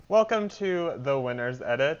Welcome to The Winner's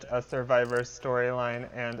Edit, a Survivor storyline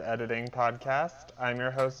and editing podcast. I'm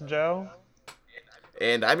your host, Joe.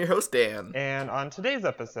 And I'm your host, Dan. And on today's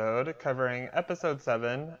episode, covering episode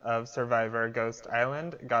 7 of Survivor Ghost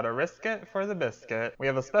Island, Gotta Risk It for the Biscuit, we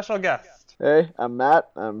have a special guest. Hey, I'm Matt.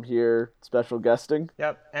 I'm here special guesting.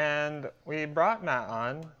 Yep, and we brought Matt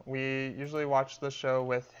on. We usually watch the show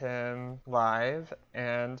with him live,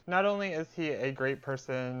 and not only is he a great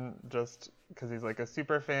person just because he's like a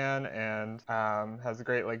super fan and has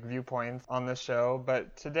great viewpoints on the show,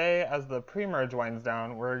 but today as the pre-merge winds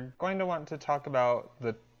down, we're going to want to talk about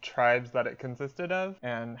the tribes that it consisted of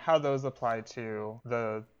and how those apply to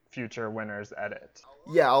the future Winner's Edit.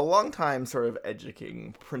 Yeah, a long time sort of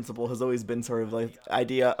educating principle has always been sort of like the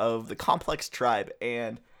idea of the complex tribe,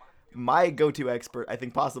 and my go-to expert, I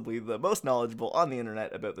think possibly the most knowledgeable on the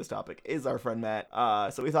internet about this topic, is our friend Matt.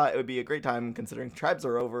 So we thought it would be a great time, considering tribes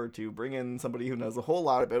are over, to bring in somebody who knows a whole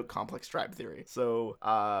lot about complex tribe theory. So,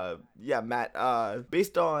 yeah, Matt,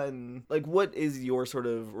 based on, what is your sort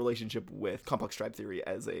of relationship with complex tribe theory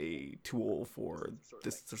as a tool for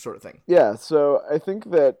this sort of thing? Yeah, so I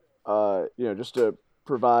think that, just to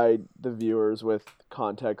provide the viewers with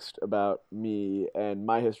context about me and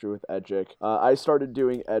my history with Edgic. I started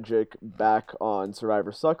doing Edgic back on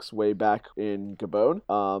Survivor Sucks way back in Gabon.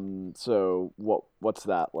 So what's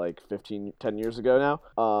that, 10 years ago now?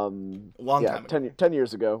 Long time ago. 10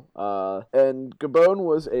 years ago. And Gabon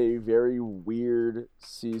was a very weird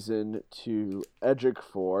season to Edgic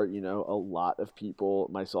for. A lot of people,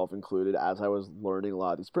 myself included, as I was learning a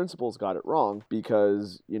lot of these principles, got it wrong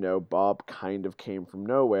because, Bob kind of came from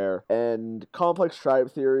nowhere. And complex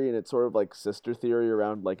tribe theory and its sort of sister theory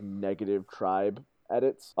around negative tribe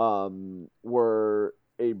edits were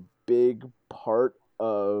a big part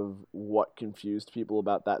of what confused people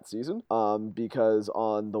about that season, because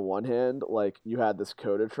on the one hand, you had this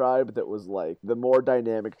Coda tribe that was the more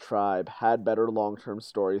dynamic tribe, had better long-term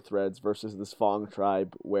story threads versus this Fong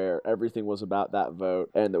tribe where everything was about that vote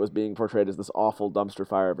and that was being portrayed as this awful dumpster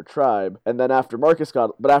fire of a tribe. And then after Marcus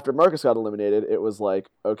got eliminated, it was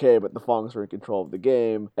okay, but the Fongs were in control of the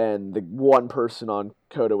game, and the one person on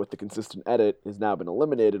Coda with the consistent edit has now been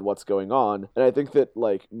eliminated. What's going on? And I think that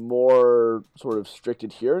more sort of strict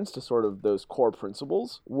adherence to sort of those core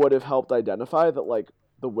principles would have helped identify that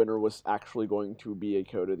the winner was actually going to be a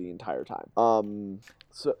Coda the entire time.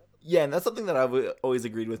 Yeah, and that's something that I've always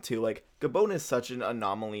agreed with too. Gabon is such an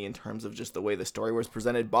anomaly in terms of just the way the story was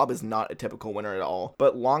presented. Bob is not a typical winner at all,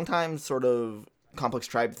 but longtime sort of complex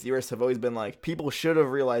tribe theorists have always been people should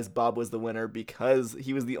have realized Bob was the winner because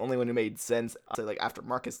he was the only one who made sense, after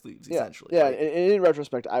Marcus leaves, essentially. Yeah, right? and in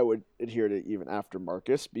retrospect, I would adhere to even after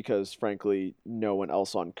Marcus because, frankly, no one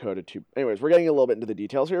else on Coda 2... Anyways, we're getting a little bit into the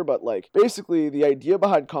details here, but, basically, the idea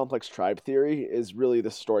behind complex tribe theory is really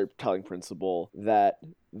the storytelling principle that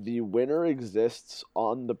the winner exists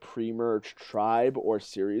on the pre-merge tribe or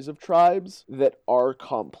series of tribes that are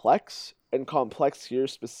complex, and complex here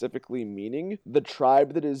specifically meaning the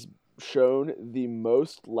tribe that is shown the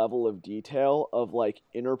most level of detail of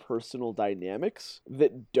interpersonal dynamics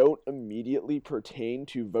that don't immediately pertain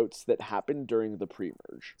to votes that happen during the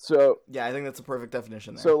pre-merge. So yeah, I think that's a perfect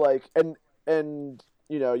definition there. So and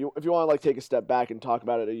if you want to take a step back and talk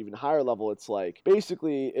about it at an even higher level, it's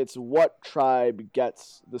basically it's what tribe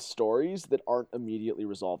gets the stories that aren't immediately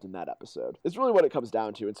resolved in that episode. It's really what it comes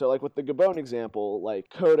down to. And so with the Gabon example,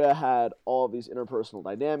 Coda had all of these interpersonal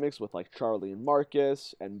dynamics with Charlie and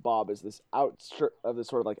Marcus, and Bob is this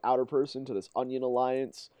sort of outer person to this Onion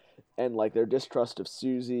Alliance, and their distrust of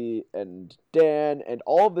Susie and Dan and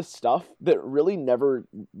all of this stuff that really never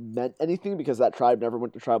meant anything because that tribe never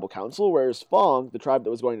went to tribal council, whereas Fong, the tribe that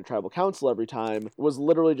was going to tribal council every time, was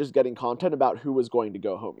literally just getting content about who was going to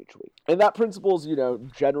go home each week. And that principle's,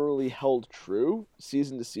 generally held true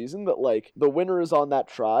season to season, that the winner is on that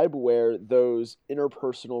tribe where those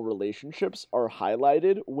interpersonal relationships are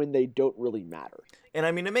highlighted when they don't really matter. And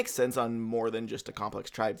I mean, it makes sense on more than just a complex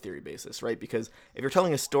tribe theory basis, right? Because if you're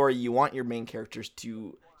telling a story, you want your main characters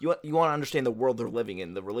to... You want to understand the world they're living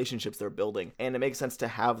in, the relationships they're building, and it makes sense to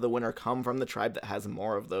have the winner come from the tribe that has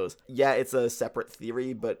more of those. Yeah, it's a separate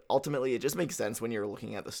theory, but ultimately it just makes sense when you're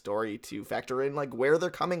looking at the story to factor in where they're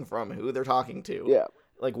coming from, who they're talking to. Yeah.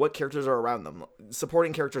 What characters are around them.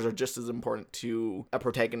 Supporting characters are just as important to a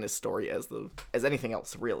protagonist story as anything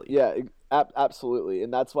else, really. Yeah, absolutely.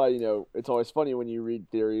 And that's why, it's always funny when you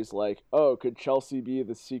read theories oh, could Chelsea be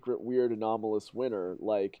the secret, weird, anomalous winner?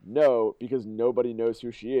 No, because nobody knows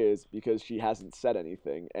who she is because she hasn't said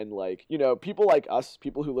anything. And, people like us,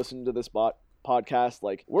 people who listen to this podcast,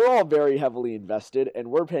 like, we're all very heavily invested and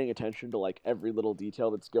we're paying attention to like every little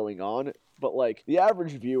detail that's going on, but like the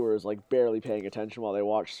average viewer is like barely paying attention while they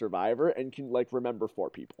watch Survivor and can like remember 4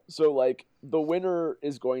 people. So like the winner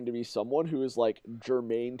is going to be someone who is like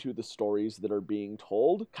germane to the stories that are being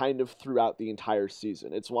told kind of throughout the entire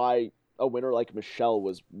season. It's why a winner like Michelle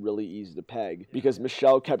was really easy to peg, because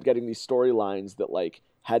Michelle kept getting these storylines that like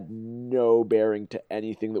had no bearing to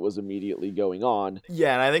anything that was immediately going on.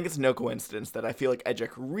 Yeah, and I think it's no coincidence that I feel like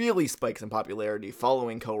Edgic really spikes in popularity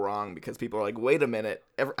following Ko Wrong, because people are like, wait a minute,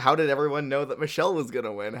 how did everyone know that Michelle was going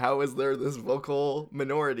to win? How is there this vocal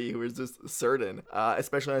minority who is just certain,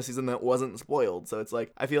 especially on a season that wasn't spoiled? So it's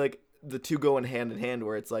like, I feel like the two go in hand,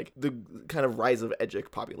 where it's like the kind of rise of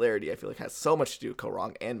Edgic popularity, I feel like has so much to do with Ko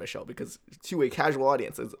Wrong and Michelle, because to a casual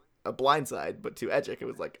audience, it's a blindside, but to Edgic, it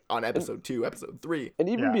was like on episode 2, episode 3. And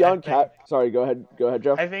even beyond sorry, go ahead,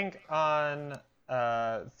 Jeff. I think on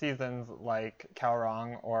seasons like Cow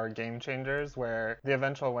Wrong or Game Changers, where the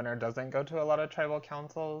eventual winner doesn't go to a lot of tribal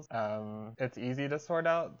councils, it's easy to sort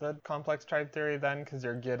out the complex tribe theory then, because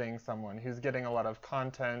you're getting someone who's getting a lot of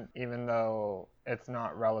content, even though it's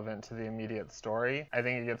not relevant to the immediate story. I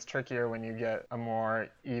think it gets trickier when you get a more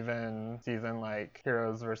even season like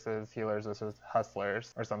Heroes versus Healers versus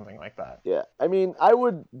Hustlers or something like that. Yeah, I mean, I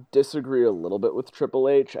would disagree a little bit with Triple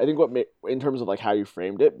H. I think in terms of like how you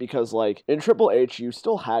framed it, because like in Triple H, you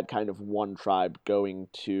still had kind of one tribe going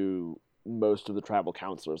to most of the tribal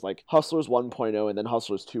counselors. Like Hustlers 1.0 and then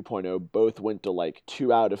Hustlers 2.0 both went to like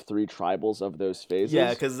 2 out of 3 tribals of those phases.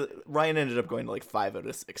 Yeah, because Ryan ended up going to like 5 out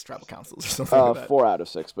of 6 tribal councils or something like that. 4 out of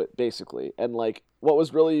 6, but basically. And like what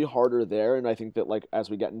was really harder there, and I think that like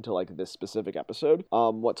as we get into like this specific episode,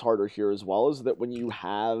 what's harder here as well is that when you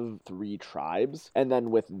have 3 tribes, and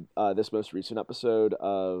then with this most recent episode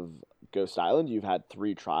of Ghost Island, you've had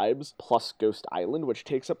 3 tribes plus Ghost Island, which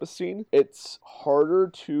takes up a scene. It's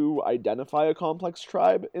harder to identify a complex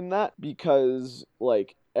tribe in that, because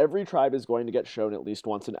like every tribe is going to get shown at least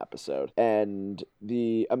once an episode, and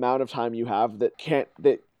the amount of time you have that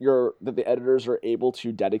the editors are able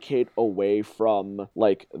to dedicate away from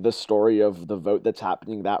like the story of the vote that's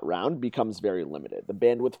happening that round becomes very limited. The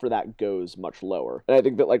bandwidth for that goes much lower. And I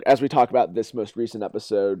think that like as we talk about this most recent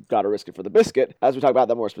episode, Gotta Risk It for the Biscuit, as we talk about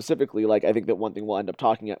that more specifically, like I think that one thing we'll end up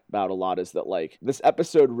talking about a lot is that like this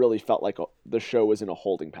episode really felt like the show was in a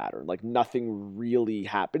holding pattern. Like nothing really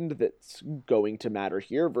happened that's going to matter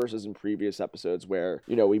here versus in previous episodes where,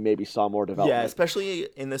 you know, we maybe saw more development. Yeah, especially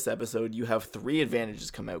in this episode, you have 3 advantages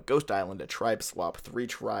come out. Ghost Island, a tribe swap, 3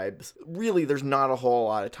 tribes. Really, there's not a whole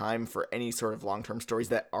lot of time for any sort of long-term stories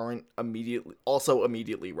that aren't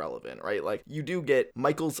immediately relevant, right? Like, you do get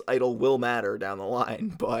Michael's idol will matter down the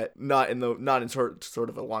line, but not in sort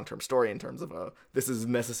of a long-term story in terms of this is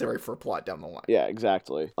necessary for a plot down the line. Yeah,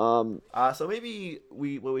 exactly. So maybe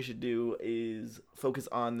what we should do is focus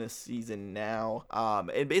on this season now,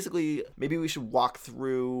 and basically maybe we should walk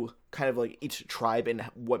through kind of like each tribe and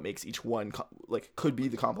what makes each one like could be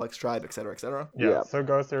the complex tribe, etc., etc. Yeah, so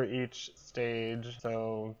go through each stage.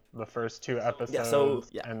 So the first 2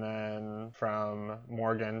 episodes, and then from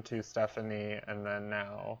Morgan to Stephanie, and then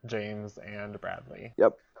now James and Bradley.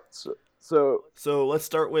 Yep. So let's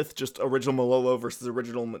start with just original Malolo versus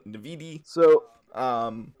original Navidi. So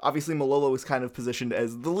obviously Malolo is kind of positioned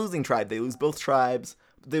as the losing tribe. They lose both tribes.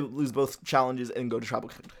 They lose both challenges and go to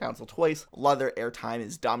tribal council twice. A lot of their airtime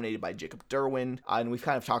is dominated by Jacob Derwin, and we've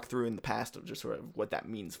kind of talked through in the past of just sort of what that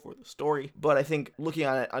means for the story. But I think looking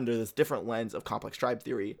at it under this different lens of complex tribe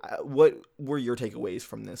theory, what were your takeaways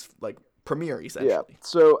from this, like, premiere, essentially? Yeah,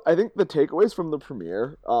 so I think the takeaways from the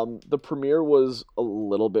premiere was a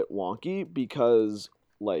little bit wonky because,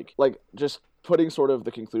 like just putting sort of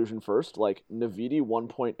the conclusion first, like Navidi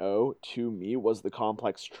 1.0 to me was the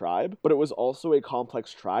complex tribe, but it was also a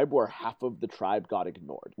complex tribe where half of the tribe got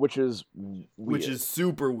ignored, which is weird. Which is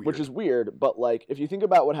super weird. Which is weird, but like if you think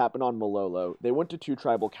about what happened on Malolo, they went to 2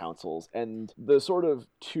 tribal councils, and the sort of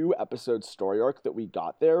 2 episode story arc that we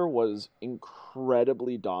got there was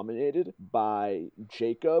incredibly dominated by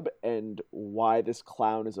Jacob and why this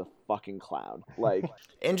clown is a fucking clown. Like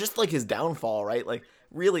and just like his downfall, right? Like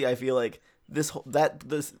really I feel like the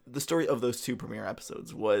story of those 2 premiere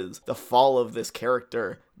episodes was the fall of this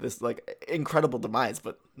character, this like incredible demise,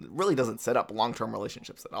 but really doesn't set up long-term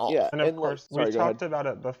relationships at all. Yeah, and of course we talked about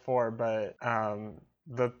it before, but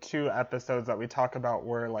the 2 episodes that we talk about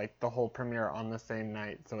were like the whole premiere on the same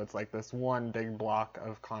night. So it's like this one big block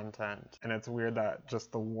of content. And it's weird that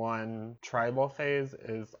just the one tribal phase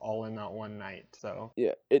is all in that one night. So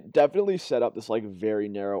yeah, it definitely set up this like very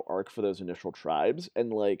narrow arc for those initial tribes.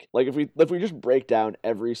 And like if we just break down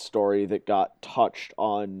every story that got touched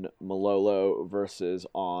on Malolo versus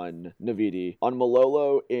on Navidi. On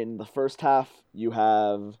Malolo, in the first half, you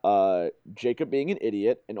have Jacob being an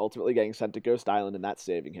idiot and ultimately getting sent to Ghost Island and that's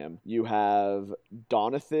saving him. You have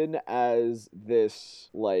Donathan as this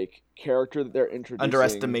like character that they're introducing.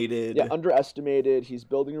 Underestimated. Yeah, underestimated. He's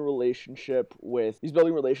building relationships with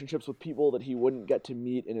people that he wouldn't get to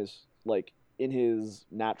meet in his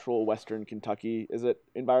natural Western Kentucky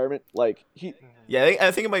environment. Like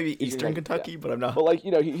I think it might be Eastern Kentucky, but I'm not. But like,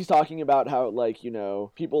 he's talking about how like,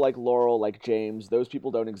 people like Laurel, like James, those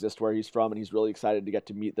people don't exist where he's from, and he's really excited to get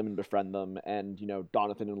to meet them and befriend them. And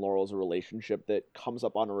Donathan and Laurel is a relationship that comes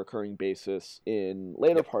up on a recurring basis in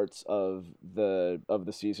later parts of the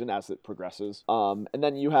season as it progresses. And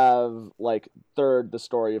then you have like third, the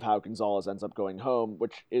story of how Gonzalez ends up going home,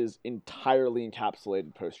 which is entirely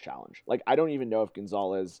encapsulated post-challenge. Like, I don't even know if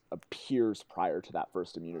Gonzalez appears prior to that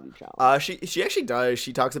first immunity challenge. She actually does.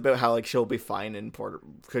 She talks about how like she'll be fine in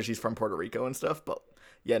because she's from Puerto Rico and stuff. But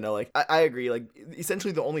yeah, no, like I agree. Like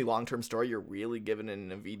essentially, the only long-term story you're really given in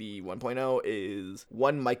VD 1.0 is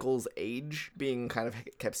one, Michael's age being kind of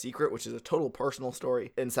kept secret, which is a total personal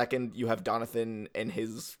story, and second, you have Donathan and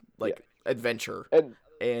his adventure.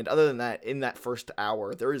 And other than that, in that first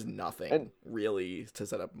hour, there is nothing really to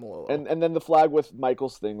set up Malolo. And then the flag with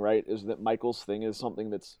Michael's thing, right, is that Michael's thing is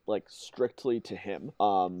something that's like strictly to him.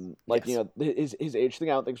 His age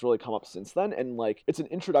thing I don't think's really come up since then. And like it's an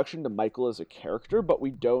introduction to Michael as a character, but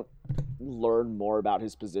we don't learn more about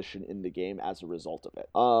his position in the game as a result of it.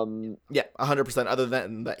 100%. Other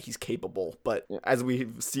than that, he's capable. But as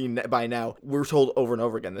we've seen by now, we're told over and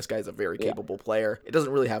over again, this guy's a very capable player. It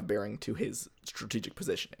doesn't really have bearing to his strategic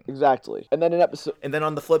positioning. Exactly. And then And then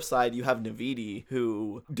on the flip side, you have Navidi,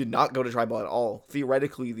 who did not go to tribal at all.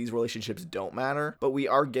 Theoretically, these relationships don't matter, but we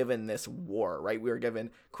are given this war, right? We are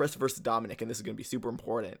given Chris versus Dominic, and this is going to be super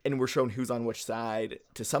important. And we're shown who's on which side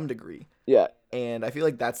to some degree. Yeah. And I feel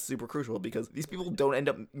like that's super crucial because these people don't end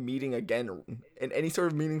up meeting again in any sort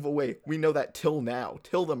of meaningful way. We know that till now,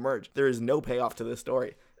 till the merge, there is no payoff to this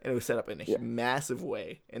story. And it was set up in a massive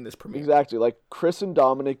way in this premiere. Exactly. Like, Chris and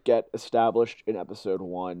Dominic get established in episode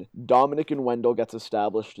 1. Dominic and Wendell gets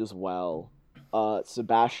established as well.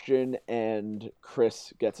 Sebastian and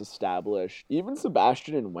Chris gets established. Even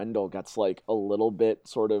Sebastian and Wendell gets, like, a little bit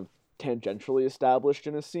sort of tangentially established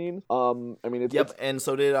in a scene. And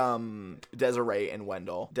so did Desiree and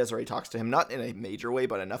Wendell. Desiree talks to him, not in a major way,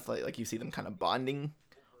 but enough like you see them kind of bonding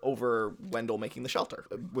over Wendell making the shelter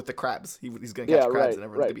with the crabs. He's going to catch crabs and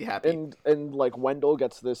everyone's going to be happy. And like Wendell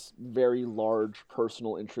gets this very large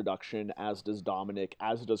personal introduction, as does Dominic,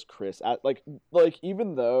 as does Chris. Like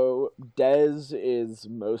even though Des is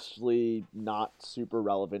mostly not super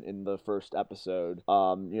relevant in the first episode,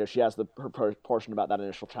 she has her portion about that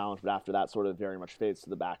initial challenge, but after that sort of very much fades to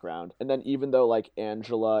the background. And then even though like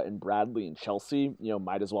Angela and Bradley and Chelsea,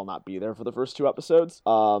 might as well not be there for the first 2 episodes,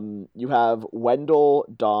 you have Wendell,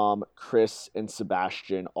 Chris, and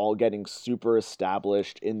Sebastian all getting super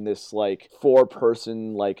established in this like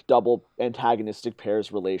 4-person like double antagonistic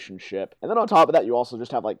pairs relationship. And then on top of that, you also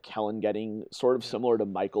just have like Kellen getting sort of similar to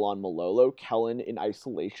Michael on Malolo. Kellen in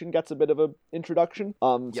isolation gets a bit of a introduction,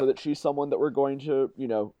 so that she's someone that we're going to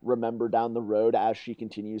remember down the road as she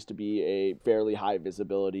continues to be a fairly high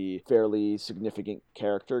visibility, fairly significant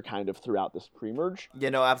character kind of throughout this pre-merge. Yeah,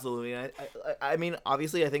 no, absolutely. I mean,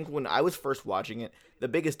 obviously, I think when I was first watching it, the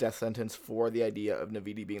biggest death sentence for the idea of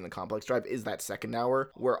Navidi being the complex tribe is that second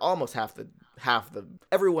hour, where almost half the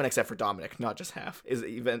everyone except for Dominic, not just half, is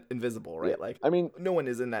even invisible, right? Yeah. Like, I mean, no one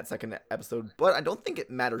is in that second episode, but I don't think it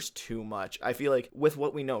matters too much. I feel like with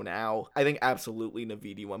what we know now, I think absolutely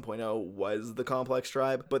Navidi 1.0 was the complex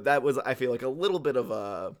tribe, but that was, I feel like, a little bit of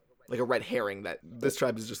a red herring that this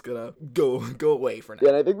tribe is just gonna go away for now. Yeah,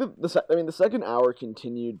 and I think the second hour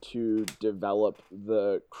continued to develop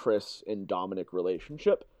the Chris and Dominic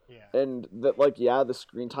relationship. Yeah. And that, the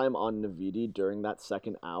screen time on Navidi during that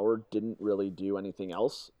second hour didn't really do anything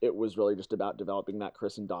else. It was really just about developing that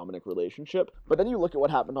Chris and Dominic relationship. But then you look at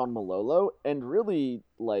what happened on Malolo, and really,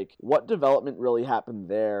 what development really happened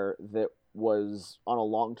there that was on a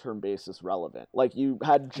long-term basis relevant. Like, you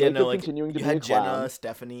had Jacob continuing to be a clown. Jenna,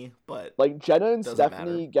 Stephanie, but like Jenna and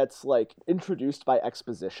Stephanie matter. gets like introduced by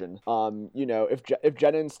exposition. You know, if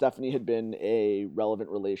Jenna and Stephanie had been a relevant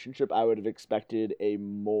relationship, I would have expected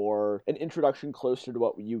an introduction closer to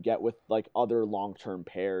what you get with like other long-term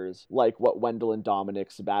pairs, like what Wendell and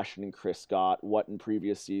Dominic, Sebastian and Chris got, what in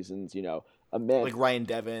previous seasons, you know, like Ryan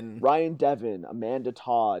Devon, Amanda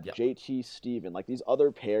Todd, yep. JT Steven, like these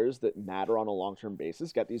other pairs that matter on a long-term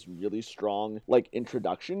basis get these really strong like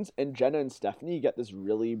introductions, and Jenna and Stephanie get this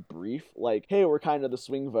really brief like, hey, we're kind of the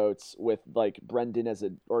swing votes with like Brendan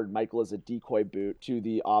or Michael as a decoy boot to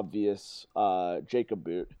the obvious Jacob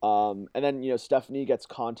boot. And then, you know, Stephanie gets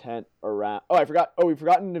content around we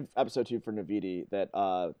forgot in episode 2 for Navidi that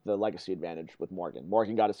the legacy advantage with Morgan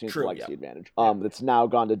got a scene for legacy advantage. That's now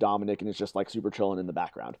gone to Dominic and it's just like super chilling in the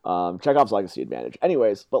background. Chekhov's legacy advantage.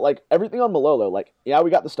 Anyways, but like everything on Malolo, like, yeah, we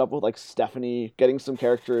got the stuff with like Stephanie getting some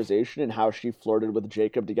characterization and how she flirted with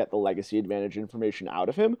Jacob to get the legacy advantage information out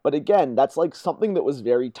of him. But again, that's like something that was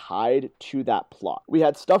very tied to that plot. We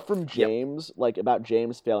had stuff from James, like about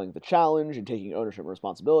James failing the challenge and taking ownership and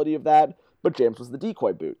responsibility of that. But James was the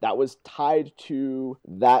decoy boot. That was tied to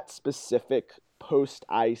that specific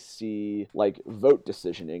post-IC like vote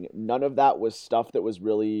decisioning. None of that was stuff that was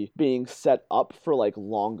really being set up for like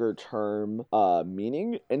longer term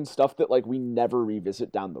meaning, and stuff that like we never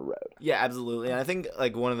revisit down the road. Yeah, absolutely. And I think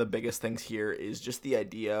like one of the biggest things here is just the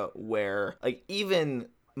idea where like even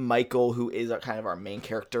Michael, who is kind of our main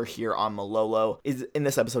character here on Malolo, is in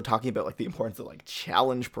this episode talking about like the importance of like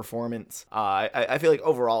challenge performance. I feel like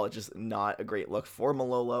overall it's just not a great look for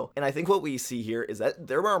Malolo, and I think what we see here is that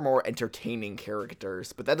there are more entertaining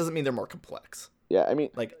characters, but that doesn't mean they're more complex. Yeah, I mean,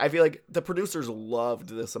 like, I feel like the producers loved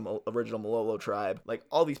this original Malolo tribe. Like,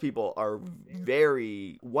 all these people are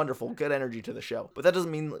very wonderful, good energy to the show. But that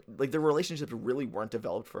doesn't mean, like, their relationships really weren't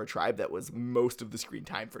developed for a tribe that was most of the screen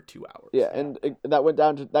time for 2 hours. Yeah, and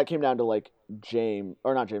that came down to, like,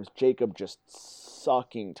 Jacob just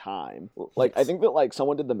sucking time. Like, I think that, like,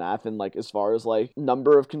 someone did the math, and, like, as far as, like,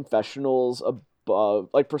 number of confessionals above,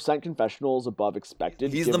 like, percent confessionals above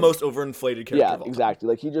expected. He's the most overinflated character of all exactly.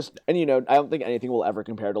 Like, he just, and, you know, I don't think anything will ever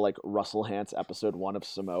compare to, like, Russell Hant's episode 1 of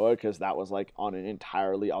Samoa, because that was, like, on an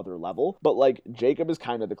entirely other level. But, like, Jacob is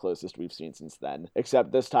kind of the closest we've seen since then,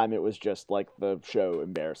 except this time it was just, like, the show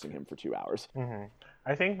embarrassing him for 2 hours. Mm-hmm.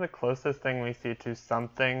 I think the closest thing we see to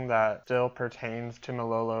something that still pertains to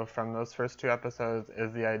Malolo from those first 2 episodes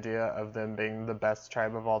is the idea of them being the best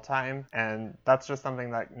tribe of all time. And that's just something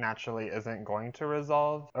that naturally isn't going to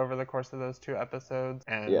resolve over the course of those 2 episodes.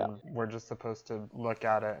 And we're just supposed to look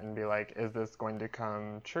at it and be like, is this going to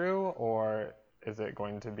come true, or is it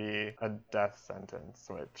going to be a death sentence?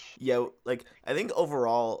 Which, yeah, like, I think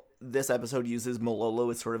overall this episode uses Malolo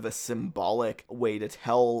as sort of a symbolic way to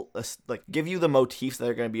tell us, like, give you the motifs that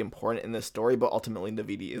are going to be important in this story, but ultimately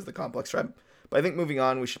Navidi is the complex tribe. But I think moving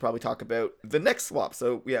on, we should probably talk about the next swap.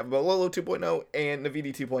 So we have Malolo 2.0 and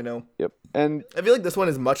Navidi 2.0. Yep. And I feel like this one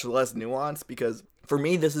is much less nuanced, because for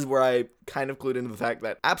me, this is where I kind of clued into the fact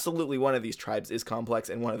that absolutely one of these tribes is complex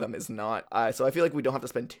and one of them is not. So I feel like we don't have to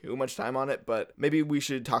spend too much time on it, but maybe we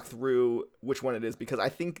should talk through which one it is, because I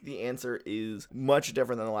think the answer is much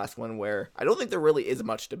different than the last one, where I don't think there really is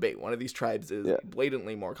much debate. One of these tribes is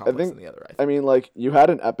blatantly more complex than the other, I think. I mean, like, you had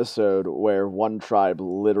an episode where one tribe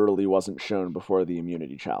literally wasn't shown before the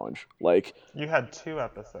immunity challenge. Like, you had 2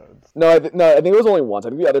 episodes. No, I think it was only once. I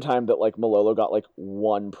think the other time that, like, Malolo got, like,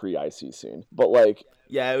 1 pre-IC scene. But, like,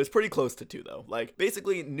 yeah, it was pretty close to 2, though. Like,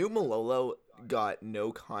 basically, New Malolo got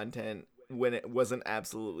no content when it wasn't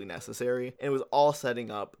absolutely necessary, and it was all setting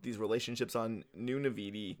up these relationships on New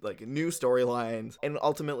Navidi, like, new storylines, and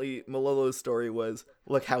ultimately, Malolo's story was,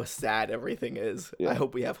 look how sad everything is. I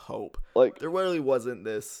hope we have hope. Like, there really wasn't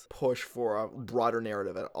this push for a broader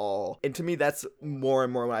narrative at all, and to me, that's more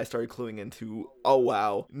and more when I started cluing into, oh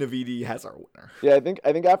wow, Navidi has our winner. Yeah, I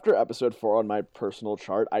think after episode 4 on my personal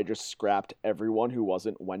chart, I just scrapped everyone who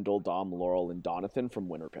wasn't Wendell, Dom, Laurel, and Donathan from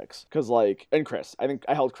winner picks. Because, like, and Chris, I think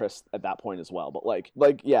I held Chris at that point as well, but like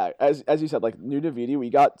yeah, as you said, like, New Navidi,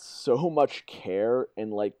 we got so much care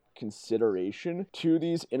and, like, consideration to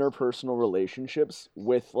these interpersonal relationships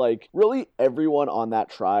with, like, really everyone on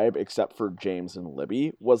that tribe except for James and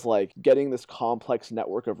Libby was, like, getting this complex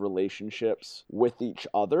network of relationships with each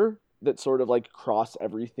other. that sort of like cross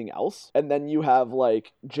everything else. And then you have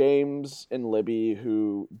like James and Libby,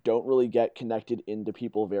 who don't really get connected into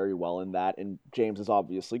people very well in that, and James is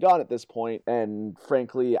obviously gone at this point, and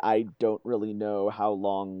frankly I don't really know how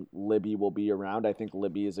long Libby will be around. I think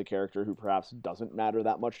Libby is a character who perhaps doesn't matter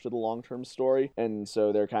that much to the long-term story, and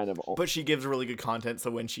so they're kind of... But she gives really good content,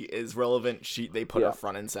 so when she is relevant, they put her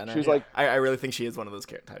front and center. She's like... I really think she is one of those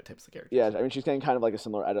types of characters. Yeah, I mean, she's getting kind of like a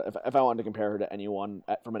similar edit. If I wanted to compare her to anyone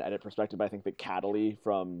from an edit perspective, I think that Cataly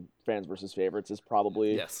from Fans vs. Favorites is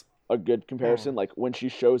probably... Yes. A good comparison. Like, when she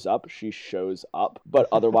shows up, but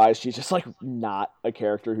otherwise she's just like not a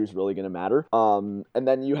character who's really gonna matter. And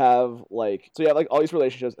then you have like all these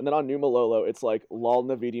relationships, and then on New Malolo it's like lol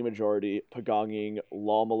Navidi majority, Pagonging,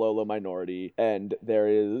 lol Malolo minority, and there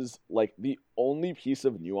is like the only piece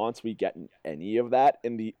of nuance we get in any of that,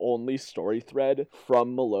 and the only story thread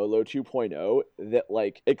from Malolo 2.0 that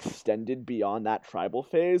like extended beyond that tribal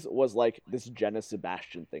phase was like this Jenna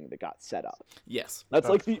Sebastian thing that got set up. Yes. That's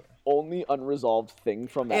like the only unresolved thing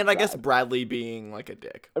from that. And I guess tribe. Bradley being like a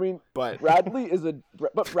dick. I mean, but Bradley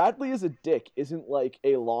is a dick isn't like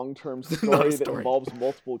a long-term story that involves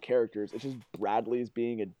multiple characters. It's just Bradley's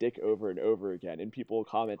being a dick over and over again, and people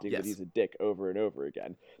commenting that he's a dick over and over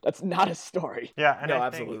again. That's not a story. Yeah, and no, I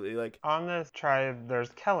absolutely. think like on this tribe, there's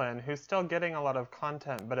Kellen, who's still getting a lot of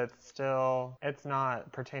content, but it's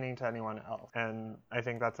not pertaining to anyone else, and I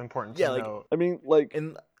think that's important to note. I mean, like,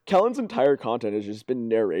 Kellen's entire content has just been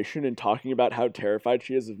narration and talking about how terrified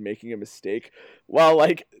she is of making a mistake, while,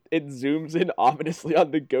 like, it zooms in ominously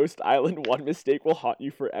on the Ghost Island, one mistake will haunt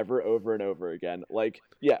you forever over and over again. Like,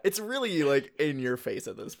 yeah. It's really, like, in your face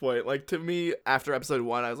at this point. Like, to me, after episode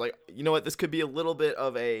 1, I was like, you know what, this could be a little bit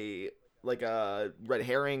of a... like a red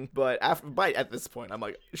herring, but at this point I'm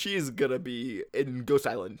like, she's gonna be in Ghost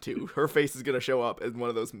Island 2. Her face is gonna show up as one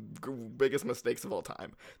of those biggest mistakes of all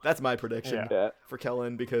time. That's my prediction for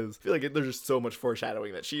Kellen, because I feel like there's just so much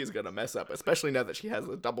foreshadowing that she is gonna mess up, especially now that she has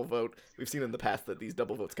a double vote. We've seen in the past that these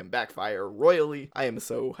double votes can backfire royally. I am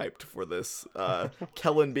so hyped for this.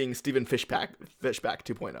 Kellen being Stephen Fishback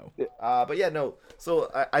 2.0. But yeah, no,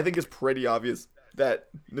 so I think it's pretty obvious that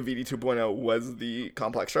Navidi 2.0 was the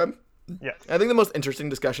complex tribe. Yes. I think the most interesting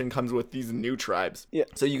discussion comes with these new tribes. Yeah.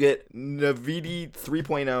 So you get Navidi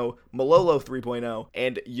 3.0, Malolo 3.0,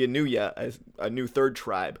 and Yanuya as a new third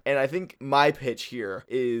tribe. And I think my pitch here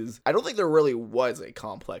is I don't think there really was a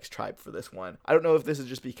complex tribe for this one. I don't know if this is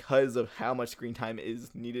just because of how much screen time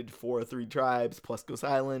is needed for 3 tribes plus Ghost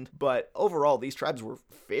Island, but overall these tribes were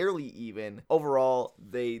fairly even. Overall,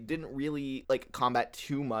 they didn't really like combat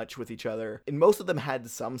too much with each other, and most of them had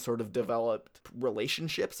some sort of developed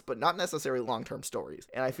relationships, but not necessarily long-term stories.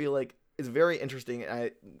 And I feel like it's very interesting. And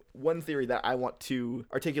one theory that I want to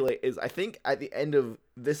articulate is I think at the end of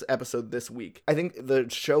this episode this week, I think the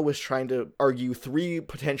show was trying to argue 3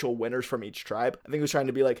 potential winners from each tribe. I think it was trying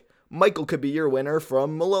to be like, Michael could be your winner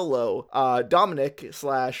from Malolo. Dominic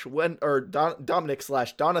slash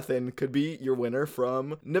Donathan could be your winner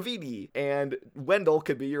from Navidi. And Wendell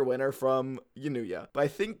could be your winner from Yanuya. But I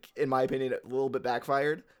think, in my opinion, it a little bit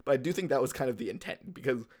backfired. But I do think that was kind of the intent,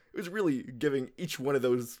 because it was really giving each one of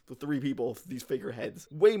those 3 people, these figureheads,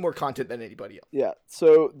 way more content than anybody else. Yeah,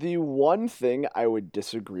 so the one thing I would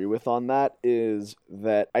disagree with on that is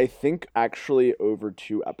that I think actually over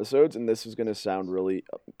 2 episodes, and this is going to sound really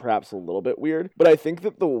perhaps a little bit weird, but I think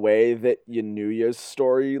that the way that Yanuya's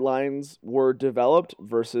storylines were developed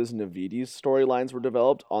versus Navidi's storylines were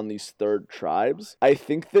developed on these third tribes, I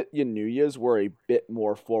think that Yanuya's were a bit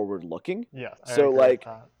more forward-looking. Yes, so like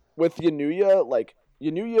with Yanuya, like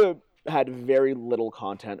Yanuya had very little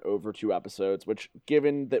content over 2 episodes, which,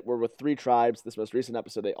 given that we're with 3 tribes, this most recent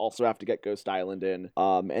episode, they also have to get Ghost Island in,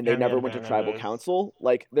 and they never went to tribal council.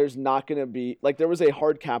 Like, there's not going to be, like, there was a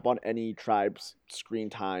hard cap on any tribe's screen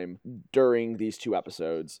time during these 2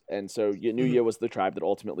 episodes, and so Yanuya was the tribe that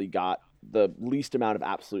ultimately got the least amount of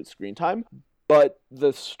absolute screen time. But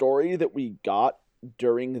the story that we got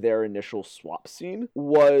during their initial swap scene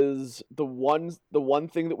was the one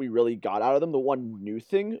thing that we really got out of them. The one new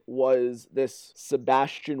thing was this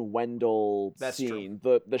Sebastian Wendell scene,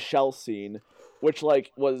 the shell scene, which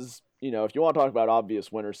like was, you know, if you want to talk about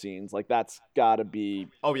obvious winner scenes, like that's gotta be.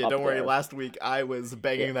 Oh yeah, don't worry. There. Last week I was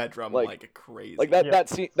banging that drum like crazy. Like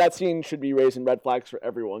that scene should be raising red flags for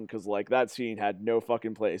everyone, because like that scene had no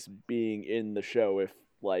fucking place being in the show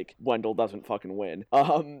like Wendell doesn't fucking win.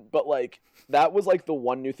 But like that was like the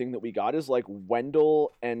one new thing that we got is like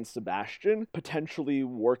Wendell and Sebastian potentially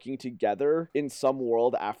working together in some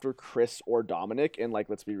world after Chris or Dominic, and like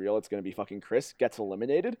let's be real, it's gonna be fucking Chris gets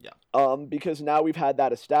eliminated. Yeah. Because now we've had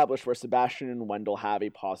that established where Sebastian and Wendell have a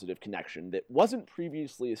positive connection that wasn't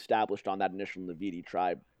previously established on that initial Navidi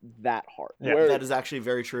tribe that hard. Yeah, that is actually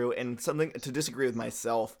very true, and something to disagree with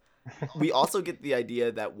myself. We also get the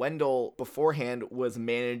idea that Wendell beforehand was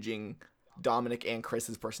managing Dominic and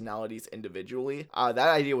Chris's personalities individually. That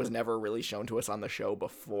idea was never really shown to us on the show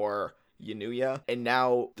before Yunuya, and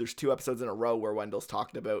now there's 2 episodes in a row where Wendell's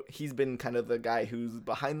talked about he's been kind of the guy who's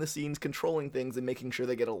behind the scenes controlling things and making sure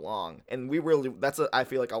they get along, and I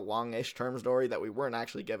feel like a long-ish term story that we weren't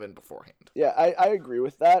actually given beforehand. Yeah, I agree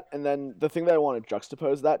with that. And then the thing that I want to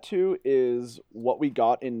juxtapose that to is what we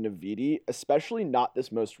got in Navidi, especially not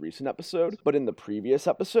this most recent episode, but in the previous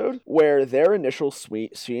episode, where their initial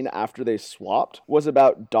scene after they swapped was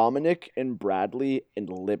about Dominic and Bradley and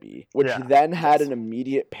Libby, which then had an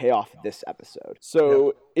immediate payoff this episode.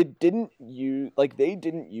 So it didn't use, like, they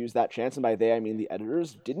didn't use that chance, and by they I mean the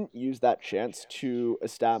editors didn't use that chance to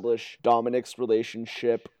establish Dominic's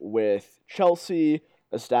relationship with Chelsea,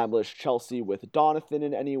 establish Chelsea with Donathan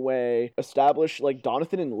in any way, establish like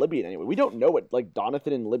Donathan and Libby in any way. We don't know what like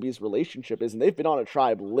Donathan and Libby's relationship is, and they've been on a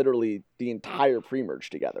tribe literally the entire pre-merge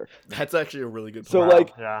together. That's actually a really good point. So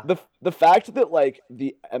like the fact that like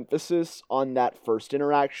the emphasis on that first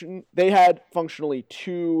interaction, they had functionally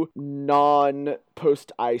 2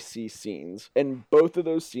 non-post IC scenes, and both of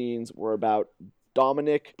those scenes were about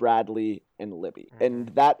Dominic, Bradley, and Libby. And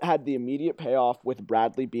that had the immediate payoff with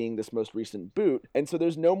Bradley being this most recent boot. And so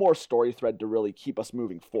there's no more story thread to really keep us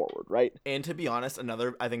moving forward, right? And to be honest,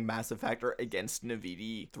 another, I think, massive factor against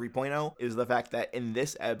Navidi 3.0 is the fact that in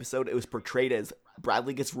this episode, it was portrayed as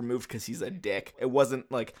Bradley gets removed because he's a dick. It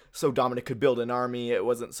wasn't like so Dominic could build an army. It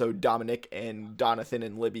wasn't so Dominic and Donathan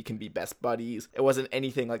and Libby can be best buddies. It wasn't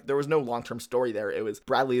anything like, there was no long-term story there. It was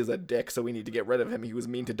Bradley is a dick, so we need to get rid of him. He was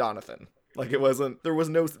mean to Donathan. Like, it wasn't, there was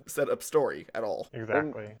no set up story at all.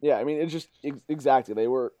 Exactly. And, yeah, I mean, it's just, exactly, they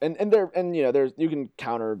were, and you know, there's, you can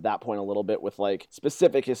counter that point a little bit with, like,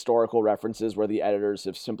 specific historical references where the editors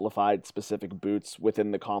have simplified specific boots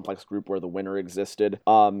within the complex group where the winner existed.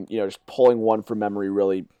 You know, just pulling one from memory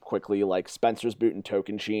really quickly, like, Spencer's boot and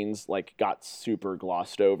Token Sheens, like, got super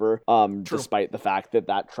glossed over, despite the fact that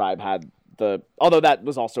that tribe had although that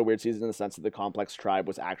was also a weird season in the sense that the complex tribe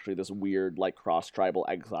was actually this weird like cross-tribal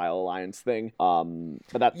exile alliance thing.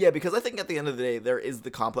 But that because I think at the end of the day there is the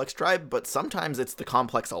complex tribe, but sometimes it's the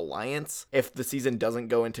complex alliance if the season doesn't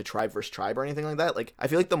go into tribe versus tribe or anything like that. Like, I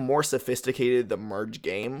feel like the more sophisticated the merge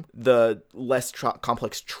game, the less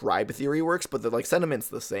complex tribe theory works, but the like sentiment's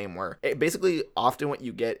the same, where basically often what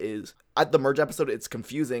you get is at the merge episode, it's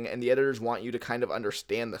confusing, and the editors want you to kind of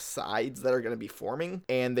understand the sides that are going to be forming,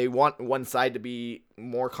 and they want one side to be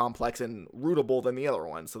more complex and rootable than the other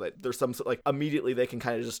one, so that there's some, like, immediately they can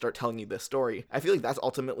kind of just start telling you this story. I feel like that's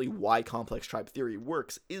ultimately why complex tribe theory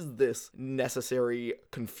works, is this necessary,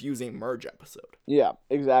 confusing merge episode. Yeah,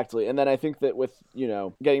 exactly. And then I think that with, you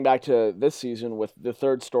know, getting back to this season with the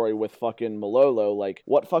third story with fucking Malolo, like,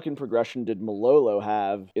 what fucking progression did Malolo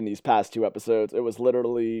have in these past 2 episodes? It was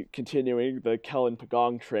literally continuing the Kellen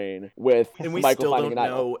Pagong train with and we Michael still finding don't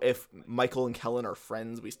an idol. know if Michael and Kellen are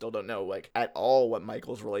friends. We still don't know, like, at all what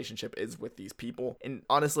Michael's relationship is with these people. And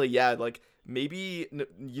honestly, yeah, like, maybe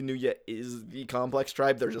Yunuya is the complex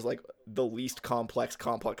tribe. They're just, like, the least complex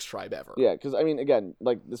tribe ever. Yeah, because, I mean, again,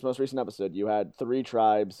 like, this most recent episode, you had 3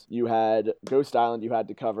 tribes, you had Ghost Island you had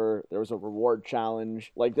to cover, there was a reward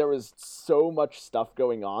challenge, like, there was so much stuff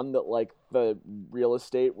going on that, like, the real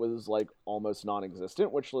estate was, like, almost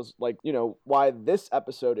non-existent, which was, like, you know, why this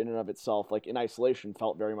episode in and of itself, like, in isolation,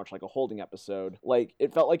 felt very much like a holding episode. Like,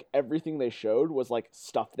 it felt like everything they showed was, like,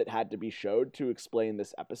 stuff that had to be showed to explain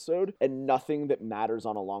this episode, and nothing that matters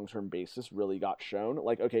on a long-term basis really got shown.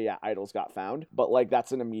 Like, okay, yeah, idols got found, but, like,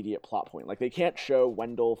 that's an immediate plot point. Like, they can't show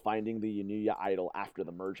Wendell finding the Yunuya idol after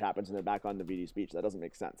the merge happens and they're back on Navidi's beach. That doesn't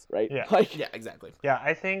make sense, right? Yeah. Like, Yeah, exactly. Yeah,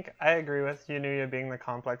 I think I agree with Yunuya being the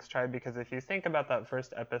complex tribe, because if you think about that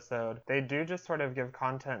first episode, they do just sort of give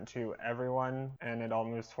content to everyone and it all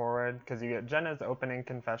moves forward, because you get Jenna's opening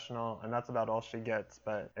confessional and that's about all she gets,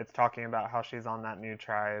 but it's talking about how she's on that new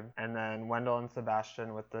tribe, and then Wendell and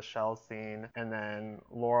Sebastian with the shell scene, and then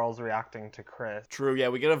Laurel's reacting to Chris. True, yeah,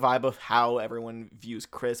 we get a vibe of how everyone views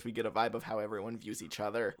Chris, we get a vibe of how everyone views each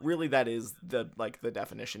other. Really, that is the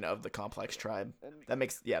definition of the complex tribe. That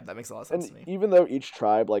makes a lot of sense to me. Even though each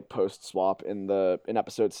tribe, like, post-swap in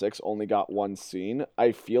episode 6 only got one scene,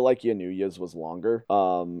 I feel like Yanuya's was longer.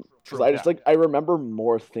 Because I remember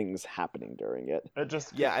more things happening during it.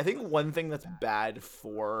 Yeah, I think one thing that's bad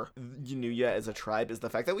for Yunuya as a tribe is the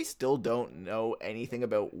fact that we still don't know anything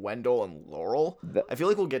about Wendell and Laurel. I feel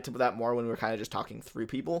like we'll get to that more when we're kind of just talking through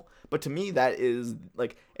people. But to me, that is,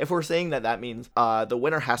 like, if we're saying that means the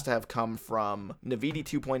winner has to have come from Navidi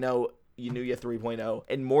 2.0, Yunuya 3.0,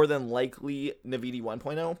 and more than likely Navidi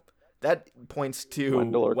 1.0. That points to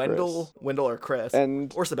Wendell or Chris,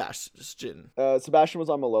 or Sebastian. Sebastian was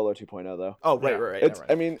on Malolo 2.0 though. Oh, right. It's,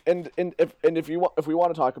 I mean, and if we want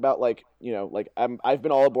to talk about, like, you know, like, I've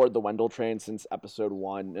been all aboard the Wendell train since episode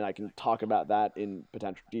 1, and I can talk about that in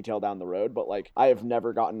potential detail down the road. But, like, I have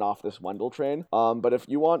never gotten off this Wendell train. But if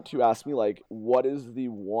you want to ask me, like, what is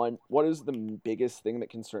the biggest thing that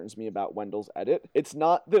concerns me about Wendell's edit? It's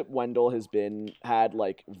not that Wendell had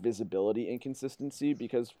like visibility inconsistency,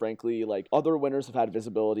 because frankly, like, other winners have had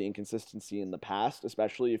visibility inconsistency in the past,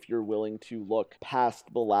 especially if you're willing to look past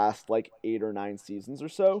the last, like, 8 or 9 seasons or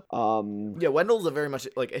so. Yeah, Wendell's a very much,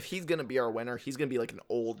 like, if he's gonna be our winner, he's gonna be like an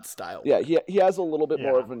old style. Yeah, he has a little bit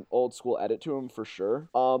more of an old school edit to him for sure.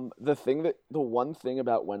 The one thing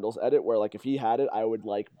about Wendell's edit where, like, if he had it, I would,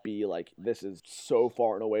 like, be like, this is so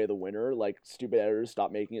far and away the winner, like, stupid editors,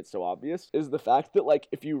 stop making it so obvious, is the fact that, like,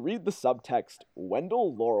 if you read the subtext,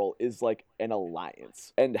 Wendell Laurel is like an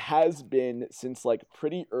alliance and has been since, like,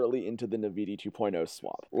 pretty early into the Navidi 2.0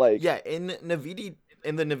 swap. Like, yeah, in the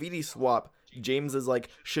Navidi swap, James is like,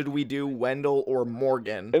 should we do Wendell or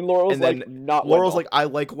Morgan? And Laurel's like, not Laurel's Wendell. like, I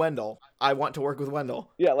like Wendell. I want to work with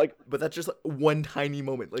Wendell. Yeah, like, but that's just like one tiny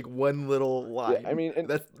moment, like one little line. Yeah, I mean,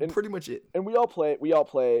 that's pretty much it. And we all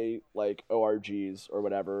play like ORGs or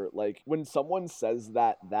whatever. Like, when someone says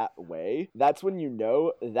that way, that's when you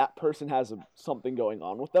know that person has something going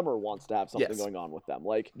on with them or wants to have something going on with them.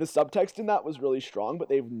 Like, the subtext in that was really strong, but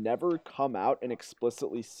they've never come out and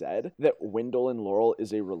explicitly said that Wendell and Laurel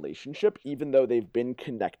is a relationship, even though they've been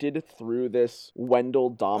connected through this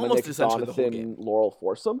Wendell, Dominic, Jonathan, Laurel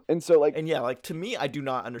foursome. And so, like, and yeah, like, to me, I do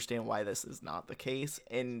not understand why this is not the case.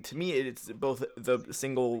 And to me, it's both the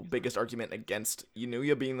single biggest argument against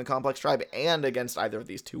Yunuya being the complex tribe and against either of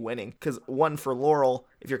these two winning. Because one, for Laurel,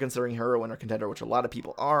 if you're considering her a winner contender, which a lot of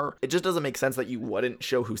people are, it just doesn't make sense that you wouldn't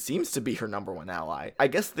show who seems to be her number one ally. I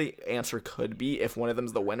guess the answer could be if one of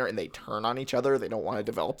them's the winner and they turn on each other, they don't want to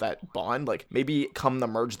develop that bond. Like, maybe come the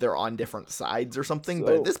merge, they're on different sides or something.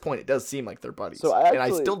 But at this point, it does seem like they're buddies. I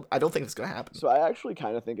don't think it's going to happen. So I actually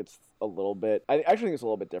kind of think it's a little bit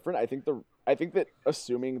different. I think that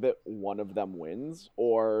assuming that one of them wins,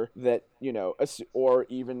 or that, you know, or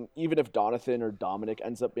even if Jonathan or Dominic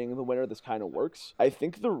ends up being the winner, this kind of works. I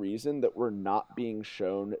think the reason that we're not being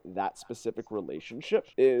shown that specific relationship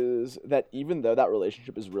is that even though that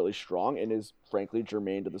relationship is really strong and is frankly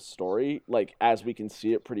germane to the story, like, as we can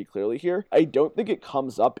see it pretty clearly here, I don't think it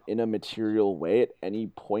comes up in a material way at any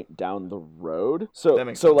point down the road. So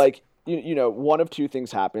like, you know, one of two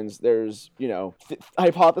things happens. There's, you know,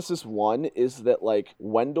 hypothesis one is that, like,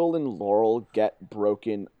 Wendell and Laurel get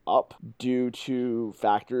broken up due to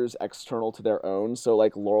factors external to their own. So,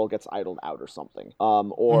 like, Laurel gets idled out or something.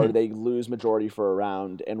 Or they lose majority for a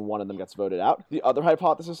round and one of them gets voted out. The other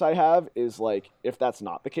hypothesis I have is, like, if that's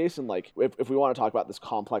not the case, and, like, if we want to talk about this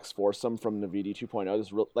complex foursome from Navidi 2.0,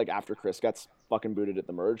 this like, after Chris gets fucking booted at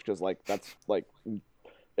the merge, because, like, that's, like,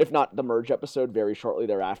 if not the merge episode, very shortly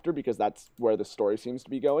thereafter, because that's where the story seems to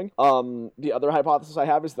be going. The other hypothesis I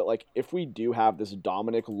have is that, like, if we do have this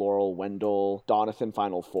Dominic, Laurel, Wendell, Jonathan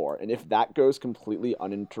Final Four, and if that goes completely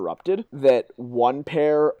uninterrupted, that one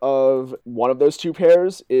of those two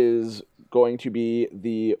pairs is going to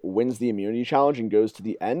be wins the immunity challenge and goes to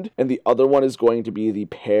the end, and the other one is going to be the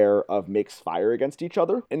pair of makes fire against each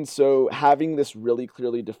other. And so having this really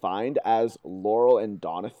clearly defined as Laurel and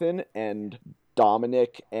Jonathan and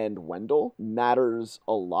Dominic and Wendell matters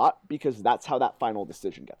a lot, because that's how that final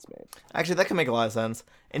decision gets made. Actually, that can make a lot of sense.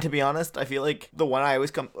 And to be honest, I feel like the one I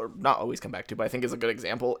not always come back to, but I think is a good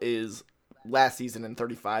example is last season in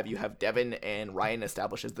 35, you have Devin and Ryan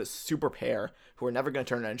established as this super pair who are never going to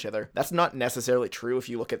turn on each other. That's not necessarily true if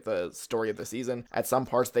you look at the story of the season. At some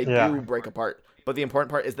parts, they do break apart. But the important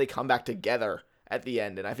part is they come back together at the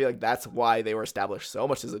end, and I feel like that's why they were established so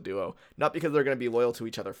much as a duo. Not because they're going to be loyal to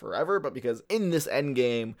each other forever, but because in this end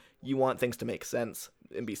game, you want things to make sense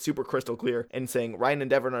and be super crystal clear, and saying Ryan and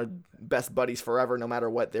Devin are best buddies forever, no matter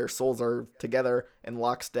what, their souls are together in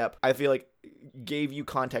lockstep, I feel like gave you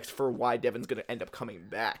context for why Devin's going to end up coming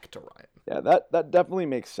back to Ryan. Yeah, that definitely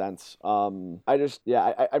makes sense.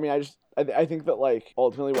 I think that, like,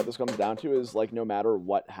 ultimately what this comes down to is, like, no matter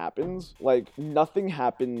what happens, like, nothing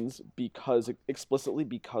happens explicitly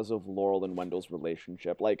because of Laurel and Wendell's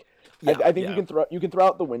relationship. Like, I think you can throw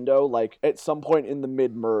out the window, like, at some point in the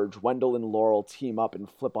mid-merge, Wendell and Laurel team up and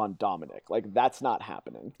flip on Dominic. Like, that's not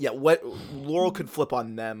happening. Yeah, what Laurel could flip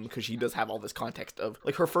on them because she does have all this context of,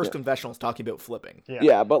 like, her first confessional is talking about flipping.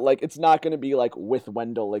 Yeah, but, like, it's not going to be, like, with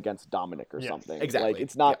Wendell against Dominic or something. Exactly. Like,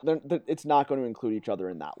 it's not it's not going to include each other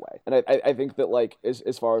in that way. And I think that, like,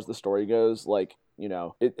 as far as the story goes, like, you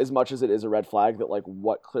know, as much as it is a red flag that, like,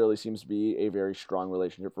 what clearly seems to be a very strong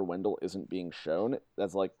relationship for Wendell isn't being shown,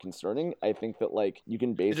 that's, like, concerning. I think that, like, you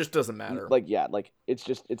can base... It just doesn't matter. Like, yeah, like,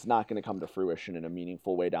 it's not going to come to fruition in a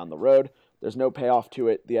meaningful way down the road. There's no payoff to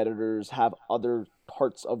it. The editors have other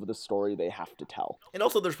parts of the story they have to tell. And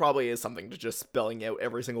also there's probably is something to just spelling out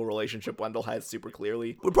every single relationship Wendell has super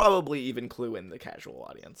clearly. Would probably even clue in the casual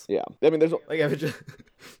audience. Yeah. I mean, there's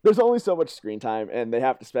there's only so much screen time, and they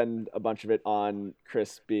have to spend a bunch of it on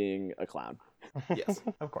Chris being a clown. Yes,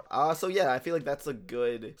 of course. So yeah, I feel like that's a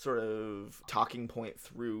good sort of talking point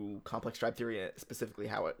through Complex Tribe Theory and specifically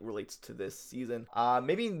how it relates to this season.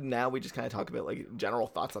 Maybe now we just kind of talk about like general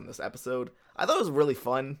thoughts on this episode. I thought it was really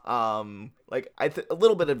fun. Like a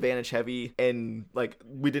little bit advantage heavy, and like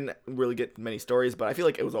we didn't really get many stories, but I feel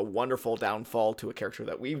like it was a wonderful downfall to a character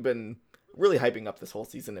that we've been really hyping up this whole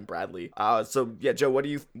season in Bradley. So yeah, Joe, what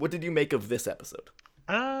did you make of this episode?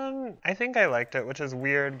 I think I liked it, which is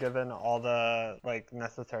weird given all the, like,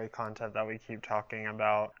 necessary content that we keep talking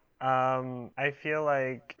about. I feel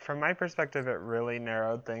like, from my perspective, it really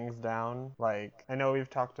narrowed things down. Like, I know we've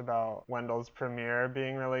talked about Wendell's premiere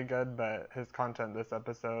being really good, but his content this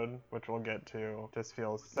episode, which we'll get to, just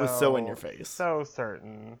feels so in your face. So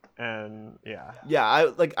certain. And, yeah. Yeah,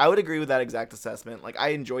 I would agree with that exact assessment. Like, I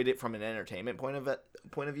enjoyed it from an entertainment point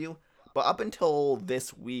of view. But up until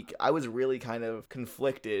this week, I was really kind of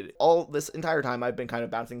conflicted. All this entire time, I've been kind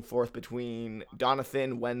of bouncing forth between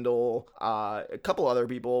Donathan, Wendell, a couple other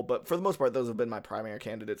people. But for the most part, those have been my primary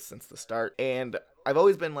candidates since the start. And I've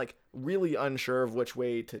always been, like, really unsure of which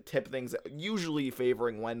way to tip things, usually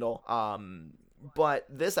favoring Wendell. But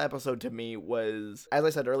this episode to me was, as I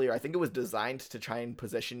said earlier, I think it was designed to try and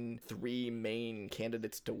position three main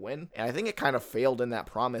candidates to win. And I think it kind of failed in that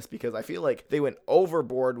promise because I feel like they went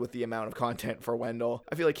overboard with the amount of content for Wendell.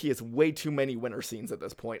 I feel like he has way too many winner scenes at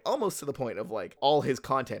this point, almost to the point of like all his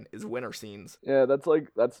content is winner scenes. Yeah,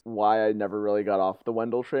 that's why I never really got off the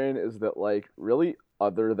Wendell train, is that, like, really,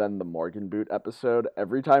 other than the Morgan Boot episode,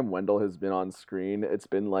 every time Wendell has been on screen, it's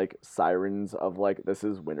been like sirens of like, this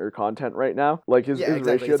is winner content right now. Like his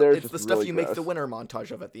ratio there is just the stuff really you gross. Make the winner montage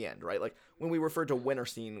of at the end, right? Like when we refer to winner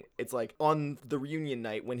scene, it's like on the reunion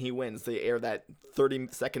night when he wins, they air that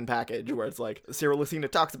 30-second package where it's like Sarah Lucina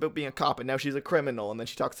talks about being a cop and now she's a criminal, and then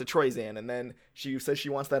she talks to Troyzan and then she says she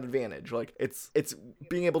wants that advantage. Like it's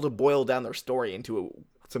being able to boil down their story into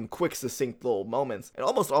some quick, succinct little moments, and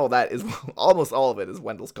almost all of it is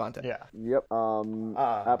Wendell's content. Yeah. Yep.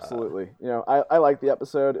 Absolutely. You know, I like the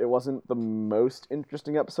episode. It wasn't the most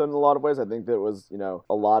interesting episode in a lot of ways. I think that it was, you know,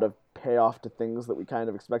 a lot of payoff to things that we kind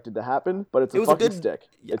of expected to happen, but it's a fucking stick.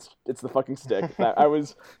 Yeah. It's the fucking stick. That I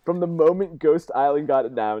was, from the moment Ghost Island got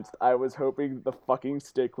announced, I was hoping the fucking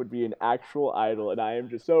stick would be an actual idol, and I am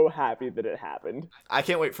just so happy that it happened. I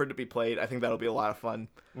can't wait for it to be played. I think that'll be a lot of fun.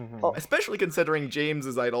 Mm-hmm. Especially considering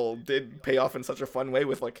James's idol did pay off in such a fun way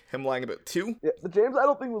with like him lying about 2. Yeah, the James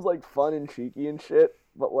idol thing was like fun and cheeky and shit,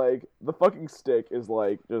 but like the fucking stick is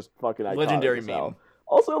like just fucking iconic. Legendary meme.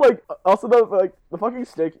 Also, the fucking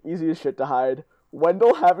stick, easy as shit to hide.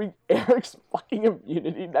 Wendell having Eric's fucking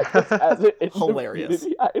immunity necklace as it is hilarious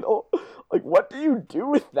immunity idol. Like, what do you do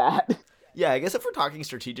with that? Yeah, I guess if we're talking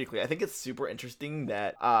strategically, I think it's super interesting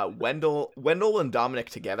that Wendell and Dominic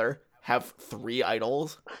together have 3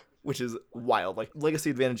 idols, which is wild. Like, Legacy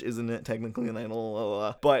Advantage isn't it technically an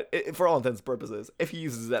idol, but for all intents and purposes, if he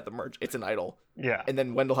uses it at the merge, it's an idol. Yeah. And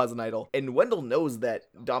then Wendell has an idol. And Wendell knows that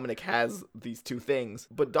Dominic has these 2 things,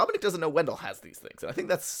 but Dominic doesn't know Wendell has these things. And I think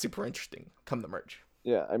that's super interesting come the merge.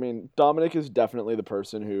 Yeah, I mean, Dominic is definitely the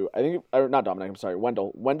person who, I think, or not Dominic, I'm sorry,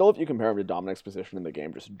 Wendell. Wendell, if you compare him to Dominic's position in the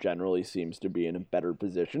game, just generally seems to be in a better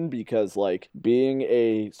position because, like, being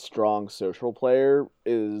a strong social player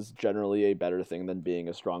is generally a better thing than being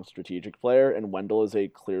a strong strategic player, and Wendell is a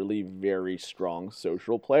clearly very strong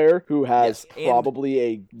social player who has probably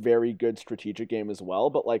a very good strategic game as well,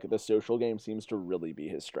 but, like, the social game seems to really be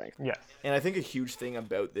his strength. Yes. And I think a huge thing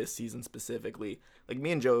about this season specifically, like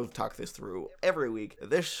me and Joe have talked this through every week,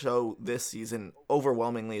 this show this season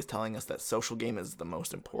overwhelmingly is telling us that social game is the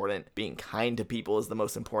most important. Being kind to people is the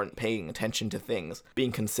most important. Paying attention to things.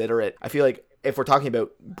 Being considerate. I feel like if we're talking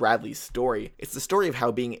about Bradley's story, it's the story of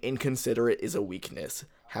how being inconsiderate is a weakness,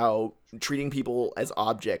 how treating people as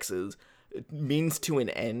objects is means to an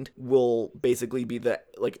end will basically be the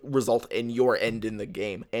result in your end in the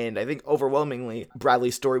game. And I think overwhelmingly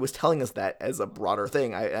Bradley's story was telling us that as a broader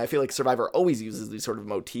thing. I feel like Survivor always uses these sort of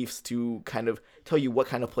motifs to kind of tell you what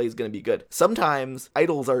kind of play is going to be good. Sometimes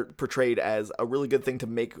idols are portrayed as a really good thing to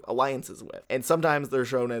make alliances with, and sometimes they're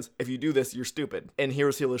shown as, if you do this, you're stupid. In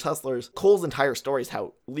Heroes, Healers, Hustlers, Cole's entire story is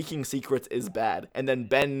how leaking secrets is bad, and then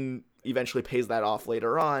Ben eventually pays that off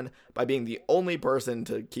later on by being the only person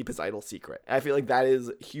to keep his idol secret. And I feel like that is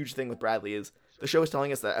a huge thing with Bradley, is the show is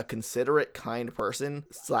telling us that a considerate, kind person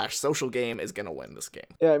 / social game is going to win this game.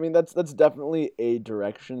 Yeah, I mean, that's definitely a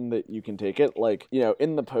direction that you can take it. Like, you know,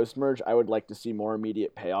 in the post-merge, I would like to see more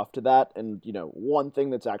immediate payoff to that. And, you know, one thing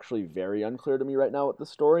that's actually very unclear to me right now with the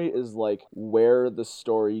story is, like, where the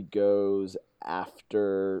story goes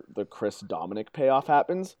after the Chris Dominic payoff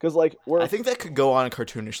happens. Because, like, I think that could go on a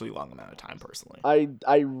cartoonishly long amount of time, personally.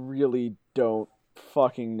 I really don't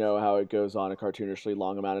fucking know how it goes on a cartoonishly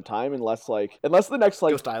long amount of time unless the next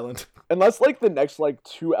Ghost Island. Unless the next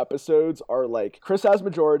 2 episodes are Chris has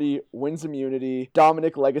majority, wins immunity,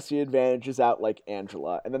 Dominic legacy advantages out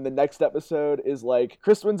Angela, and then the next episode is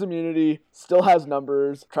Chris wins immunity, still has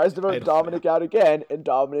numbers, tries to vote Dominic out again, and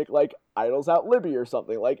Dominic idols out Libby or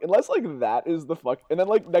something. Unless that is the fuck, and then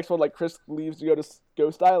next one Chris leaves to go to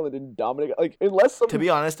Ghost Island and Dominic To be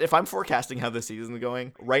honest, if I'm forecasting how this season's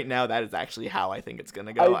going right now, that is actually how I think it's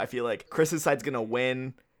gonna go. I feel like Chris's side's gonna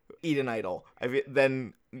win, eat an idol.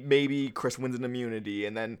 Then maybe Chris wins an immunity,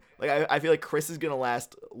 and then I feel like Chris is gonna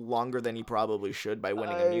last longer than he probably should by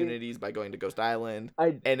winning immunities, by going to Ghost Island,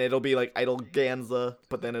 and it'll be idol Ganza,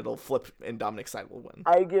 but then it'll flip and Dominic's side will win.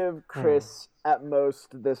 I give Chris at most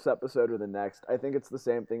this episode or the next. I think it's the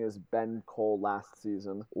same thing as Ben Cole last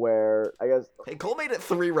season, where I guess Cole made it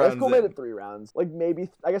 3 rounds. Cole made it 3 rounds.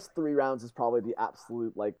 Maybe I guess 3 rounds is probably the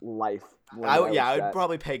absolute life. I'd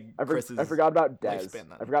probably peg Chris's. I forgot about Dez.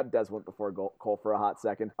 I forgot Dez went before Cole for a hot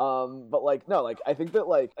second. But no, I think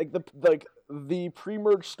that the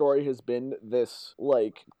pre-merge story has been this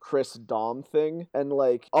Chris Dom thing, and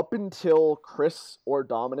up until Chris or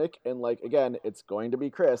Dominic, and again it's going to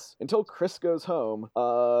be Chris until Chris goes home,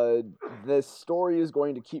 this story is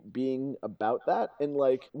going to keep being about that, and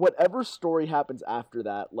whatever story happens after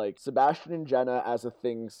that, Sebastian and Jenna as a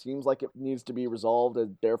thing seems like it needs to be resolved,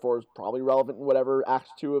 and therefore is probably relevant in whatever Act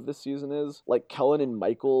 2 of this season is. Kellen and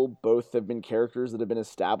Michael both have been characters that have been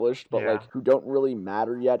established, but who don't really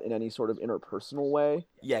matter yet in any sort of interpersonal way.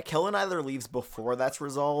 Yeah, Kellen either leaves before that's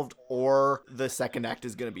resolved, or the second act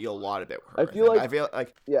is going to be a lot about her. I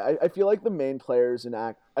feel like the main players in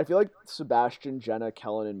Act. I feel like Sebastian, Jenna,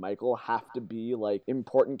 Kellen, and Michael have to be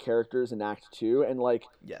important characters in Act 2, and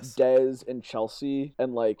yes. Dez and Chelsea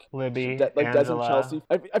and Libby, Dez and Angela. Chelsea.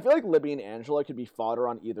 I feel like Libby and Angela could be fodder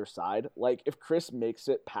on either side. If Chris makes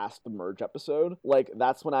it past the merge episode,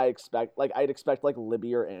 that's when I expect I'd expect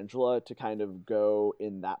Libby or Angela to kind of go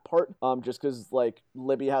in that part. Just because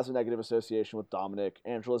Libby has a negative association with Dominic.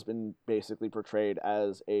 Angela's been basically portrayed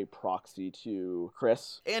as a proxy to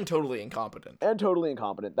Chris. And totally incompetent.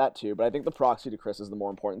 That too, but I think the proxy to Chris is the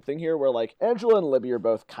more important thing here, where Angela and Libby are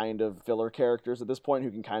both kind of filler characters at this point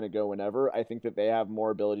who can kind of go whenever. I think that they have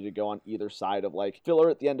more ability to go on either side of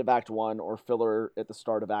filler at the end of Act 1 or filler at the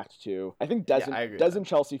start of Act 2. I think Dez and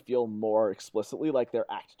Chelsea feel more explicitly like they're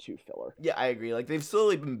Act 2 filler. Yeah, I agree. They've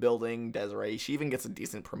slowly been building Desiree. She even gets a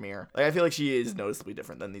decent premiere. I feel like she is noticeably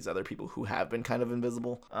different than these other people who have been kind of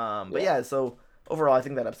invisible. But yeah, so overall, I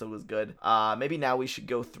think that episode was good. Maybe now we should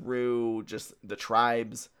go through just the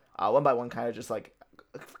tribes, one by one, kind of just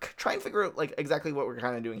try and figure out exactly what we're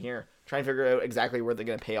kind of doing here. Try and figure out exactly where they're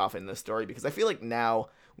going to pay off in this story, because I feel like now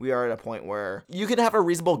we are at a point where you can have a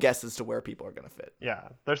reasonable guess as to where people are going to fit. Yeah,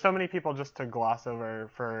 there's so many people just to gloss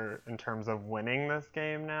over in terms of winning this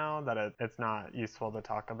game now that it's not useful to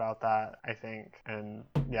talk about that, I think. And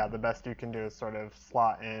yeah, the best you can do is sort of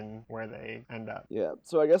slot in where they end up. Yeah,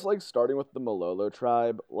 so I guess starting with the Malolo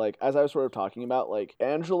tribe, as I was sort of talking about,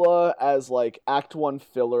 Angela as Act 1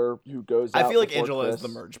 filler who goes out. I feel like Angela Chris. is the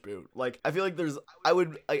merge boot. I feel like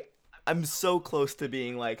I'm so close to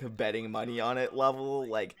being betting money on it level.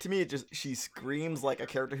 To me, she screams like a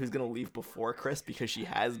character who's gonna leave before Chris, because she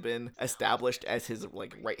has been established as his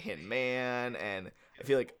right hand man, and I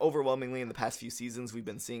feel like overwhelmingly in the past few seasons we've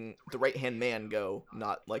been seeing the right-hand man go,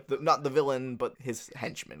 not the villain, but his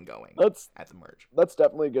henchman going at the merge. That's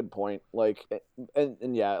definitely a good point. Like,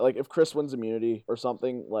 and yeah, like if Chris wins immunity or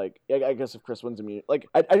something, like I guess if Chris wins immunity, like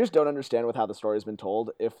I just don't understand with how the story has been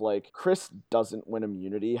told. If like Chris doesn't win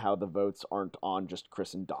immunity, how the votes aren't on just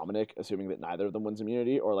Chris and Dominic, assuming that neither of them wins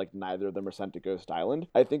immunity, or like neither of them are sent to Ghost Island.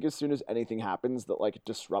 I think as soon as anything happens that like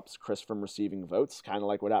disrupts Chris from receiving votes, kind of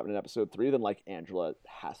like what happened in episode 3, then like Angela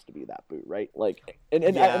has to be that boot, right? Like,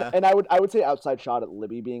 and I would say outside shot at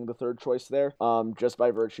Libby being the third choice there, just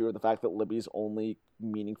by virtue of the fact that Libby's only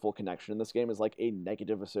meaningful connection in this game is like a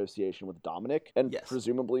negative association with Dominic, and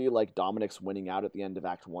presumably like Dominic's winning out at the end of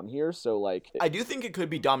Act 1 here, so like I do think it could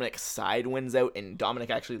be Dominic's side wins out and Dominic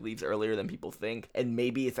actually leaves earlier than people think, and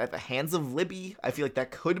maybe it's at the hands of Libby. I feel like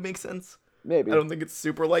that could make sense. Maybe. I don't think it's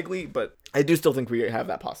super likely, but I do still think we have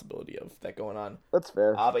that possibility of that going on. That's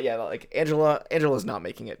fair. But yeah, like Angela's not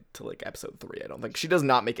making it to like episode 3. I don't think she does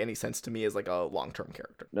not make any sense to me as like a long-term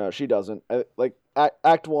character. No, she doesn't.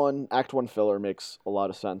 Act 1 filler makes a lot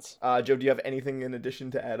of sense. Joe, do you have anything in addition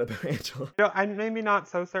to add about Angela? I'm maybe not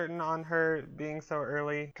so certain on her being so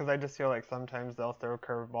early, because I just feel like sometimes they'll throw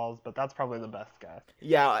curveballs, but that's probably the best guess.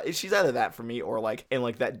 Yeah, she's either that for me or like in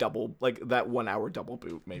like that double, like that 1 hour double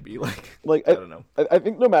boot maybe. Like I don't know. I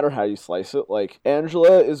think no matter how you slice it, like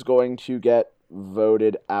Angela is going to get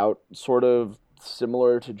voted out sort of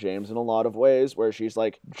similar to James in a lot of ways, where she's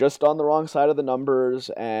like just on the wrong side of the numbers,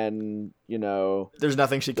 and you know there's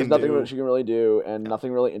nothing she can really do, and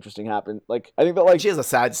nothing really interesting happened. Like I think that like she has a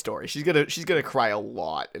sad story. She's gonna cry a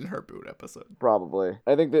lot in her boot episode. Probably.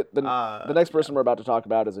 I think that the next person we're about to talk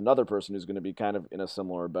about is another person who's going to be kind of in a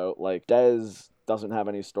similar boat. Like Des doesn't have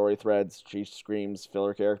any story threads. She screams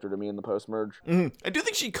filler character to me in the post-merge. Mm-hmm. I do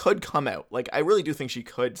think she could come out. Like, I really do think she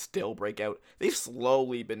could still break out. They've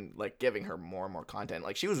slowly been, like, giving her more and more content.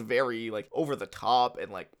 Like, she was very, like, over the top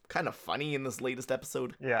and, like, kind of funny in this latest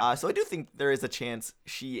episode. Yeah. So I do think there is a chance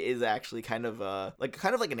she is actually kind of like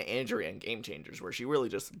an Andrea in Game Changers, where she really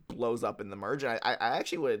just blows up in the merge. And I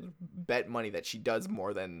actually would bet money that she does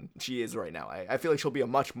more than she is right now. I feel like she'll be a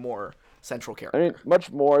much more central character. I mean,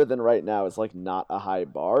 much more than right now is like not a high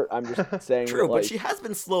bar. I'm just saying. True, like, but she has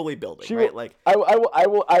been slowly building, right? Like I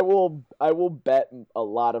will bet a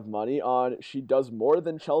lot of money on she does more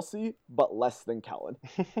than Chelsea, but less than Kellen.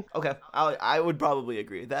 Okay, I would probably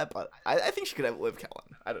agree with that, but I think she could outlive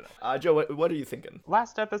Kellen. I don't know. Joe, what are you thinking?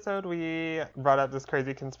 Last episode, we brought up this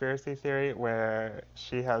crazy conspiracy theory where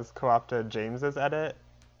she has co-opted James's edit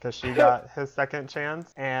because she got his second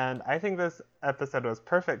chance. And I think this episode was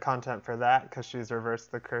perfect content for that because she's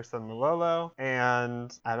reversed the curse of Malolo.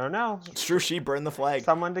 And I don't know. It's true, she burned the flag.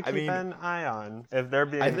 Someone to keep an eye on if they're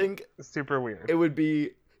being super weird. It would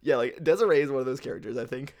be... Yeah, like, Desiree is one of those characters, I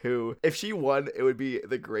think, who, if she won, it would be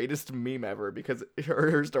the greatest meme ever, because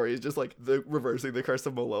her story is just, like, the reversing the curse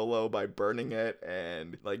of Malolo by burning it,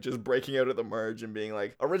 and, like, just breaking out of the merge and being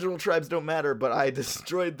like, original tribes don't matter, but I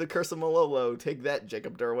destroyed the curse of Malolo, take that,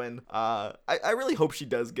 Jacob Derwin. I really hope she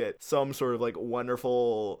does get some sort of, like,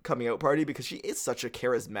 wonderful coming out party, because she is such a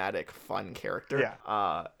charismatic, fun character.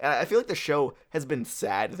 Yeah. And I feel like the show has been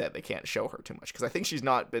sad that they can't show her too much, because I think she's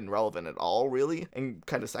not been relevant at all, really, and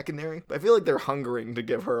kind of secondary, but I feel like they're hungering to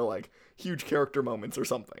give her like huge character moments or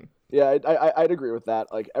something. Yeah, I'd agree with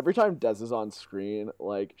that. Like every time Des is on screen,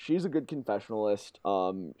 like she's a good confessionalist.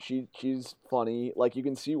 She's funny. Like you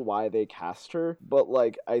can see why they cast her. But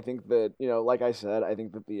like I think that, you know, like I said, I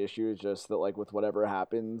think that the issue is just that like with whatever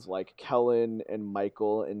happens, like Kellen and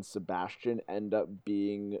Michael and Sebastian end up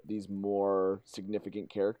being these more significant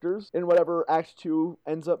characters in whatever Act 2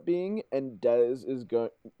 ends up being, and Des is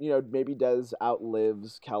going, you know, maybe Des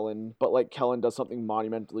outlives Kellen, but like Kellen does something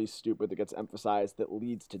monumentally stupid that gets emphasized that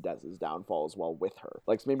leads to Des' downfall as well with her.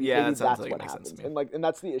 Like maybe that's like what happens. And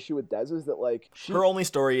that's the issue with Des is that like her only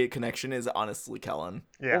story connection is honestly Kellen.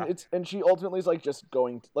 Yeah. And she ultimately is like just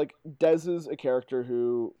going like Des is a character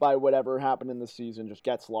who by whatever happened in the season just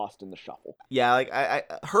gets lost in the shuffle. Yeah, like I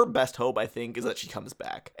her best hope I think is that she comes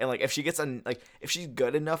back. And like if she gets if she's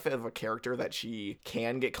good enough of a character that she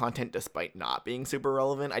can get content despite not being super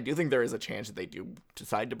relevant, I do think there is a chance that they do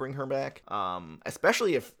decide to bring her back.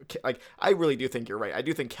 Especially if like I really do think you're right. I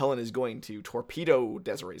do think Kellen is going to torpedo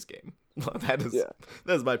Desiree's game. That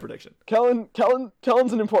is my prediction. Kellen's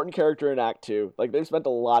an important character in Act 2. Like they've spent a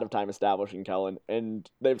lot of time establishing Kellen, and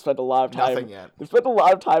they've spent a lot of time. Nothing yet. They've spent a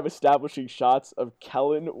lot of time establishing shots of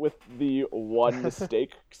Kellen with the one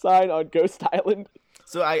mistake sign on Ghost Island.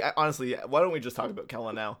 So I honestly, why don't we just talk about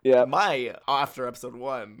Kellen now? Yeah. My after episode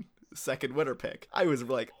 1 second winner pick, I was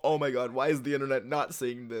like, oh my god, why is the internet not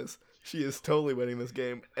seeing this? She is totally winning this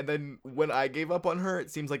game. And then when I gave up on her, it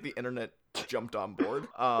seems like the internet jumped on board.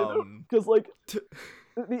 Because like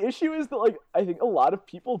the issue is that like I think a lot of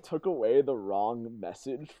people took away the wrong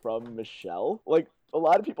message from Michelle. Like a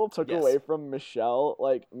lot of people took away from Michelle.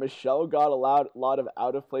 Like Michelle got a lot of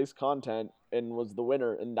out of place content and was the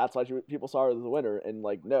winner, and that's why people saw her as the winner. And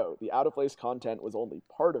like, no, the out of place content was only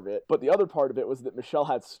part of it, but the other part of it was that Michelle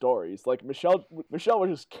had stories. Like Michelle was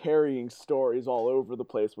just carrying stories all over the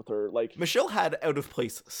place with her. Like Michelle had out of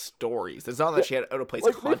place stories. It's not that she had out of place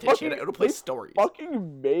content. She had out of place stories.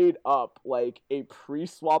 Fucking made up like a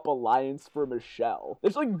pre-swap alliance for Michelle. They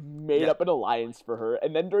just like made up an alliance for her,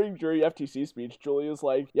 and then during FTC speech, Julia's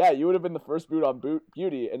like, "Yeah, you would have been the first boot on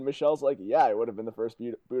Beauty," and Michelle's like, "Yeah, I would have been the first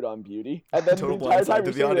boot on Beauty." And then the entire time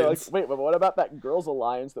you're sitting there like, wait, but what about that girls'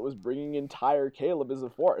 alliance that was bringing in Tyre Caleb as a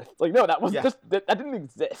fourth? It's like, no, that was just that didn't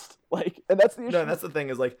exist. Like, and that's the issue. No, that's the thing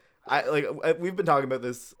is like, we've been talking about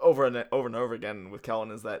this over and over again with Kellen,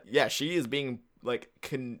 is that she is being like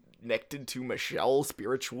connected to Michelle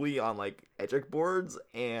spiritually on like Edgic boards,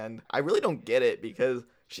 and I really don't get it because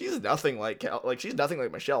she's nothing like she's nothing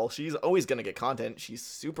like Michelle. She's always gonna get content. She's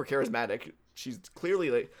super charismatic. She's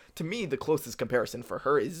clearly, like, to me, the closest comparison for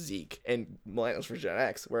her is Zeke and Millennials for Gen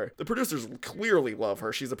X, where the producers clearly love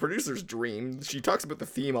her. She's a producer's dream. She talks about the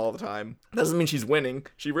theme all the time. Doesn't mean she's winning.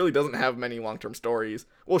 She really doesn't have many long-term stories.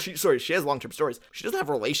 Well, she has long-term stories. She doesn't have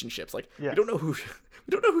relationships. Like, we don't know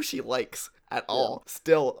who she likes at all.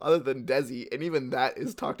 Still, other than Desi, and even that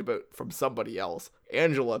is talked about from somebody else.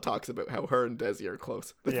 Angela talks about how her and Desi are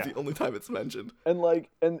close. That's the only time it's mentioned. And like,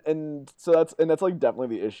 and so that's like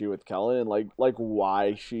definitely the issue with Kellen, and like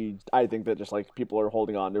why I think that just like people are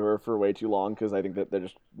holding on to her for way too long, because I think that they're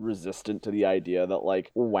just resistant to the idea that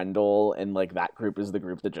like Wendell and like that group is the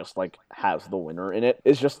group that just like has the winner in it.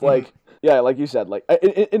 It's just like, like you said, like,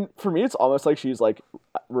 and for me, it's almost like she's like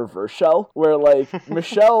reverse Shell, where like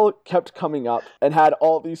Michelle kept coming up and had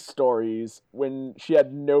all these stories when she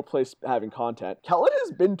had no place having content. Kellen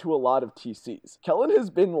has been to a lot of TCs. Kellen has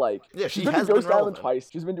been like, she been has to Ghost been Island relevant twice.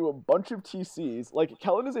 She's been to a bunch of TCs. Like,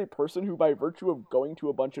 Kellen is a person who, by virtue of going to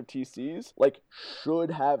a bunch of TCs, like,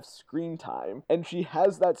 should have screen time. And she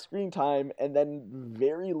has that screen time and then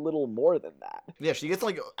very little more than that. Yeah, she gets,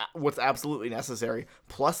 like, what's absolutely necessary.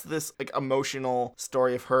 Plus this, like, emotional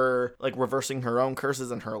story of her, like, reversing her own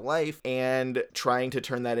curses in her life and trying to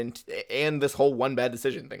turn that into, and this whole one bad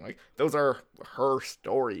decision thing. Like, those are her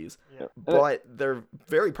stories. Yeah. But they're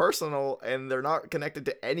very personal and they're not connected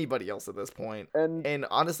to anybody else at this point. And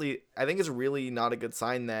honestly, I think it's really not a good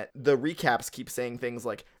sign that the recaps keep saying things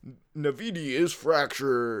like, Navidi is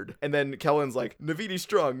fractured. And then Kellen's like, Navidi's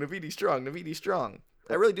strong, Navidi's strong, Navidi's strong.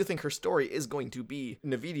 I really do think her story is going to be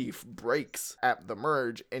Navidi breaks at the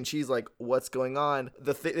merge, and she's like, what's going on?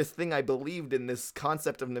 This thing I believed in, this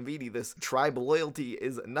concept of Navidi, this tribe loyalty,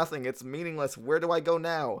 is nothing. It's meaningless. Where do I go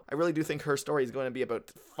now? I really do think her story is going to be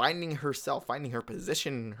about finding herself, finding her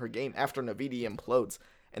position in her game after Navidi implodes.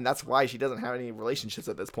 And that's why she doesn't have any relationships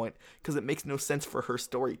at this point, because it makes no sense for her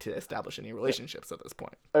story to establish any relationships at this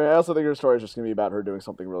point. I mean, I also think her story is just going to be about her doing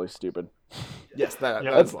something really stupid. Yes,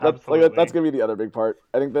 that's going to be the other big part.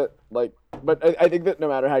 I think that, like, but I think that no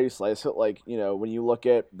matter how you slice it, like, you know, when you look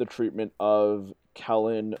at the treatment of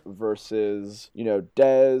Kellen versus, you know,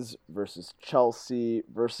 Dez versus Chelsea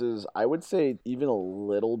versus, I would say, even a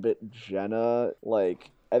little bit Jenna,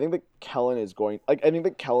 like, I think that Kellen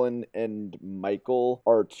and Michael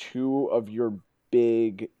are two of your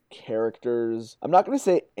big characters. I'm not going to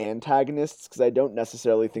say antagonists, because I don't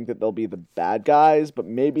necessarily think that they'll be the bad guys, but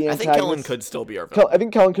maybe antagonists. I think Kellen could still be our villain. I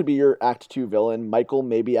think Kellen could be your Act 2 villain. Michael,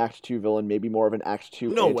 maybe Act 2 villain, maybe more of an Act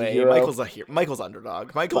 2 No anti-hero. way. Michael's a hero. Michael's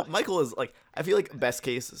underdog. Michael is like, I feel like best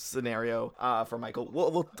case scenario for Michael.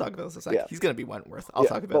 We'll talk about this in a second. Yeah. He's going to be Wentworth. I'll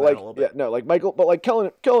talk about that in a little bit. Yeah, no, like Michael, but like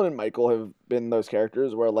Kellen and Michael have been those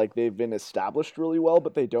characters where like they've been established really well,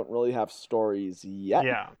 but they don't really have stories yet.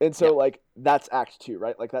 Yeah. And so like that's Act 2,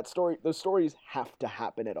 right? Like those stories have to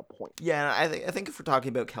happen at a point. Yeah, I think if we're talking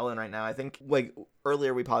about Kellen right now, I think like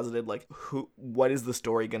earlier we posited like what is the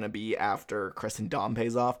story going to be after Chris and Dom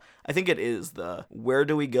pays off? I think it is where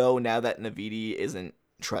do we go now that Navidi isn't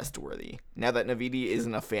trustworthy, now that Navidi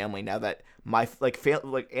isn't a family, now that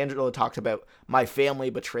like Angela talked about, my family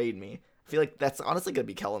betrayed me. I feel like that's honestly going to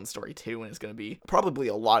be Kellen's story too, and it's going to be probably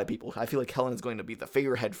a lot of people. I feel like Kellen is going to be the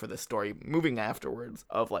figurehead for this story moving afterwards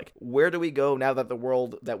of like, where do we go now that the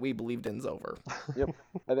world that we believed in is over? Yep.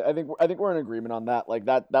 I think we're in agreement on that. Like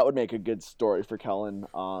that would make a good story for Kellen.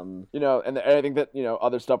 You know, and I think that, you know,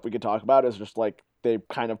 other stuff we could talk about is just like they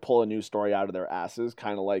kind of pull a new story out of their asses,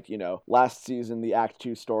 kind of like, you know, last season the Act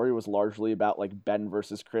 2 story was largely about like Ben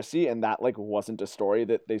versus Chrissy, and that like wasn't a story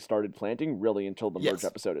that they started planting really until the merge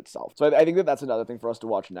episode itself. So I think that that's another thing for us to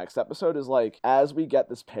watch next episode, is like, as we get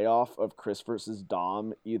this payoff of Chris versus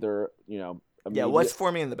Dom, either, you know, what's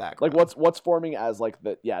forming in the background? Like what's forming as like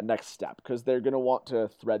the next step, because they're gonna want to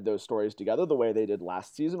thread those stories together the way they did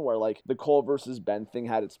last season, where like the Cole versus Ben thing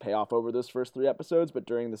had its payoff over those first 3 episodes, but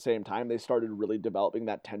during the same time they started really developing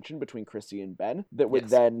that tension between Chrissy and Ben that would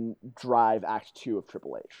then drive Act 2 of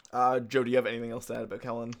Triple H. Joe, do you have anything else to add about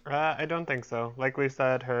Kellen? I don't think so. Like we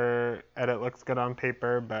said, her edit looks good on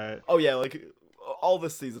paper, but Like all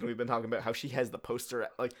this season we've been talking about how she has the poster,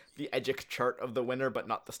 like the Edgic chart of the winner, but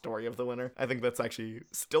not the story of the winner. I think that's actually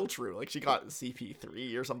still true. Like she got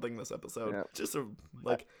CP3 or something this episode. Yeah. Just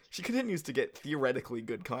like she continues to get theoretically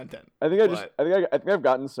good content. I think I've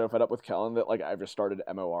gotten so fed up with Kellen that like I've just started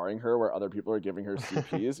MORing her where other people are giving her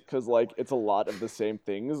CPs, because like it's a lot of the same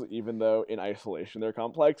things, even though in isolation they're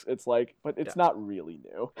complex. It's like, but it's not really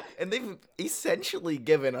new. And they've essentially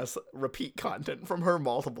given us repeat content from her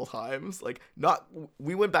multiple times. Like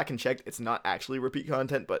we went back and checked, it's not actually repeat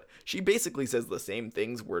content, but she basically says the same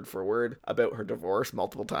things word for word about her divorce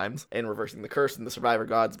multiple times and reversing the curse and the survivor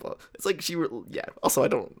gods. But it's like also I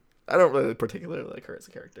don't really particularly like her as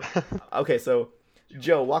a character. Okay, so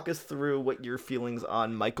Joe, walk us through what your feelings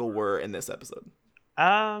on Michael were in this episode.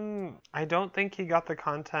 I don't think he got the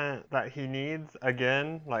content that he needs.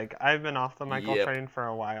 Again, like, I've been off the Michael train for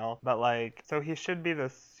a while, but like, so he should be the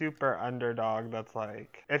super underdog that's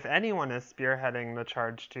like, if anyone is spearheading the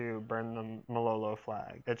charge to burn the Malolo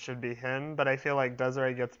flag, it should be him, but I feel like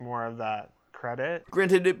Desiree gets more of that credit.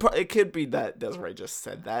 Granted, it could be that Desiree just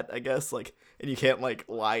said that, I guess, like, and you can't like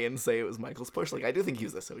lie and say it was Michael's push. Like, I do think he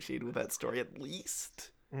was associated with that story at least.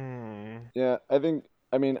 Yeah, I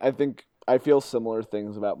think I feel similar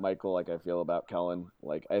things about Michael like I feel about Kellen.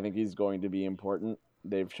 Like, I think he's going to be important.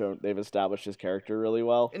 They've established his character really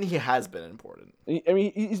well, and he has been important. I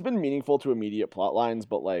mean, he's been meaningful to immediate plot lines,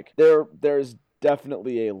 but like there's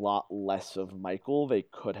definitely a lot less of Michael they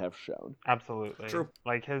could have shown. Absolutely. True.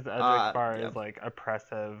 Like, his Edric bar is like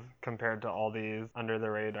oppressive compared to all these under the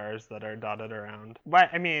radars that are dotted around. But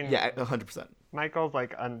I mean, 100%. Michael's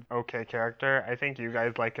like an okay character. I think you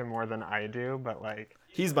guys like him more than I do, but like,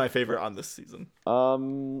 he's my favorite on this season. I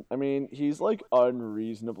mean, he's like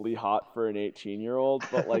unreasonably hot for an 18-year-old,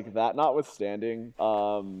 but like that notwithstanding,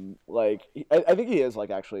 like I think he is like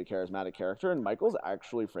actually a charismatic character, and Michael's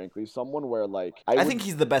actually frankly someone where like I think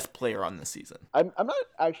he's the best player on this season. I'm not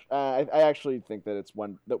actually I actually think that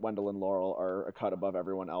that Wendell and Laurel are a cut above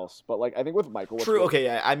everyone else, but like I think with Michael, true. Okay,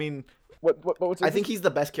 yeah, I mean, what's I think he's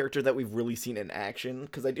the best character that we've really seen in action,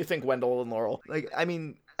 because I do think Wendell and Laurel, like, I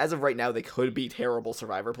mean, as of right now, they could be terrible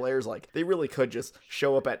Survivor players. Like, they really could just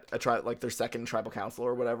show up at their second tribal council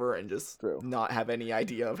or whatever and just not have any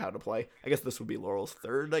idea of how to play. I guess this would be Laurel's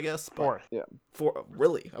third, I guess. Fourth. Yeah.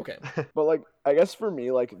 Really? Okay. But like, I guess for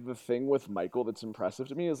me, like, the thing with Michael that's impressive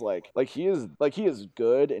to me is like he is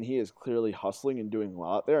good, and he is clearly hustling and doing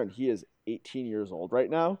well out there, and he is 18 years old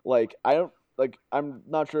right now. Like, I'm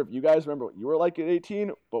not sure if you guys remember what you were like at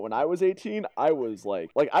 18, but when I was 18, I was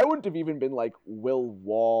like I wouldn't have even been like Will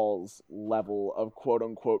Wall's level of quote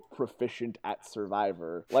unquote proficient at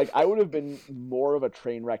Survivor. Like, I would have been more of a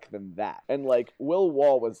train wreck than that. And like, Will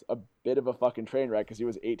Wall was a bit of a fucking train wreck because he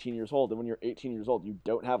was 18 years old, and when you're 18 years old, you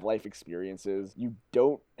don't have life experiences, you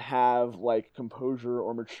don't have like composure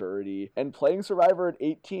or maturity, and playing Survivor at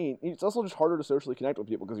 18, it's also just harder to socially connect with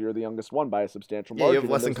people because you're the youngest one by a substantial margin. You have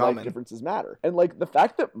less in common. Life differences matter, and like the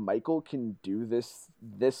fact that Michael can do this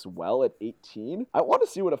well at 18, I want to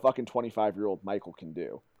see what a fucking 25-year-old Michael can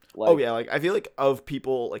do. Like, like I feel like of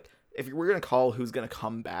people, like, if we're going to call who's going to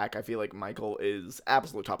come back, I feel like Michael is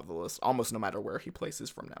absolutely top of the list, almost no matter where he places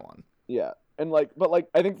from now on. Yeah. And like, but like,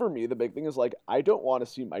 I think for me, the big thing is like, I don't want to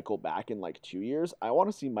see Michael back in like 2 years. I want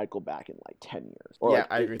to see Michael back in like 10 years. Or, yeah,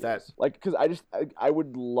 I agree with that. Like, because I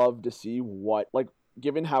would love to see what, like,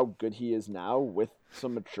 given how good he is now with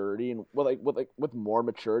some maturity and with more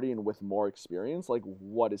maturity and with more experience, like,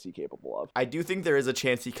 what is he capable of? I do think there is a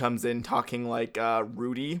chance he comes in talking like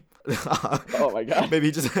Rudy. Oh my god. Maybe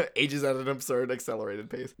he just ages at an absurd accelerated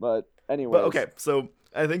pace. But anyway. Okay, so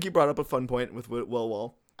I think you brought up a fun point with Will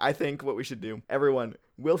Wall. I think what we should do, everyone,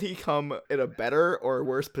 will he come in a better or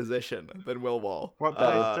worse position than Will Wall? What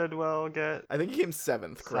place did Will get? I think he came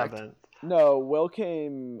 7th, correct? 7th. No, Will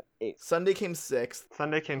came 8th. Sunday came 6th.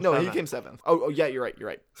 Sunday came No, 7th. he came 7th. Oh, yeah, you're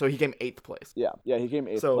right. So he came 8th place. Yeah, he came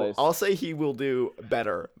 8th So place. I'll say he will do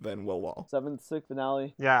better than Will Wall. 7th, 6th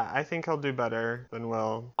finale. Yeah, I think he'll do better than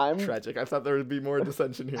Will. Tragic. I thought there would be more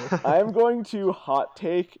dissension here. I'm going to hot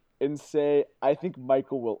take and say I think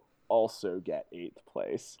Michael will also get 8th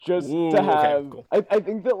place. Just Ooh, to have, okay, cool. I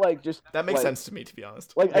think that like just That makes like, sense to me, to be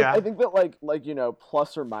honest. Like Yeah. I think that like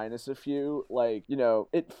plus or minus a few,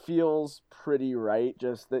 it feels pretty right.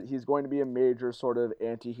 Just that he's going to be a major sort of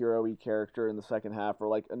anti-hero-y character in the second half, or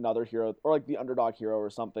like another hero, or like the underdog hero or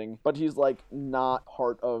something. But he's like not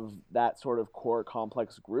part of that sort of core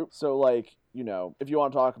complex group. So like, if you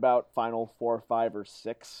want to talk about final 4, 5, or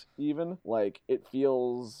 6 even, like, it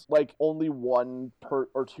feels like only one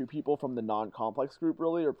or two people from the non-complex group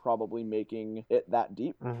really are probably making it that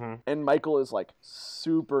deep. Mm-hmm. And Michael is, like,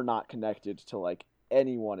 super not connected to, like,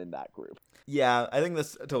 anyone in that group. Yeah, I think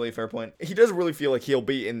that's totally a fair point. He does really feel like he'll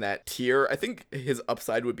be in that tier. I think his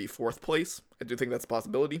upside would be 4th place. I do think that's a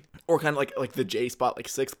possibility. Or kind of like the J spot, like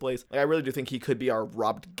 6th place. Like, I really do think he could be our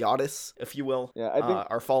robbed goddess, if you will. Yeah, I think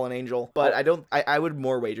our fallen angel. But I would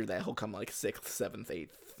more wager that he'll come like 6th, 7th, 8th.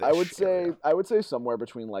 I would say somewhere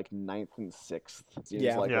between like 9th and 6th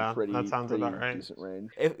seems like a pretty, that sounds pretty about right. decent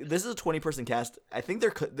range. If this is a 20-person cast, I think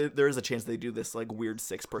there is a chance they do this like weird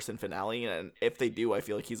 6-person finale, and if they do, I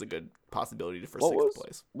feel like he's a good possibility for 6th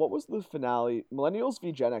place. What was the finale? Millennials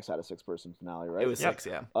v Gen X had a 6-person finale, right? It was 6,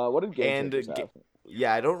 yeah. What did Game Changers have?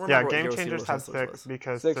 Yeah, I don't remember. Yeah, what Game Hero Changers Zero had Senseless 6 was.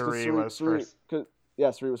 because 6, 3 was first. Yeah,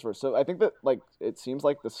 3 was first. So I think that like it seems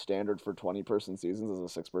like the standard for 20-person seasons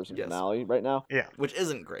is a 6-person Yes. finale right now. Yeah. Which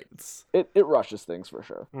isn't great. It rushes things for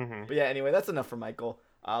sure. Mm-hmm. But yeah, anyway, that's enough for Michael.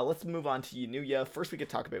 Let's move on to Yunuya. First, we could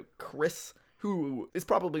talk about Chris, who is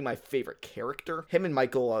probably my favorite character. Him and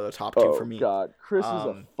Michael are the top two for me. Oh god, Chris is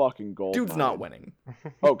a fucking gold Dude's mine. not winning.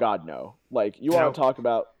 Oh god, no. Like you want to talk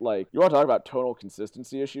about tonal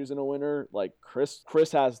consistency issues in a winner? Like Chris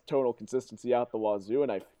has tonal consistency out the wazoo,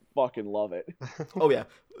 and I fucking love it. Oh yeah,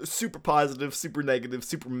 super positive, super negative,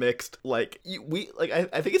 super mixed. Like I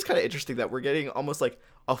think it's kind of interesting that we're getting almost like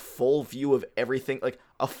a full view of everything, like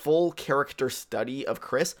a full character study of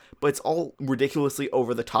Chris, but it's all ridiculously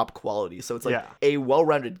over the top quality. So it's like a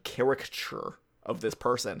well-rounded caricature of this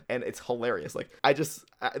person, and it's hilarious. Like this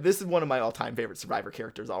is one of my all-time favorite Survivor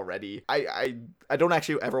characters already. I don't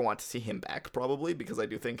actually ever want to see him back, probably, because I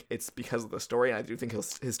do think it's because of the story, and I do think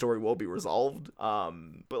his story will be resolved.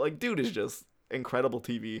 But like, dude is just incredible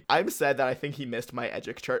TV. I'm sad that I think he missed my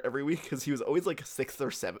Edgic chart every week, because he was always like 6th or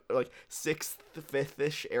 7th, or like 6th,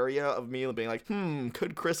 5th-ish area of me being like,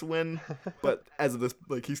 could Chris win? But as of this,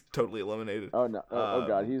 like, he's totally eliminated. Oh no! Oh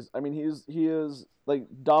god, he is like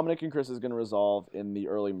Dominic and Chris is gonna resolve in the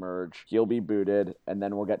early merge. He'll be booted, and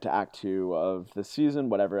then we'll get to Act 2 of the season,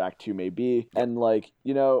 whatever Act 2 may be. And like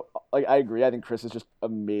I agree. I think Chris is just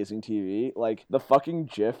amazing TV. Like the fucking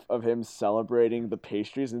GIF of him celebrating the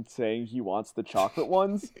pastries and saying he wants the chocolate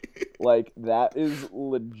ones, like that is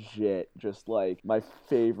legit. Just like my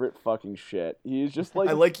favorite fucking shit. He's just like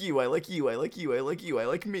I like you. I like you. I like you. I like you. I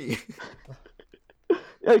like me.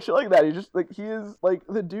 Yeah, shit like that. He just like he is like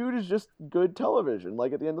the dude is just good television.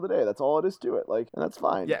 Like at the end of the day, that's all it is to it. Like, and that's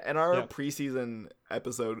fine. Yeah, in our preseason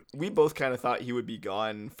episode, we both kind of thought he would be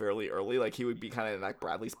gone fairly early. Like he would be kind of in that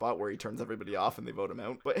Bradley spot where he turns everybody off and they vote him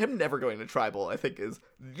out. But him never going to tribal, I think, is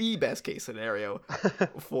the best case scenario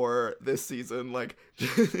for this season. Like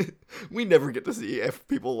we never get to see if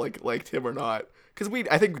people liked him or not, because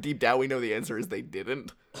I think deep down we know the answer is they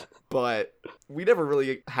didn't. But we never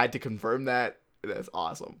really had to confirm that. That's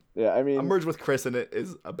awesome. Yeah, I mean, a merge with Chris in it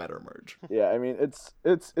is a better merge. Yeah, I mean, it's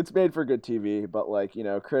made for good TV, but like,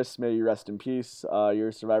 Chris, may you rest in peace.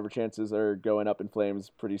 Your Survivor chances are going up in flames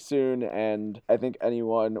pretty soon, and I think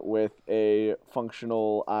anyone with a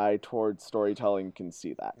functional eye towards storytelling can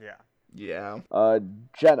see that. Yeah. Yeah.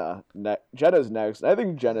 Jenna's next. I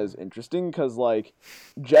think Jenna's interesting because, like,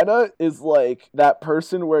 Jenna is, like, that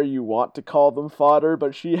person where you want to call them fodder,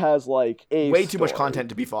 but she has, like, way too much content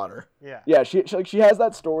to be fodder. Yeah. Yeah, she has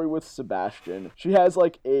that story with Sebastian. She has,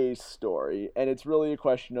 like, a story, and it's really a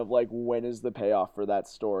question of, like, when is the payoff for that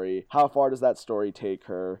story? How far does that story take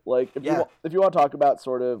her? Like, if you want to talk about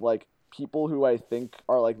sort of, like, people who I think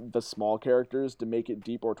are like the small characters to make it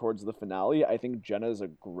deep or towards the finale, I think Jenna is a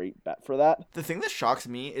great bet for that. The thing that shocks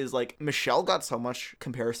me is like Michelle got so much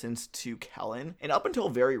comparisons to Kellen, and up until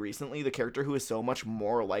very recently, the character who is so much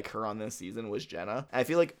more like her on this season was Jenna. And I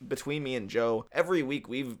feel like between me and Joe, every week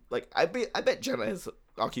we've like I bet Jenna has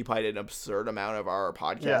occupied an absurd amount of our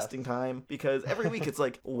podcasting time, because every week it's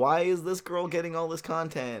like, why is this girl getting all this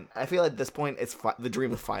content? I feel at this point the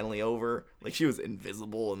dream is finally over. Like, she was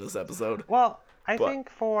invisible in this episode. Well, I think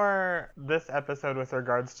for this episode with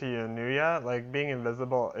regards to Yunuya, like, being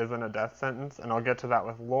invisible isn't a death sentence, and I'll get to that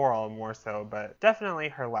with Laurel more so, but definitely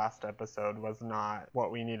her last episode was not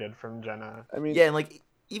what we needed from Jenna. I mean, yeah, and like,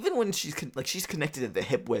 even when she's connected at the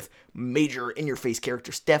hip with major in-your-face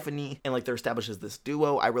character Stephanie, and like they're established as this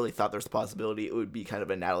duo, I really thought there's the possibility it would be kind of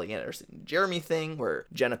a Natalie Anderson Jeremy thing, where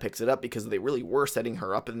Jenna picks it up because they really were setting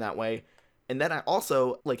her up in that way. And then I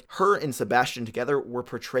also, like, her and Sebastian together were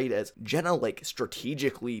portrayed as Jenna, like,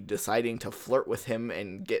 strategically deciding to flirt with him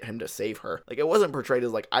and get him to save her. Like, it wasn't portrayed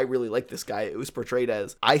as, like, I really like this guy. It was portrayed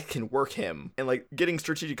as, I can work him. And, like, getting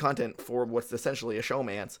strategic content for what's essentially a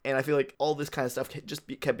showmance. And I feel like all this kind of stuff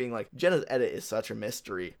kept being like, Jenna's edit is such a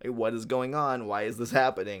mystery. Like, what is going on? Why is this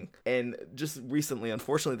happening? And just recently,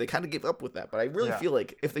 unfortunately, they kind of gave up with that. But I really feel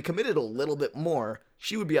like if they committed a little bit more,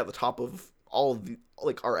 she would be at the top of all of the,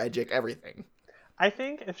 like, our Edgic everything. I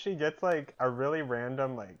think if she gets, like, a really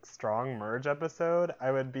random, like, strong merge episode,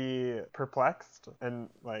 I would be perplexed and,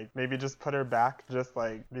 like, maybe just put her back just,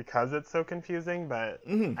 like, because it's so confusing, but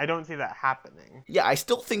I don't see that happening. Yeah, I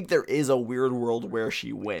still think there is a weird world where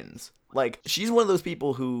she wins. Like, she's one of those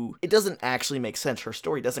people who, it doesn't actually make sense. Her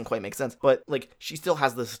story doesn't quite make sense. But, like, she still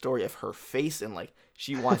has the story of her face, and, like,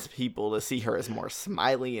 she wants people to see her as more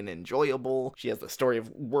smiley and enjoyable. She has the story of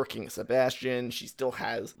working Sebastian. She still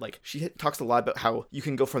has, like, she talks a lot about how you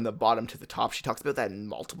can go from the bottom to the top. She talks about that in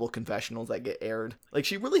multiple confessionals that get aired. Like,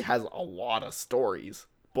 she really has a lot of stories,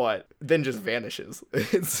 but then just vanishes.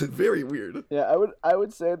 It's very weird. Yeah, I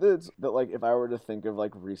would say that like, if I were to think of,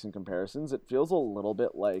 like, recent comparisons, it feels a little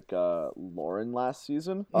bit like Lauren last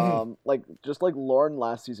season. Like, just like Lauren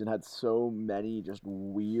last season had so many just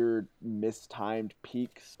weird mistimed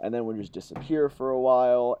peaks and then would just disappear for a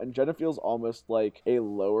while, and Jenna feels almost like a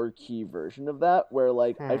lower key version of that, where,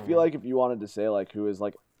 like, I feel like if you wanted to say, like, who is,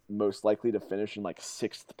 like, most likely to finish in, like,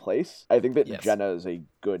 6th place, I think that Jenna is a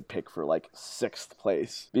good pick for, like, 6th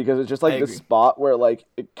place, because it's just, like, the spot where, like,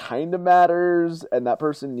 it kind of matters and that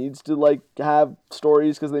person needs to, like, have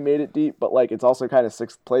stories because they made it deep, but, like, it's also kind of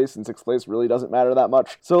 6th place, and 6th place really doesn't matter that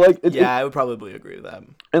much. So, like, I would probably agree with that.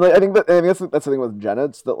 And, like, I think that's the thing with Jenna.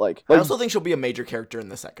 It's that, like I also think she'll be a major character in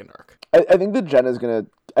the second arc. I think that Jenna's gonna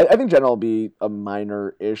I think Jenna will be a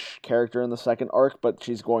minor-ish character in the second arc, but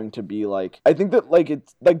she's going to be, like, I think that, like,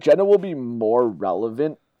 it's like Jenna will be more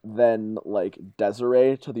relevant than, like,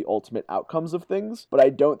 Desiree to the ultimate outcomes of things, but I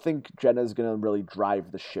don't think Jenna's gonna really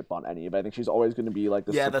drive the ship on any of it. I think she's always gonna be, like,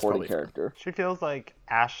 the supporting character. She feels like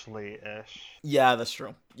Ashley-ish. Yeah, that's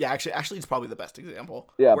true. Yeah, actually, Ashley's probably the best example.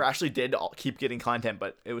 Yeah. Where Ashley did keep getting content,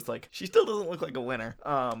 but it was like, she still doesn't look like a winner.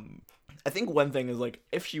 I think one thing is, like,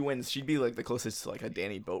 if she wins, she'd be, like, the closest to, like, a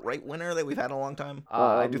Danny Boatwright winner that we've had in a long time.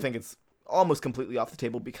 I do think it's almost completely off the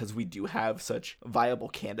table because we do have such viable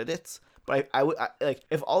candidates. But I would like,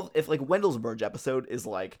 if like Wendell's merge episode is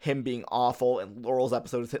like him being awful and Laurel's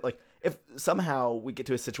episode is like, if somehow we get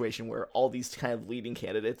to a situation where all these kind of leading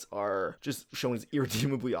candidates are just shown as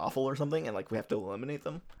irredeemably awful or something, and like we have to eliminate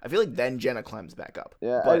them, I feel like then Jenna climbs back up.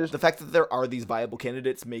 Yeah, but the fact that there are these viable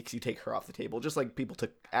candidates makes you take her off the table, just like people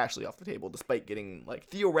took Ashley off the table despite getting, like,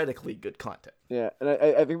 theoretically good content. Yeah, and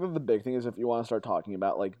I think that the big thing is, if you want to start talking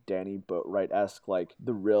about, like, Danny Boatwright-esque, like,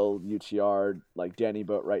 the real UTR, like, Danny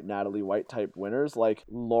Boatwright, Natalie White type winners, like,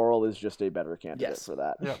 Laurel is just a better candidate for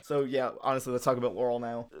that. Yeah. So, yeah, honestly, let's talk about Laurel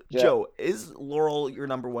now. Yeah. Joe, is Laurel your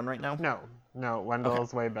number one right now? No,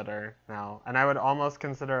 Wendell's way better now. And I would almost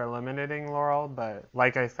consider eliminating Laurel, but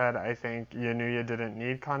like I said, I think Yunuya didn't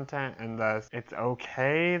need content, and thus it's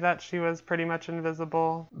okay that she was pretty much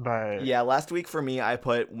invisible, but... Yeah, last week for me, I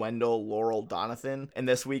put Wendell, Laurel, Donathan, and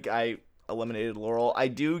this week I eliminated Laurel. I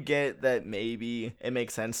do get that maybe it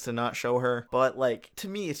makes sense to not show her, but, like, to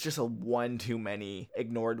me, it's just a one too many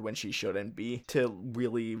ignored when she shouldn't be to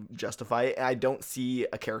really justify it. And I don't see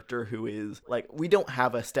a character who is, like, we don't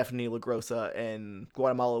have a Stephanie LaGrossa in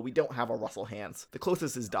Guatemala. We don't have a Russell Hantz. The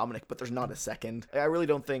closest is Dominic, but there's not a second. I really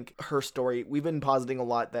don't think her story, we've been positing a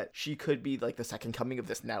lot that she could be, like, the second coming of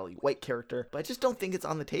this Natalie White character, but I just don't think it's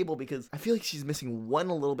on the table because I feel like she's missing one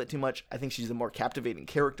a little bit too much. I think she's a more captivating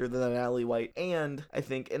character than Natalie White, and I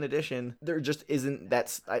think in addition there just isn't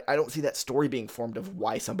that I don't see that story being formed of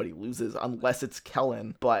why somebody loses unless it's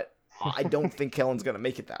Kellen, but I don't think Kellen's gonna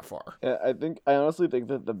make it that far. Yeah, I honestly think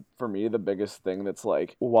that for me the biggest thing that's,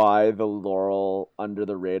 like, why the Laurel under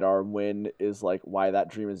the radar win is, like, why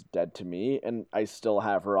that dream is dead to me, and I still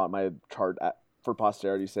have her on my chart for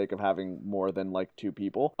posterity's sake of having more than like 2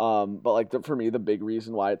 people. But like for me, the big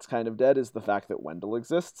reason why it's kind of dead is the fact that Wendell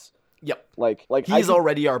exists. Yep. Like he's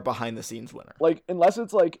already our behind the scenes winner. Like unless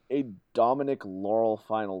it's like a Dominic Laurel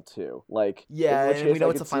final 2. Like yeah, in which and case we know I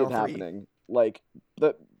it's could a see final it 3. happening. Like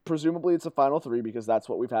presumably it's a final 3 because that's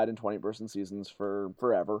what we've had in 20-person seasons for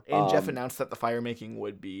forever. And Jeff announced that the fire making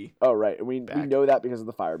would be. Oh right, and we know that because of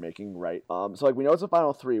the fire making, right? So like we know it's a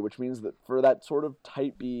final 3, which means that for that sort of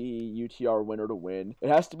type B UTR winner to win, it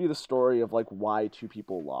has to be the story of like why 2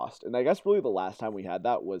 people lost. And I guess really the last time we had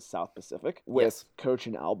that was South Pacific with Coach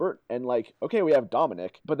and Albert. And like, okay, we have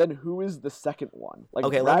Dominic, but then who is the second one? Like,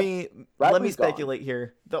 okay, let me speculate gone.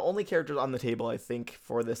 Here. The only characters on the table I think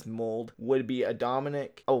for this mold would be a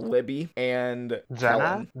Dominic, a Libby, and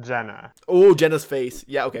Jenna. Oh, Jenna's face.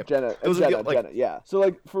 Yeah, okay. Jenna, yeah. So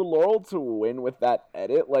like for Laurel to win with that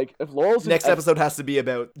edit, like if Laurel's next episode has to be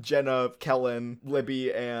about Jenna, Kellen,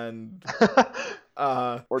 Libby, and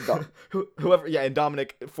or whoever, and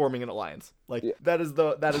Dominic forming an alliance. Like that is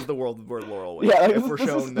the world where Laurel wins. Yeah, like,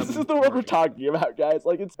 this is the world we're talking about, guys.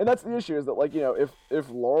 Like and that's the issue is that like, you know, if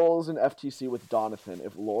Laurel is an FTC with Donathan,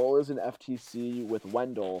 if Laurel is an FTC with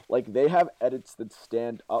Wendell, like they have edits that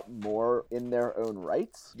stand up more in their own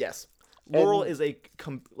rights. Yes. Laurel is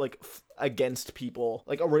against people,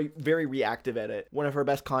 like a very reactive edit. One of her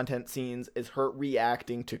best content scenes is her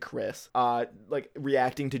reacting to Chris,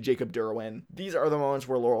 reacting to Jacob Derwin. These are the moments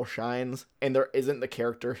where Laurel shines, and there isn't the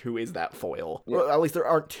character who is that foil. Yeah. Well, at least there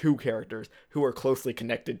aren't 2 characters who are closely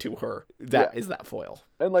connected to her. That is that foil.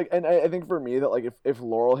 And I think for me that like if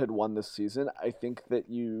Laurel had won this season, I think that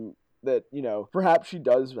you know, perhaps she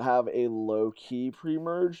does have a low-key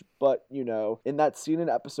pre-merge, but, you know, in that scene in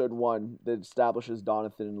episode 1 that establishes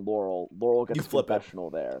Donathan and Laurel gets a confessional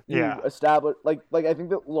there. Yeah. You establish, like, I think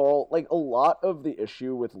that Laurel, like, a lot of the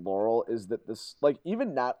issue with Laurel is that this, like,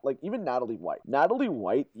 even Natalie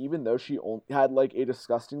White, even though she only had, like, a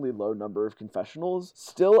disgustingly low number of confessionals,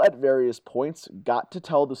 still at various points got to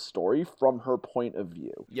tell the story from her point of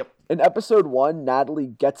view. Yep. In episode 1, Natalie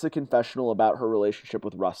gets a confessional about her relationship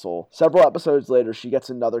with Russell. Several episodes later, she gets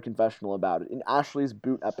another confessional about it. In Ashley's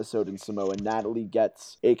boot episode in Samoa, Natalie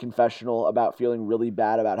gets a confessional about feeling really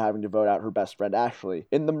bad about having to vote out her best friend Ashley.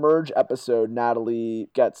 In the Merge episode, Natalie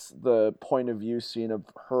gets the point of view scene of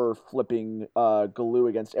her flipping Galoo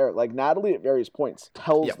against Eric. Like, Natalie at various points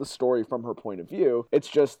tells the story from her point of view. It's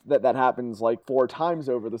just that happens like 4 times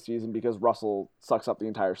over the season because Russell sucks up the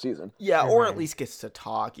entire season. Yeah, or at least gets to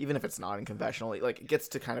talk, even if it's not in confessional. Like, gets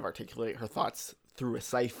to kind of articulate her thoughts through a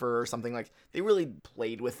cipher or something. Like, they really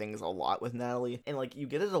played with things a lot with Natalie, and like you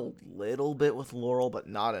get it a little bit with Laurel, but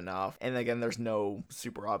not enough. And again, there's no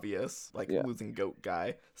super obvious losing goat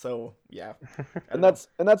guy. So yeah. and that's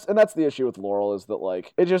the issue with Laurel is that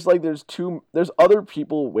like it's just like there's other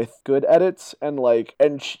people with good edits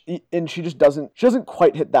and she just doesn't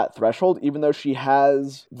quite hit that threshold, even though she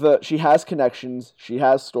has connections, she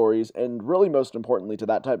has stories, and really most importantly to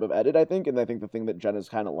that type of edit, I think the thing that Jenna's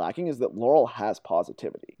kind of lacking is that Laurel has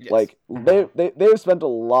positivity. Yes. Like they've spent a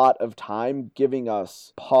lot of time giving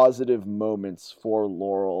us positive moments for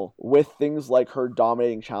Laurel with things like her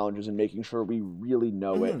dominating challenges and making sure we really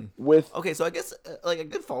know it. Okay, so I guess like a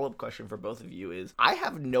good follow-up question for both of you is I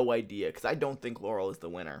have no idea, because I don't think Laurel is the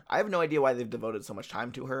winner. I have no idea why they've devoted so much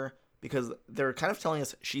time to her, because they're kind of telling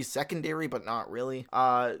us she's secondary, but not really.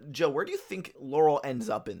 Joe, where do you think Laurel ends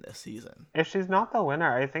up in this season? If she's not the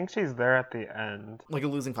winner, I think she's there at the end. Like a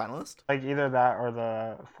losing finalist? Like either that or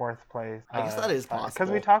the 4th place. I guess that is possible. Because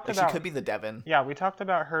we talked about... she could be the Devin. Yeah, we talked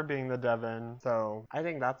about her being the Devin, so I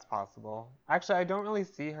think that's possible. Actually, I don't really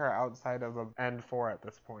see her outside of the end 4 at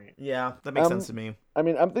this point. Yeah, that makes sense to me. I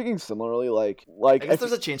mean, I'm thinking similarly, like I guess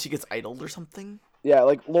there's a chance she gets idled or something. Yeah,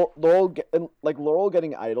 like Laurel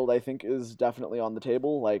getting idled, I think, is definitely on the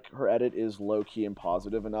table. Like her edit is low key and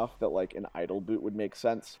positive enough that like an idle boot would make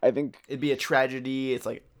sense. I think it'd be a tragedy. It's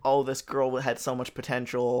like, oh, this girl had so much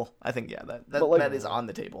potential. I think that is on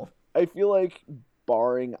the table. I feel like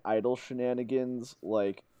barring idle shenanigans,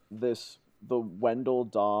 like the Wendell,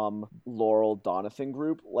 Dom, Laurel, Donathan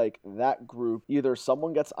group, like that group, either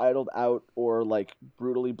someone gets idled out or like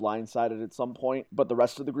brutally blindsided at some point, but the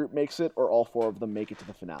rest of the group makes it, or all 4 of them make it to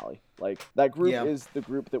the finale. Like that group is the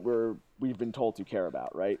group that we've been told to care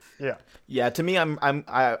about, right? Yeah. Yeah. To me,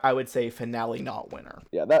 I would say finale not winner.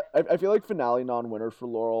 Yeah. That I feel like finale non-winner for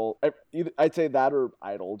Laurel. I'd say that or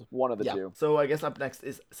idled, one of the 2. So I guess up next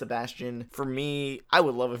is Sebastian. For me, I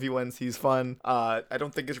would love if he wins. He's fun. I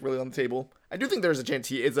don't think it's really on the table. I do think there's a chance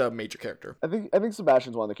he is a major character. I think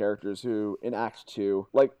Sebastian's one of the characters who, in Act 2,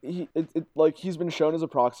 like he's been shown as a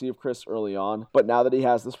proxy of Chris early on, but now that he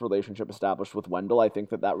has this relationship established with Wendell, I think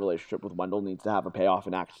that relationship with Wendell needs to have a payoff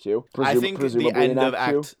in Act 2. I think the end of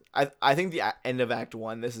Act 2. I think the end of Act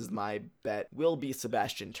 1, this is my bet, will be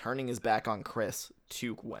Sebastian turning his back on Chris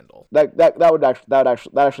to Wendell. That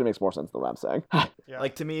actually makes more sense than what I'm saying. Yeah.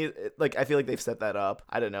 Like, to me, like, I feel like they've set that up.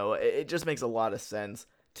 I don't know. It just makes a lot of sense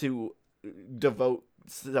to devote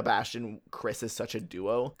Sebastian Chris as such a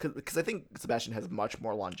duo, because I think Sebastian has much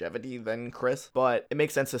more longevity than Chris, but it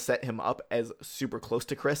makes sense to set him up as super close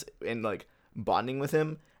to Chris and like bonding with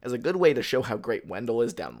him as a good way to show how great Wendell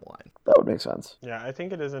is down the line. That would make sense. Yeah, I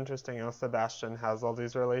think it is interesting how Sebastian has all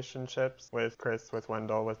these relationships with Chris, with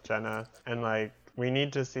Wendell, with Jenna, and like we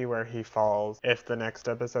need to see where he falls if the next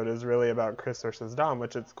episode is really about Chris versus Dom,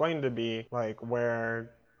 which it's going to be. Like,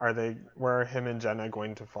 where are him and Jenna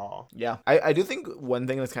going to fall? Yeah, I do think one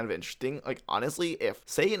thing that's kind of interesting, like, honestly, if,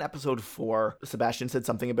 say, in episode 4, Sebastian said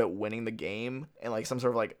something about winning the game and, like, some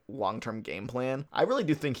sort of, like, long-term game plan, I really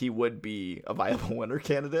do think he would be a viable winner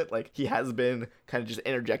candidate. Like, he has been kind of just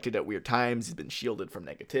interjected at weird times. He's been shielded from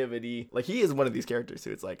negativity. Like, he is one of these characters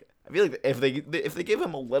who it's like, I feel like if they give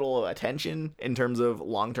him a little attention in terms of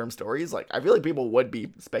long-term stories, like, I feel like people would be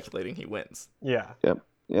speculating he wins. Yeah. Yep.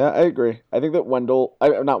 Yeah, I agree. I think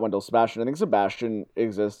that Sebastian, I think Sebastian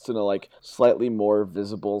exists in a, like, slightly more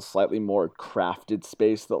visible, slightly more crafted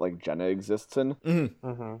space that, like, Jenna exists in. Mm-hmm.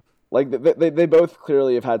 Mm-hmm. Like, they both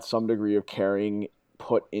clearly have had some degree of caring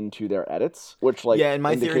put into their edits, which, like, yeah, and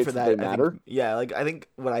my theory for that, they matter. I think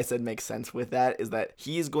what I said makes sense with that is that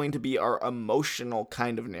he's going to be our emotional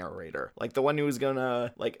kind of narrator, like the one who is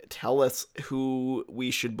gonna like tell us who we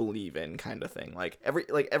should believe in, kind of thing. Like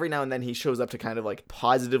every now and then he shows up to kind of like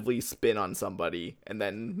positively spin on somebody and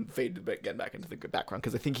then fade again back into the background,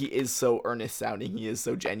 because I think he is so earnest sounding, he is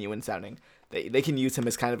so genuine sounding. They can use him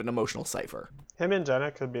as kind of an emotional cipher. Him and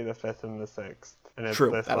Jenna could be the 5th and the 6th. And it's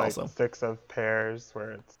True, this that like also. 6 of pairs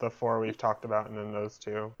where it's the 4 we've talked about and then those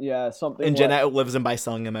 2. Yeah, something. And Jenna outlives him by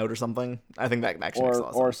selling him out or something. I think that actually makes a lot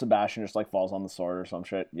of sense. Or Sebastian just like falls on the sword or some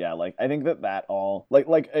shit. Yeah, like I think that all like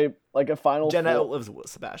a final. Jenna outlives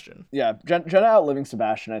Sebastian. Yeah, Jenna outliving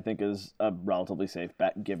Sebastian, I think, is a relatively safe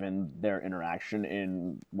bet given their interaction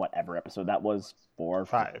in whatever episode that was.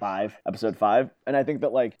 5, episode 5. And I think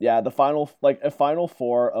that, like, yeah, the final, like, a final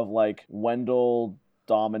 4 of, like, Wendell,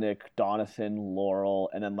 Dominic, Donathan,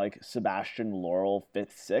 Laurel, and then, like, Sebastian, Laurel,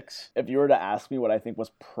 5th, 6th. If you were to ask me what I think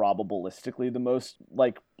was probabilistically the most,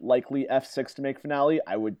 like, likely F6 to make finale,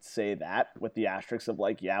 I would say that, with the asterisk of,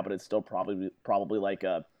 like, yeah, but it's still probably like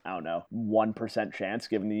a, I don't know, 1% chance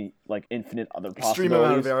given the, like, infinite other possibilities. Extreme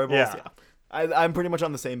amount of variables, Yeah. I'm pretty much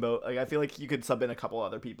on the same boat. Like, I feel like you could sub in a couple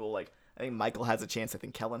other people. Like, I think Michael has a chance. I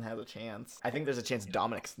think Kellen has a chance. I think there's a chance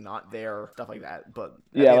Dominic's not there. Stuff like that. But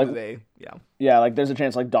at the end of the day, yeah. Yeah, like, there's a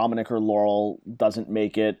chance, like, Dominic or Laurel doesn't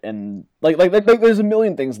make it, and, like there's a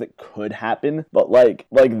million things that could happen, but, like,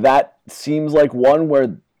 that seems like one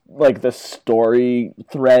where, like, the story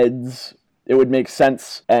threads, it would make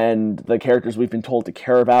sense, and the characters we've been told to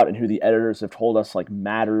care about and who the editors have told us, like,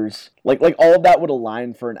 matters. Like all of that would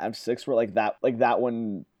align for an F6 where, like, that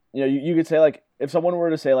one, you know, you could say, like, if someone were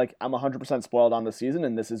to say, like, I'm 100% spoiled on the season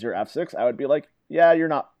and this is your F6, I would be like, yeah, you're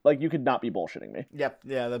not, like, you could not be bullshitting me. Yep,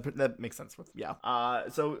 yeah, that makes sense.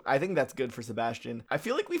 So I think that's good for Sebastian. I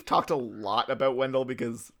feel like we've talked a lot about Wendell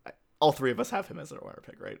because all three of us have him as our winner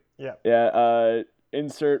pick, right? Yeah. Yeah,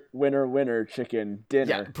 insert winner chicken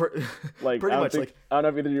dinner. Yeah, like, pretty much. Like, I don't know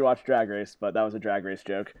if either of you watched Drag Race, but that was a Drag Race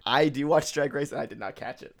joke. I do watch Drag Race and I did not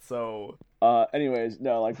catch it. So, anyways,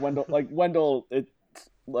 no, like Wendell, it's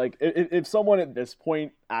like if someone at this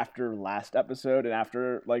point after last episode and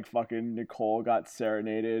after, like, fucking Nicole got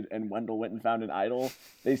serenaded and Wendell went and found an idol,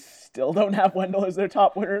 they still don't have Wendell as their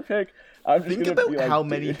top winner pick. I'm just think gonna about be like, how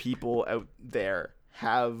dude. many people out there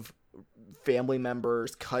have family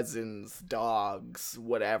members, cousins, dogs,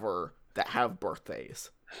 whatever, that have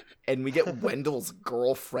birthdays. And we get Wendell's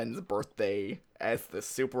girlfriend's birthday as the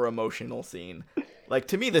super emotional scene. Like,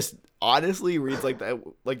 to me, this honestly reads like the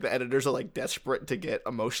editors are, like, desperate to get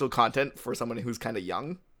emotional content for someone who's kind of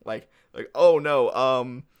young. Like, oh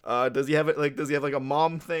no, does he have like a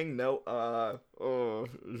mom thing? No,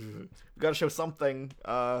 we gotta show something.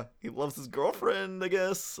 He loves his girlfriend, I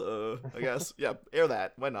guess. Yeah, air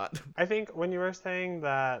that. Why not? I think when you were saying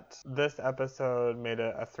that this episode made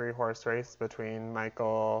it a 3-horse race between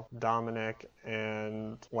Michael, Dominic,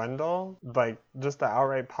 and Wendell, like, just the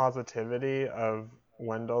outright positivity of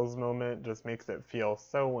Wendell's moment just makes it feel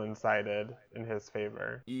so one-sided in his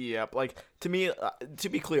favor. Yep. Like, to me, to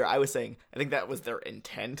be clear, I was saying I think that was their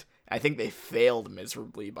intent, I think they failed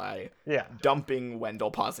miserably by dumping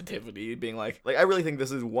Wendell positivity, being like I really think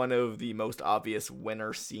this is one of the most obvious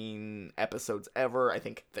winner scene episodes ever. I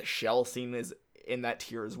think the shell scene is in that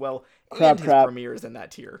tier as well, and his premiere is in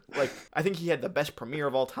that tier. Like, I think he had the best premiere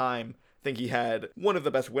of all time. I think he had one of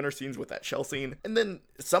the best winter scenes with that shell scene, and then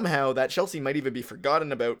somehow that shell scene might even be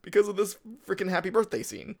forgotten about because of this freaking happy birthday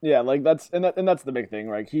scene. Yeah, like that's the big thing,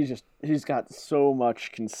 right? He's got so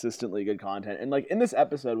much consistently good content, and like in this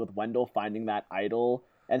episode with Wendell finding that idol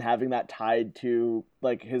and having that tied to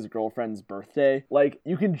like his girlfriend's birthday, like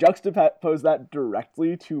you can juxtapose that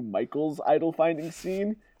directly to Michael's idol finding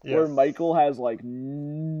scene. Yes. Where Michael has like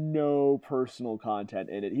no personal content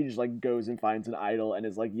in it. He just like goes and finds an idol and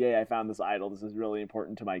is like, yay, I found this idol. This is really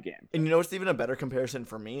important to my game. And you know what's even a better comparison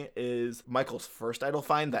for me is Michael's first idol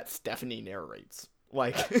find that Stephanie narrates.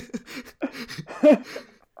 Like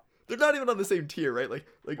they're not even on the same tier, right?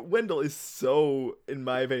 Like Wendell is so, in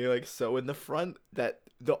my opinion, like so in the front that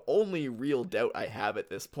the only real doubt I have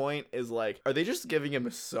at this point is like, are they just giving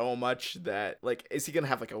him so much that like, is he gonna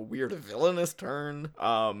have like a weird villainous turn?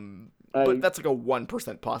 But that's like a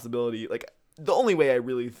 1% possibility. Like the only way I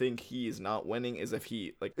really think he is not winning is if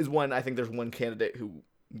he like is one. I think there's one candidate who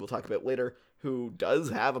we'll talk about later who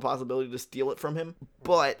does have a possibility to steal it from him.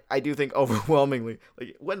 But I do think overwhelmingly,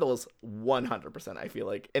 like Wendell is 100%, I feel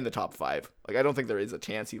like, in the top 5. Like I don't think there is a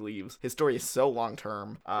chance he leaves. His story is so long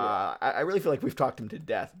term. I really feel like we've talked him to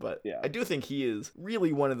death, but I do think he is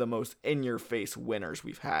really one of the most in-your-face winners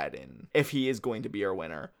we've had in, if he is going to be our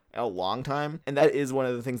winner, a long time. And that is one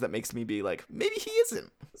of the things that makes me be like, maybe he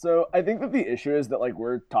isn't. So I think that the issue is that like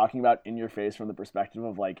we're talking about in your face from the perspective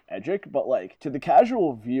of like Edgic, but like to the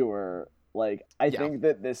casual viewer, like I think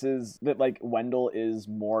that this is that like Wendell is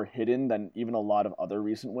more hidden than even a lot of other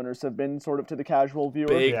recent winners have been sort of to the casual viewer.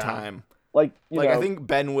 Big time. Like, you know, I think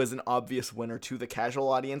Ben was an obvious winner to the casual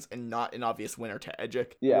audience and not an obvious winner to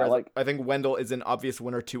Edgic. Yeah, whereas, like I think Wendell is an obvious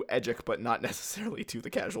winner to Edgic, but not necessarily to the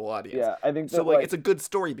casual audience. Yeah, I think that, so. Like, it's a good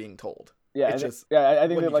story being told. Yeah, I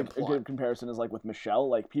think that like a good comparison is like with Michelle.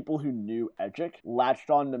 Like people who knew Edgic latched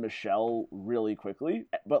on to Michelle really quickly,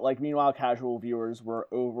 but like meanwhile, casual viewers were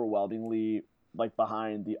overwhelmingly like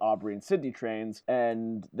behind the Aubrey and Sydney trains,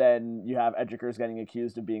 and then you have Edgicers getting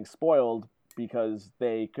accused of being spoiled because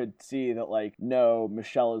they could see that like, no,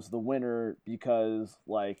 Michelle is the winner because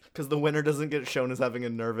the winner doesn't get shown as having a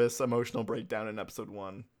nervous emotional breakdown in episode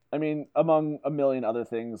 1. I mean, among a million other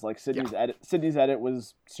things, like Sydney's edit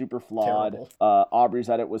was super flawed. Aubrey's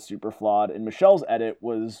edit was super flawed, and Michelle's edit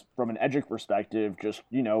was, from an Edgic perspective, just,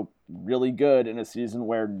 you know, really good in a season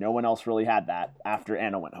where no one else really had that after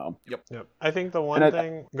Anna went home. Yep. I think the one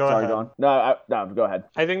thing... Go ahead. Go on. No, go ahead.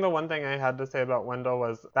 I think the one thing I had to say about Wendell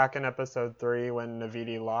was back in episode 3 when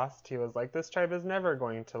Navidi lost, he was like, this tribe is never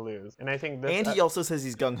going to lose. And I think this... And he also says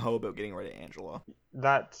he's gung-ho about getting rid of Angela.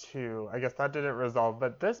 That too. I guess that didn't resolve.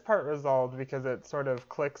 But this part resolved because it sort of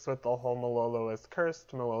clicks with the whole Malolo is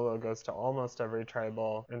cursed. Malolo goes to almost every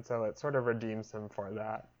tribal. And so it sort of redeems him for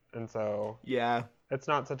that. And so... Yeah. It's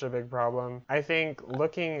not such a big problem. I think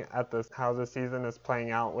looking at this, how the season is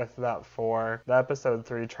playing out with that 4, the episode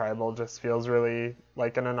 3 tribal just feels really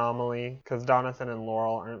like an anomaly because Donathan and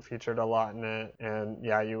Laurel aren't featured a lot in it. And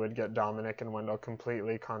yeah, you would get Dominic and Wendell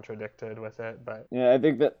completely contradicted with it. But yeah,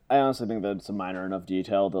 I honestly think that it's a minor enough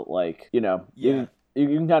detail that like, you know, you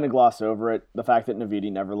can kind of gloss over it. The fact that Navidi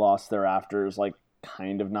never lost thereafter is like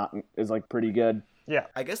kind of not, is like pretty good. Yeah.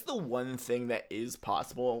 I guess the one thing that is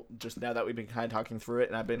possible, just now that we've been kind of talking through it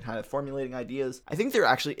and I've been kind of formulating ideas, I think there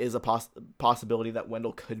actually is a possibility that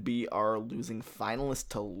Wendell could be our losing finalist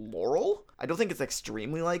to Laurel. I don't think it's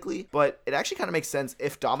extremely likely, but it actually kind of makes sense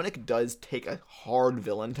if Dominic does take a hard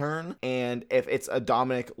villain turn, and if it's a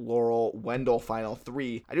Dominic, Laurel, Wendell final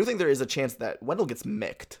 3, I do think there is a chance that Wendell gets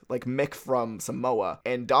Micked, like Mick from Samoa,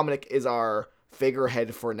 and Dominic is our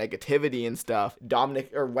figurehead for negativity and stuff. Dominic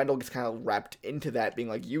or Wendell gets kind of wrapped into that, being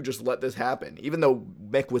like, you just let this happen. Even though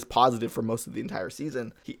Mick was positive for most of the entire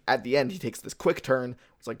season, at the end he takes this quick turn.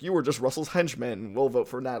 It's like, you were just Russell's henchman. We'll vote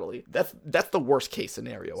for Natalie. That's the worst case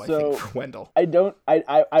scenario, I think, for Wendell.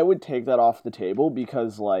 I would take that off the table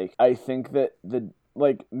because like I think that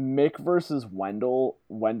like Mick versus Wendell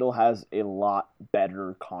has a lot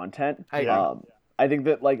better content. I think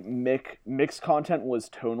that like Mick's content was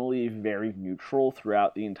tonally very neutral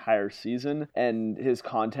throughout the entire season, and his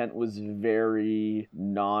content was very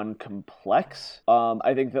non-complex.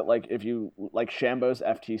 I think that like if you like Shambo's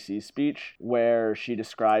FTC speech where she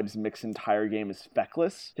describes Mick's entire game as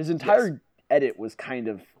feckless, his entire edit was kind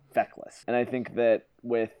of feckless, and I think that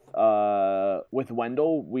with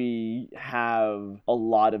Wendell we have a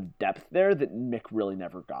lot of depth there that Mick really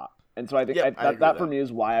never got. And so I think Yep, I agree that with for that. me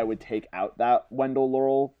is why I would take out that Wendell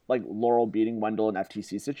Laurel, like Laurel beating Wendell in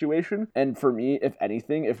FTC situation. And for me, if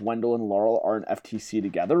anything, if Wendell and Laurel are in FTC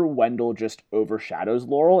together, Wendell just overshadows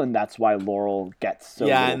Laurel, and that's why Laurel gets so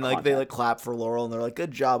yeah, little and like content. they like clap for Laurel and they're like,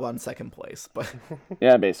 good job on second place. But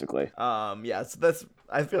Yeah, basically. yeah, so that's,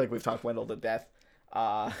 I feel like we've talked Wendell to death.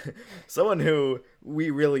 Someone who we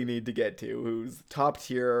really need to get to, who's top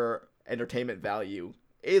tier entertainment value,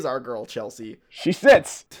 is our girl Chelsea. She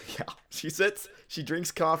sits. Yeah, she sits, she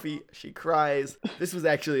drinks coffee, she cries. This was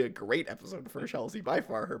actually a great episode for Chelsea, by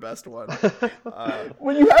far her best one.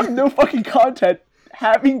 When you have no fucking content,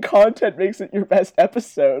 having content makes it your best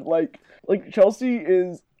episode. Like Chelsea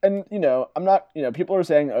is, and I'm not, people are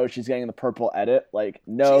saying, oh, she's getting the purple edit. Like,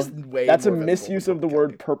 no, She's way that's a more visible misuse than of the Purple word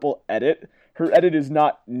Kelly. purple edit. Her edit is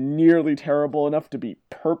not nearly terrible enough to be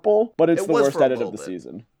purple, but it's It the was worst for a edit of little the bit.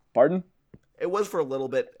 season. Pardon? It was for a little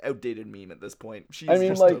bit outdated meme at this point. She's I mean,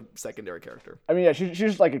 just like- a secondary character. I mean, yeah, she's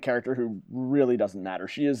just like a character who really doesn't matter.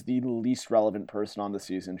 She is the least relevant person on the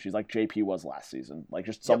season. She's like JP was last season. Like,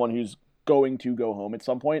 just someone who's going to go home at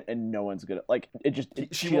some point, and no one's gonna, like, She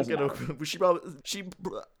she won't doesn't get matter. a. She probably.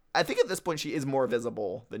 I think at this point she is more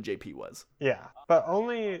visible than JP was. Yeah, but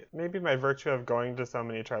only maybe by virtue of going to so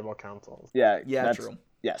many tribal councils. Yeah, Yeah, that's, true.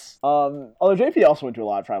 Yes. Although JP also went to a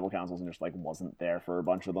lot of tribal councils and just like wasn't there for a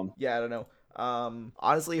bunch of them. Yeah, I don't know.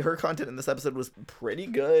 Honestly, her content in this episode was pretty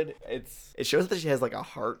good. It shows that she has like a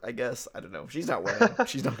heart, I guess. I don't know. She's not winning.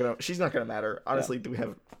 she's not gonna matter. Honestly, do we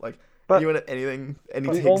have like But- any The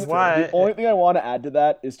takes? only, Why- the only thing I want to add to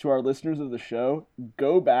that is to our listeners of the show,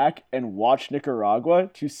 go back and watch Nicaragua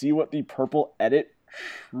to see what the purple edit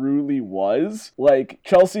truly was. Like,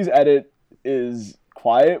 Chelsea's edit is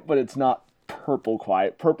quiet, but it's not purple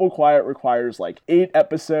quiet. Purple quiet requires like 8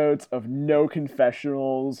 episodes of no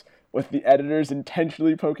confessionals, with the editors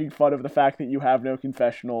intentionally poking fun of the fact that you have no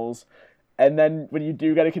confessionals. And then when you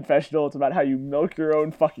do get a confessional, it's about how you milk your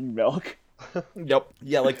own fucking milk. Yep.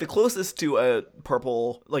 Yeah, like the closest to a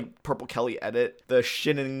purple Kelly edit, the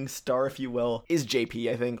shining star, if you will, is JP,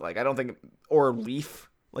 I think. Like, I don't think, or Leaf.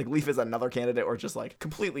 Like, Leaf is another candidate, or just like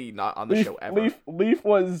completely not on the show ever. Leaf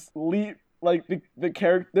was like the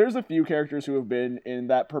character. There's a few characters who have been in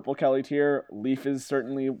that Purple Kelly tier. Leaf is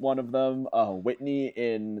certainly one of them. Whitney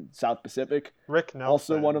in South Pacific, Rick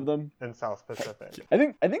Nelson, also one of them. in South Pacific. I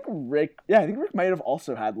think Rick. Yeah, I think Rick might have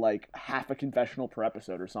also had like half a confessional per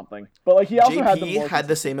episode or something. But like he also JP had the more had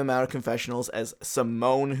the same amount of confessionals as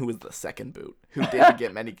Simone, who was the second boot, who didn't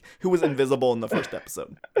get many, who was invisible in the first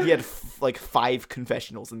episode. He had like 5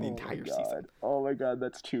 confessionals in the entire season. Oh my god,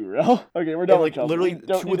 that's too real. Okay, we're done. like, with Chelsea. literally We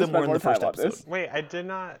don't 2 need of to them were spend in more the first time on this. episode. Wait, I did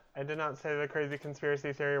not say the crazy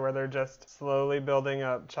conspiracy theory where they're just slowly building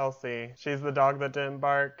up Chelsea. She's the dog that didn't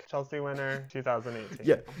bark. Chelsea winner 2018.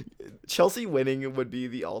 Yeah, Chelsea winning would be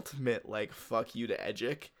the ultimate like fuck you to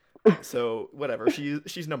Edgic. So whatever,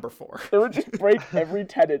 she's number 4. It would just break every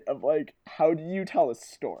tenet of like, how do you tell a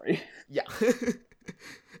story? Yeah.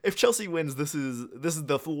 If Chelsea wins, this is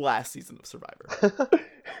the last season of Survivor.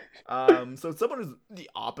 So someone who's the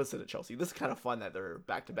opposite of Chelsea. This is kind of fun that they're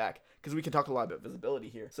back to back because we can talk a lot about visibility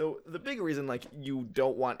here. So the big reason like you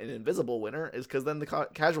don't want an invisible winner is because then the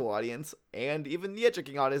casual audience and even the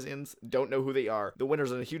Edgicing audience don't know who they are. The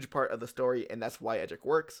winners are a huge part of the story, and that's why Edgic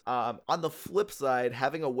works. On the flip side,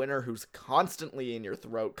 having a winner who's constantly in your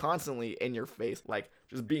throat, constantly in your face, like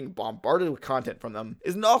just being bombarded with content from them,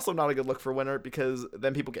 is also not a good look for winner because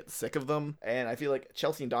then people get sick of them. And I feel like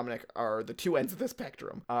Chelsea and Dominic are the 2 ends of the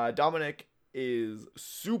spectrum. Dominic is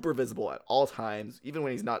super visible at all times, even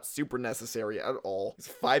when he's not super necessary at all. He's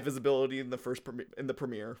 5 visibility in the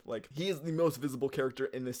premiere. Like, he is the most visible character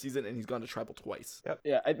in this season, and he's gone to tribal twice.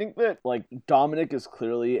 Yeah, I think that like Dominic is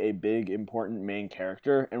clearly a big, important main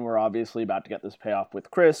character, and we're obviously about to get this payoff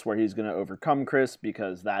with Chris, where he's going to overcome Chris,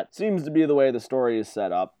 because that seems to be the way the story is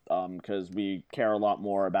set up. Because we care a lot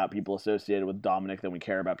more about people associated with Dominic than we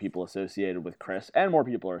care about people associated with Chris, and more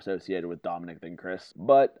people are associated with Dominic than Chris.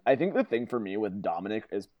 But I think the thing for me with Dominic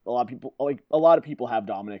is a lot of people have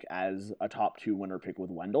Dominic as a top 2 winner pick with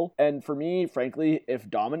Wendell, and for me, frankly, if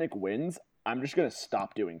Dominic wins, I'm just going to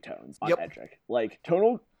stop doing tones on Edgic. Like,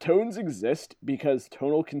 tones exist because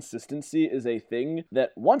tonal consistency is a thing that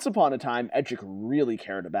once upon a time Edgic really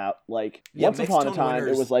cared about. Like, once upon a time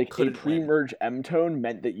it was like a pre-merge M-tone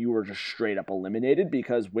meant that you were just straight up eliminated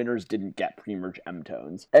because winners didn't get pre-merge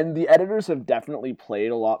M-tones. And the editors have definitely played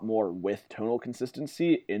a lot more with tonal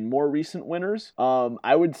consistency in more recent winners.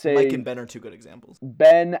 I would say Mike and Ben are 2 good examples.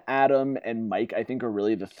 Ben, Adam, and Mike, I think, are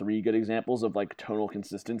really the 3 good examples of like tonal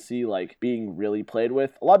consistency, like being being really played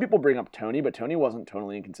with. A lot of people bring up Tony, but Tony wasn't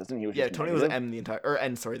tonally inconsistent. He was just Tony negative. was N the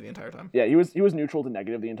entire time. Yeah, he was neutral to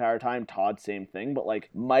negative the entire time. Todd, same thing. But like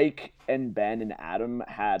Mike and Ben and Adam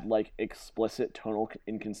had like explicit tonal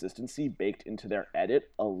inconsistency baked into their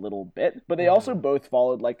edit a little bit. But they also both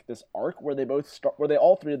followed like this arc where they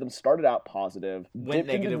all three of them started out positive, went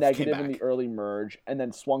dipped into negative in the early merge, and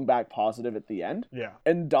then swung back positive at the end. Yeah.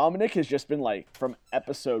 And Dominic has just been like from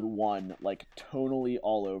episode 1, like tonally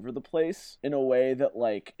all over the place in a way that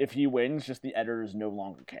like if he wins, just the editors no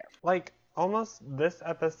longer care. Like almost this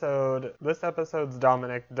episode's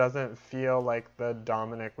Dominic doesn't feel like the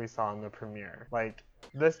Dominic we saw in the premiere. Like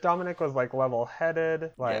this Dominic was like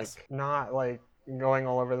level-headed, like not like going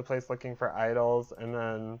all over the place looking for idols, and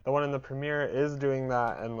then the one in the premiere is doing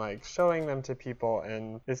that and like showing them to people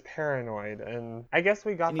and is paranoid. And I guess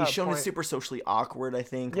we got and that he's shown point. as super socially awkward. I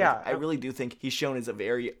think I really do think he's shown as a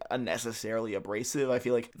very unnecessarily abrasive. I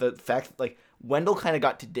feel like the fact like Wendell kind of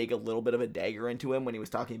got to dig a little bit of a dagger into him when he was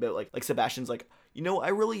talking about like Sebastian's like, you know, I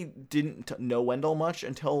really didn't know Wendell much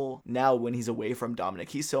until now when he's away from Dominic.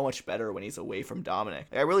 He's so much better when he's away from Dominic.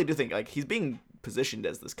 Like, I really do think like he's being positioned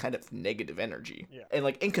as this kind of negative energy and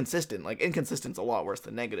like inconsistent. Like inconsistent's a lot worse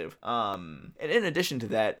than negative. And in addition to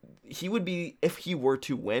that, he would be, if he were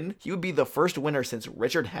to win, he would be the first winner since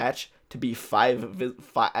Richard Hatch to be 5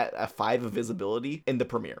 visibility in the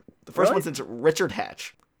premiere. The first one since Richard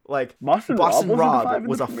Hatch. Like Boston Rob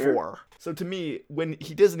was a 4. So to me, when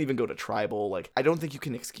he doesn't even go to tribal, like I don't think you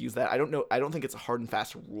can excuse that. I don't think it's a hard and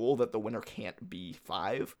fast rule that the winner can't be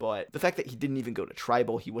 5. But the fact that he didn't even go to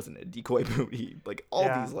tribal, he wasn't a decoy booty, like all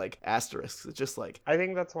these like asterisks. It's just like I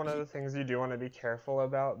think that's one of the things you do want to be careful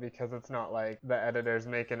about, because it's not like the editors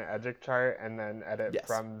make an edgic chart and then edit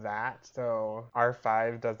from that. So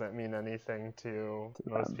R5 doesn't mean anything to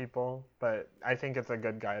most people, but I think it's a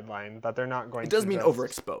good guideline that they're not going to. It does mean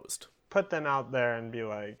overexposed. Put them out there and be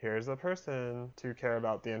like, here's a person to care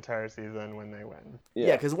about the entire season when they win.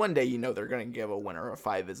 Yeah, because one day, you know, they're going to give a winner a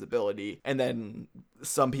 5 visibility, and then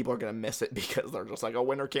some people are going to miss it because they're just like, a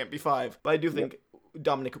winner can't be 5. But I do think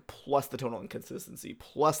Dominic, plus the tonal inconsistency,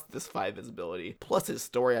 plus this 5 visibility, plus his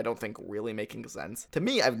story, I don't think really making sense. To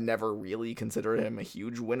me, I've never really considered him a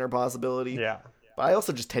huge winner possibility. Yeah. But I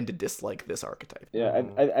also just tend to dislike this archetype. Yeah,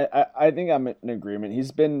 I think I'm in agreement.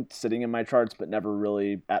 He's been sitting in my charts, but never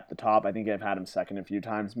really at the top. I think I've had him second a few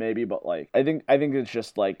times, maybe. But like, I think it's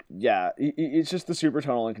just like, it's just the super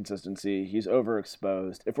tonal inconsistency. He's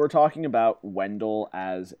overexposed. If we're talking about Wendell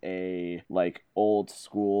as a like old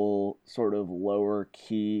school sort of lower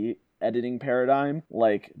key editing paradigm,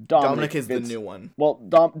 like Dominic is the new one. Well,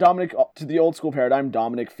 Dominic, to the old school paradigm,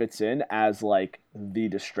 Dominic fits in as like the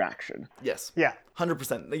distraction. Yes. Yeah.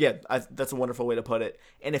 100%. Yeah, that's a wonderful way to put it.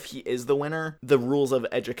 And if he is the winner, the rules of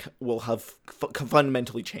Edgic will have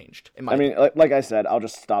fundamentally changed. I mean, like I said, I'll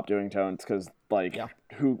just stop doing tones because, like,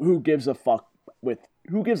 who gives a fuck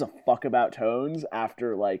about tones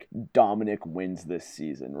after like Dominic wins this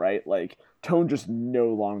season, right? Like, tone just no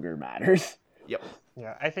longer matters. Yep.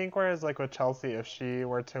 Yeah, I think whereas like with Chelsea, if she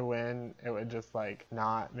were to win, it would just like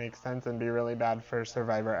not make sense and be really bad for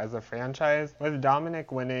Survivor as a franchise. With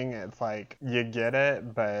Dominic winning, it's like you get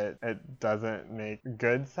it, but it doesn't make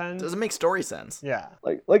good sense. It doesn't make story sense. Yeah.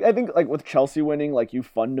 Like I think like with Chelsea winning, like you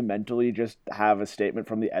fundamentally just have a statement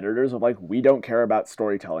from the editors of like, we don't care about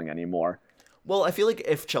storytelling anymore. Well, I feel like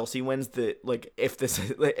if Chelsea wins, if this,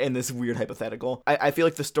 in this weird hypothetical, I feel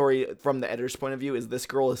like the story from the editor's point of view is this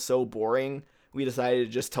girl is so boring, we decided to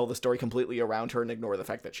just tell the story completely around her and ignore the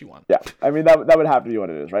fact that she won. Yeah, I mean, that would have to be what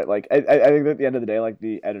it is, right? Like, I think that at the end of the day, like,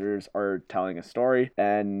 the editors are telling a story,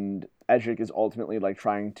 and Edgic is ultimately, like,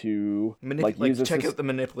 trying to, check out the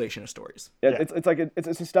manipulation of stories. Yeah. It's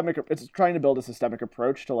a systemic, it's trying to build a systemic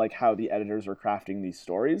approach to, like, how the editors are crafting these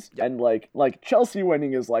stories. Yep. And, like Chelsea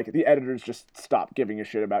winning is, like, the editors just stop giving a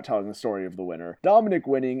shit about telling the story of the winner. Dominic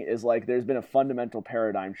winning is, like, there's been a fundamental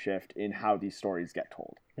paradigm shift in how these stories get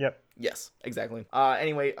told. Yep. Yes, exactly.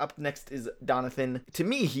 Anyway, up next is Donathan. To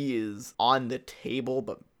me, he is on the table,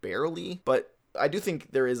 but barely. But I do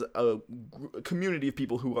think there is a community of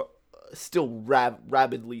people who still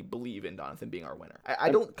rabidly believe in Donathan being our winner. I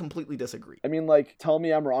don't completely disagree. I mean, like, tell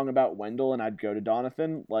me I'm wrong about Wendell and I'd go to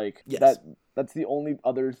Donathan. Like, yes. That's the only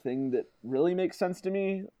other thing that really makes sense to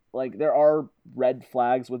me. Like, there are red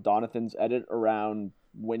flags with Donathan's edit around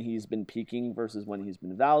when he's been peaking versus when he's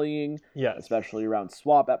been valleying, especially around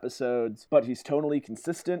swap episodes, but he's tonally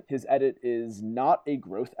consistent. His edit is not a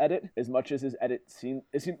growth edit as much as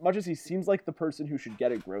he seems like the person who should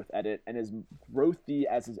get a growth edit, and as growthy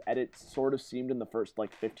as his edit sort of seemed in the first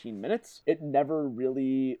like 15 minutes, it never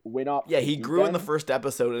really went up. Yeah, he grew in the first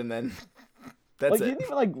episode and then That's He it. didn't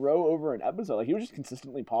even like grow over an episode. Like he was just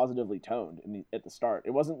consistently positively toned at the start.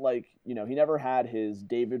 It wasn't like, he never had his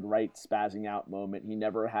David Wright spazzing out moment. He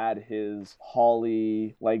never had his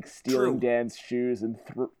Holly like stealing True. Dan's shoes and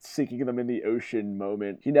sinking them in the ocean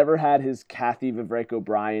moment. He never had his Kathy Vivek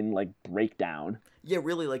O'Brien like breakdown. Yeah,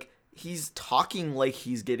 really, like, he's talking like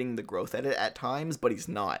he's getting the growth edit at times, but he's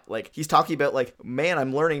not. Like, he's talking about, like, man,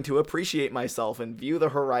 I'm learning to appreciate myself and view the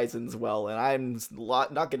horizons well, and I'm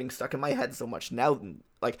not getting stuck in my head so much. Now,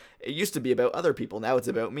 like, it used to be about other people, now it's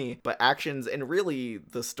about me. But actions, and really,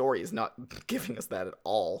 the story is not giving us that at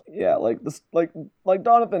all. Yeah, like this, like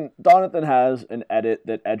Donathan has an edit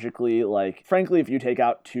that edgically, like, frankly, if you take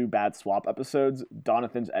out 2 bad swap episodes,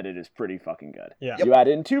 Donathan's edit is pretty fucking good. Yeah. You add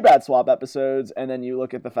in 2 bad swap episodes, and then you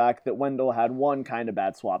look at the fact that Wendell had 1 kind of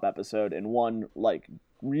bad swap episode and 1, like,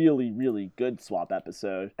 really, really good swap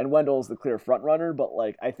episode. And Wendell's the clear front runner, but,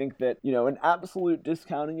 like, I think that, an absolute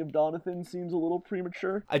discounting of Donathan seems a little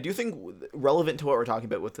premature. I do think relevant to what we're talking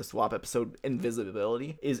about with the swap episode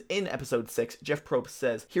invisibility is in episode 6, Jeff Probst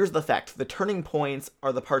says, here's the fact, the turning points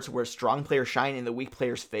are the parts where strong players shine and the weak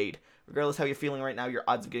players fade. Regardless how you're feeling right now, your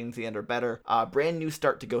odds of getting to the end are better. Brand new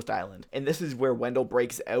start to Ghost Island. And this is where Wendell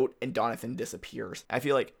breaks out and Donathan disappears. I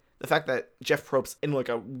feel like the fact that Jeff Probst, in like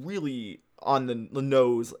a really on the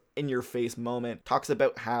nose, in your face moment, talks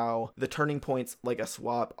about how the turning points like a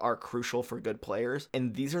swap are crucial for good players,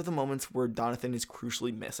 and these are the moments where Donathan is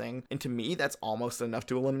crucially missing, and to me that's almost enough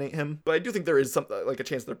to eliminate him. But I do think there is something like a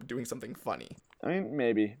chance they're doing something funny. I mean,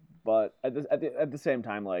 maybe. But at the same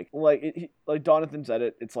time, like Donathan's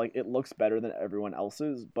edit, it's like it looks better than everyone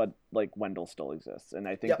else's, but like Wendell still exists, and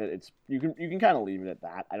I think that it's you can kind of leave it at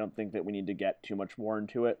that. I don't think that we need to get too much more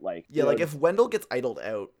into it. Like if Wendell gets idled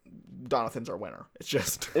out, Donathan's our winner. It's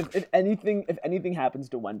just if anything happens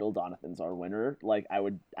to Wendell, Donathan's our winner. Like I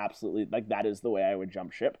would absolutely that is the way I would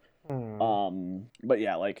jump ship. But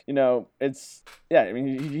yeah, I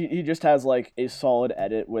mean, he just has like a solid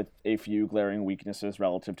edit with a few glaring weaknesses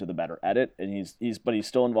relative to the better edit, and he's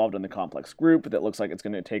still involved in the complex group that looks like it's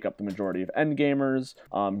going to take up the majority of end gamers.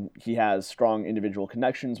 He has strong individual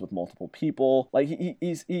connections with multiple people. Like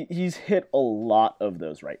he's hit a lot of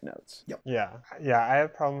those right notes. Yep. Yeah, I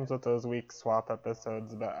have problems with those weak swap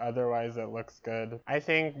episodes, but otherwise it looks good. I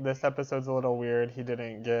think this episode's a little weird. He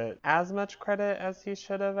didn't get as much credit as he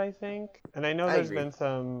should have, I think. And I know there's been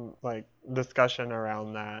some like discussion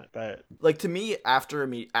around that, but like to me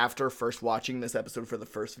after first watching this episode for the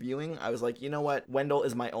first viewing, I was like, you know what, Wendell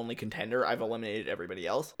is my only contender. I've eliminated everybody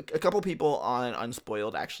else. A couple people on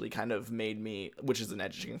Unspoiled actually kind of made me, which is an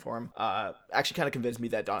editing forum, actually kind of convinced me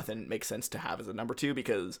that Donathan makes sense to have as a number 2,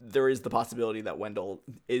 because there is the possibility that Wendell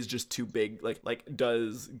is just too big, like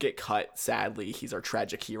does get cut, sadly he's our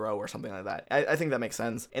tragic hero or something like that. I think that makes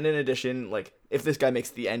sense. And in addition, like if this guy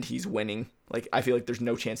makes the end, he's winning. Like, I feel like there's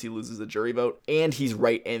no chance he loses a jury vote. And he's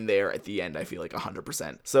right in there at the end, I feel like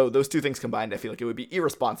 100%. So those two things combined, I feel like it would be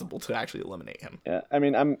irresponsible to actually eliminate him. Yeah,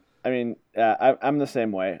 I'm the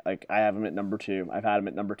same way. Like, I have him at number 2. I've had him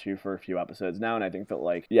at number 2 for a few episodes now, and I think that,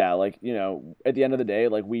 at the end of the day,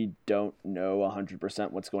 like, we don't know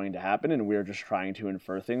 100% what's going to happen, and we're just trying to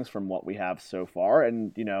infer things from what we have so far,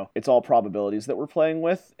 and, it's all probabilities that we're playing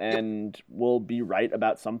with, and we'll be right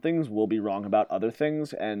about some things, we'll be wrong about other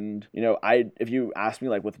things, and, if you ask me,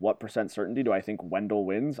 like, with what percent certainty do I think Wendell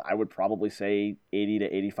wins, I would probably say 80 to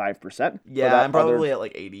 85%. Yeah, I'm probably at,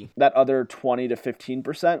 like, 80. That other 20 to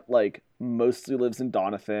 15%, like, mostly lives in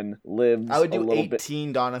Donathan, I would do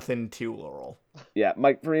 18 Donathan, 2 Laurel. Yeah,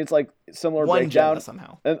 Mike, for me, it's like similar one breakdown. Jenna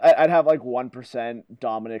somehow. And I'd have like 1%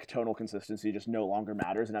 Dominic tonal consistency just no longer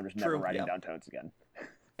matters, and I'm just never writing down tones again.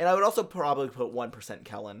 And I would also probably put 1%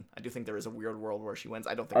 Kellen. I do think there is a weird world where she wins.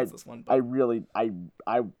 I don't think it's this one. But I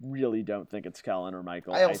really don't think it's Kellen or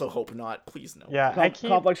Michael. I also hope not. Please no. Yeah,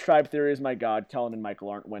 Complex Tribe Theory is my god. Kellen and Michael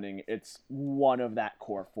aren't winning. It's one of that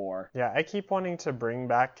core 4. Yeah, I keep wanting to bring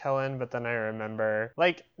back Kellen, but then I remember,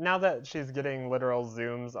 like, now that she's getting literal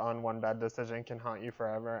zooms on One Bad Decision Can Haunt You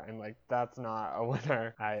Forever, I'm like, that's not a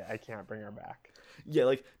winner. I can't bring her back. Yeah,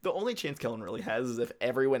 like, the only chance Kellen really has is if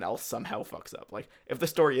everyone else somehow fucks up. Like, if the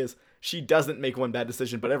story is she doesn't make one bad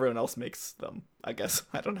decision, but everyone else makes them, I guess.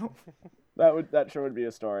 I don't know. That sure would be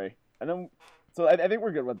a story. And then, so I think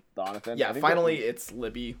we're good with Donathan. Yeah, finally it's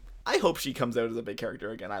Libby. I hope she comes out as a big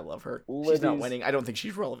character again. I love her. She's not winning. I don't think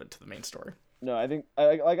she's relevant to the main story. No, I think,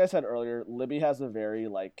 like I said earlier, Libby has a very,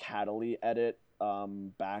 like, cattle-y edit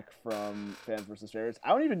back from Fans vs. Favorites. I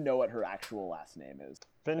don't even know what her actual last name is.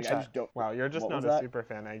 Finchak. Wow, you're just not a super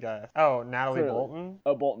fan, I guess. Oh, Natalie Bolton?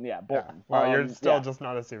 Oh, Bolton, yeah, Bolton. Yeah. Wow, you're still just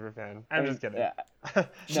not a super fan. I'm just kidding. Yeah.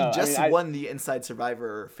 She won the Inside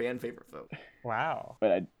Survivor fan favorite vote. Wow.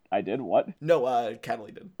 But I did what? No,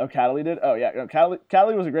 Cataly did. Oh, Cataly did? Oh, yeah. No,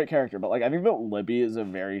 Cataly was a great character, but, like, I think that Libby is a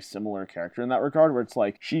very similar character in that regard, where it's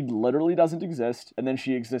like, she literally doesn't exist, and then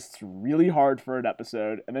she exists really hard for an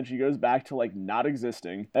episode, and then she goes back to, like, not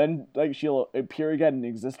existing, and, like, she'll appear again and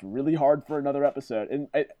exist really hard for another episode. And,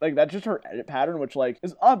 like, that's just her edit pattern, which, like,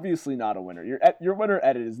 is obviously not a winner. Your winner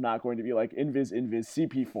edit is not going to be, like, invis,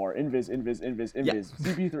 CP4, invis,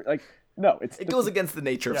 CP3, like, no, it goes against the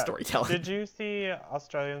nature of storytelling. Did you see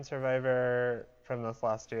Australian Survivor from this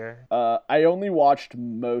last year? I only watched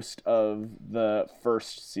most of the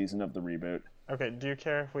first season of the reboot. Okay, do you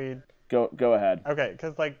care if we... Go ahead. Okay,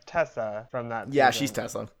 because, like, Tessa from that season... Yeah, she's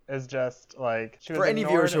Tessa. ...is just, like... She was For any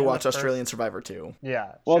viewers who watch first... Australian Survivor 2.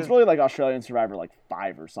 Yeah. Well, it's really like Australian Survivor, like,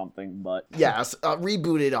 5 or something, but... Yeah,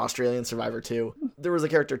 rebooted Australian Survivor 2. There was a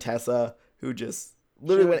character, Tessa, who just...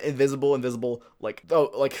 literally went invisible, like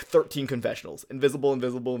 13 confessionals. Invisible,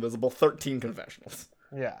 13 confessionals.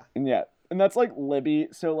 Yeah. Yeah. And that's like Libby.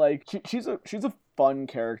 So like she's a fun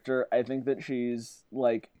character. I think that she's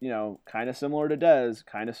like, you know, kind of similar to Des,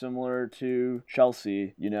 kind of similar to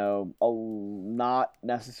Chelsea, you know, not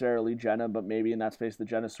necessarily Jenna, but maybe in that space that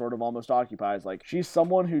Jenna sort of almost occupies. Like she's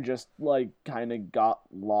someone who just like kind of got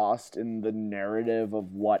lost in the narrative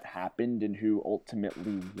of what happened and who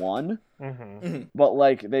ultimately won. Mm-hmm. Mm-hmm. But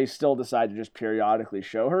like they still decide to just periodically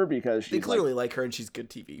show her because she's they clearly like her and she's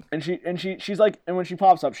good TV. And she's like, and when she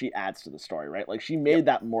pops up, she adds to the story, right? Like she made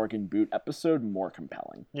that Morgan Boot episode more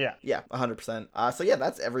compelling. Yeah. Yeah, 100%. So yeah,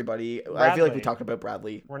 that's everybody. Bradley. I feel like we talked about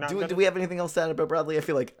Bradley. Do we have anything else to add about Bradley? I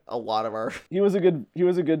feel like a lot of our he was a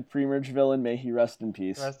good pre-merge villain. May he rest in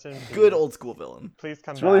peace. Rest in peace. Good old school villain. Please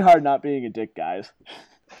come back. It's really hard not being a dick, guys.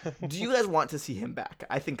 Do you guys want to see him back?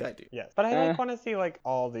 I think I do. Yes, but I want to see like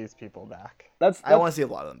all these people back. I want to see a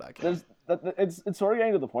lot of them back. Yeah. It's sort of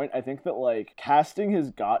getting to the point. I think that like casting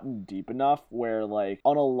has gotten deep enough where like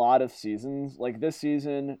on a lot of seasons, like this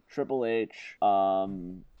season, Triple H,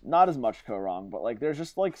 not as much wrong, but like there's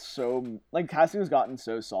just like so like casting has gotten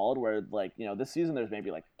so solid where like, you know, this season there's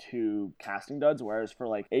maybe like 2 casting duds, whereas for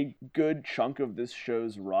like a good chunk of this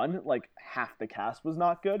show's run, like half the cast was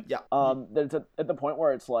not good. Yeah. It's at the point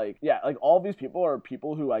where it's like, yeah, like all of these people are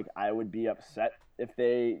people who like I would be upset if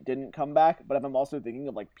they didn't come back, but if I'm also thinking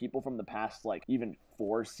of like people from the past like even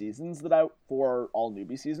 4 all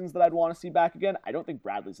newbie seasons that I'd want to see back again, I don't think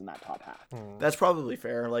Bradley's in that top half. That's probably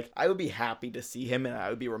fair. Like I would be happy to see him and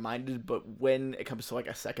I would be reminded, but when it comes to like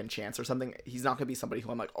a second chance or something, he's not gonna be somebody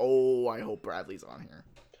who I'm like, oh, I hope Bradley's on here.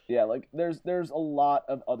 Yeah, like there's a lot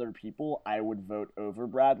of other people I would vote over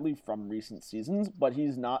Bradley from recent seasons, but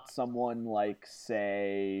he's not someone like,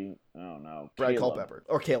 say, I don't know, Brad Culpepper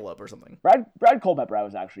or Caleb or something. Brad Culpepper I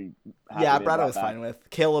was actually happy Brad I was back. fine with.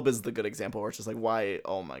 Caleb is the good example where it's just like, why?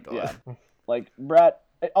 Oh my god. Yeah, like Brad.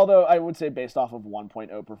 Although I would say based off of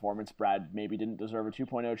 1.0 performance, Brad maybe didn't deserve a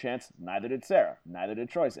 2.0 chance. Neither did Sarah. Neither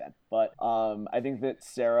did Troyzan. But I think that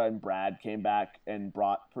Sarah and Brad came back and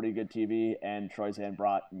brought pretty good TV, and Troyzan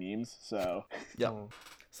brought memes. So yeah.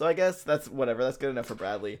 So I guess that's whatever. That's good enough for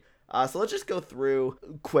Bradley. So let's just go through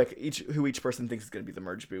quick who each person thinks is going to be the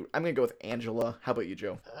merge boot. I'm going to go with Angela. How about you,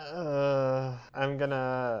 Joe? I'm going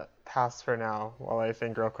to pass for now while I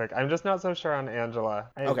think real quick. I'm just not so sure on Angela.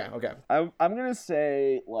 Okay. I'm going to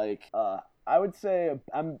say, like, I would say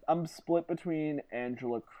I'm split between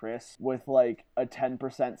Angela, Chris, with like a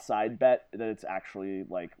 10% side bet that it's actually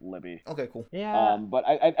like Libby. Okay, cool. Yeah. But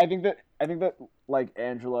I think that like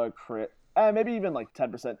Angela, Chris, maybe even like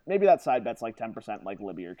 10%. Maybe that side bet's like 10% like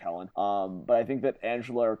Libby or Kellen. But I think that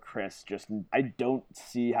Angela or Chris I don't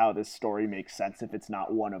see how this story makes sense if it's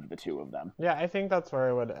not one of the 2 of them. Yeah, I think that's where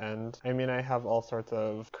it would end. I mean, I have all sorts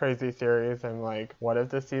of crazy theories. I'm like, what if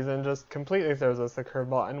this season just completely throws us a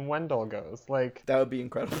curveball and Wendell goes? Like, that would be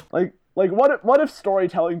incredible. Like what if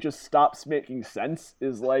storytelling just stops making sense?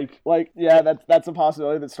 Is like yeah, that's a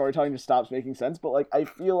possibility that storytelling just stops making sense, but like I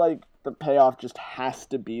feel like the payoff just has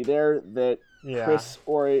to be there that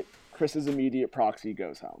Chris's immediate proxy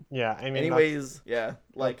goes home. Yeah, I mean, anyways, yeah,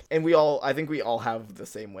 like, and I think we all have the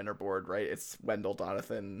same winner board, right? It's Wendell,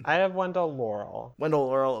 Donathan. I have Wendell, Laurel. Wendell,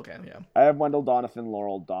 Laurel, okay, yeah. I have Wendell, Donathan,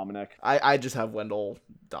 Laurel, Dominic. I just have Wendell,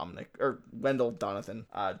 Dominic, or Wendell, Donathan.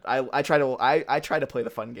 I try to play the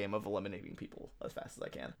fun game of eliminating people as fast as I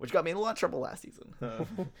can, which got me in a lot of trouble last season. Should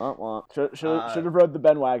have rode the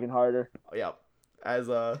bandwagon harder. Yeah, as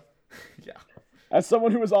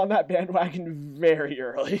someone who was on that bandwagon very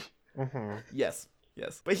early. Mm-hmm. Yes.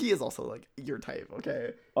 Yes, but he is also like your type.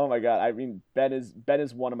 Okay. Oh my god, I mean Ben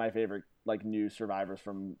is one of my favorite like new survivors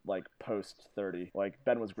from like post 30. Like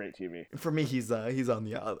Ben was great TV. For me, he's on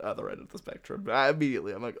the other end of the spectrum.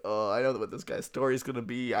 I'm like, oh, I know what this guy's story is gonna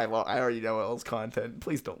be. I already know all his content.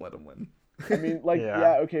 Please don't let him win. I mean, like,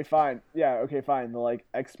 yeah, okay, fine. Yeah, okay, fine. The, like,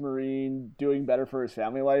 ex-Marine doing better for his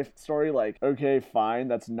family life story, like, okay, fine.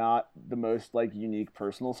 That's not the most, like, unique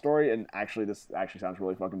personal story. And actually, this actually sounds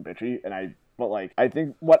really fucking bitchy. But, like, I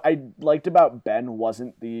think what I liked about Ben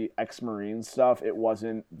wasn't the ex-Marine stuff. It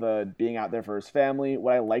wasn't the being out there for his family.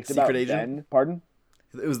 What I liked about Ben... Pardon?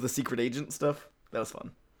 It was the secret agent stuff. That was fun.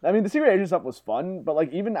 I mean, the secret agent stuff was fun, but,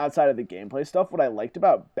 like, even outside of the gameplay stuff, what I liked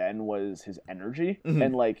about Ben was his energy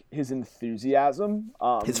and, like, his enthusiasm.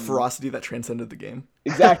 His ferocity that transcended the game.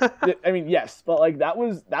 Exactly. I mean, yes, but, like, that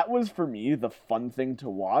was, for me, the fun thing to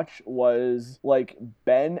watch was, like,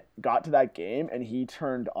 Ben got to that game, and he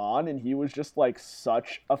turned on, and he was just, like,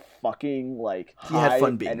 such a fucking, like,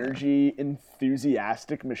 high-energy,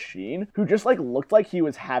 enthusiastic machine who just, like, looked like he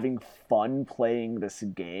was having fun playing this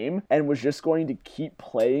game and was just going to keep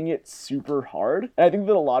playing it super hard. And I think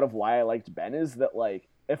that a lot of why I liked Ben is that, like,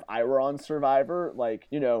 if I were on Survivor, like,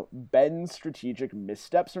 you know, Ben's strategic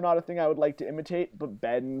missteps are not a thing I would like to imitate, but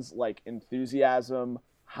Ben's, like, enthusiasm,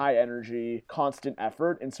 high energy, constant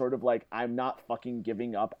effort, and sort of, like, I'm not fucking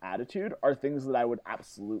giving up attitude are things that I would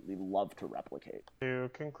absolutely love to replicate. To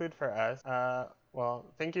conclude for us, well,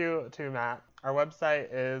 thank you to Matt. Our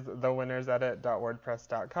website is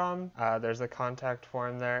thewinnersedit.wordpress.com. There's a contact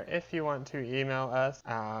form there if you want to email us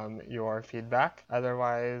your feedback.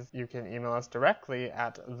 Otherwise, you can email us directly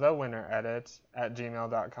at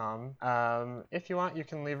thewinneredit@gmail.com. If you want, you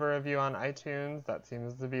can leave a review on iTunes. That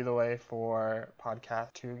seems to be the way for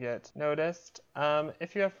podcasts to get noticed.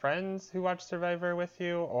 If you have friends who watch Survivor with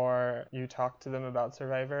you, or you talk to them about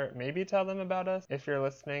Survivor, maybe tell them about us if you're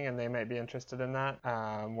listening and they might be interested in that.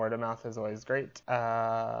 Word of mouth is always great.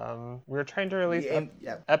 We're trying to release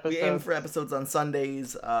episodes. We aim for episodes on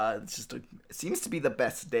Sundays. It seems to be the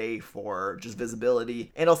best day for just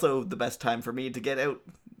visibility, and also the best time for me to get out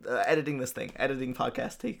editing this thing. Editing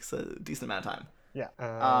podcast takes a decent amount of time. Yeah.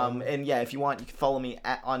 And yeah, if you want, you can follow me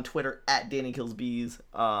on Twitter at DannyKillsBees.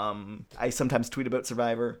 I sometimes tweet about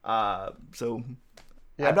Survivor. So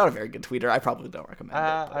yeah. I'm not a very good tweeter. I probably don't recommend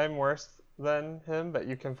it. I'm worse than him, but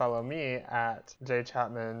you can follow me at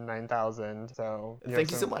jchapman9000. So thank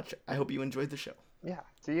you so much. I hope you enjoyed the show. Yeah.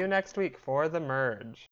 See you next week for The Merge.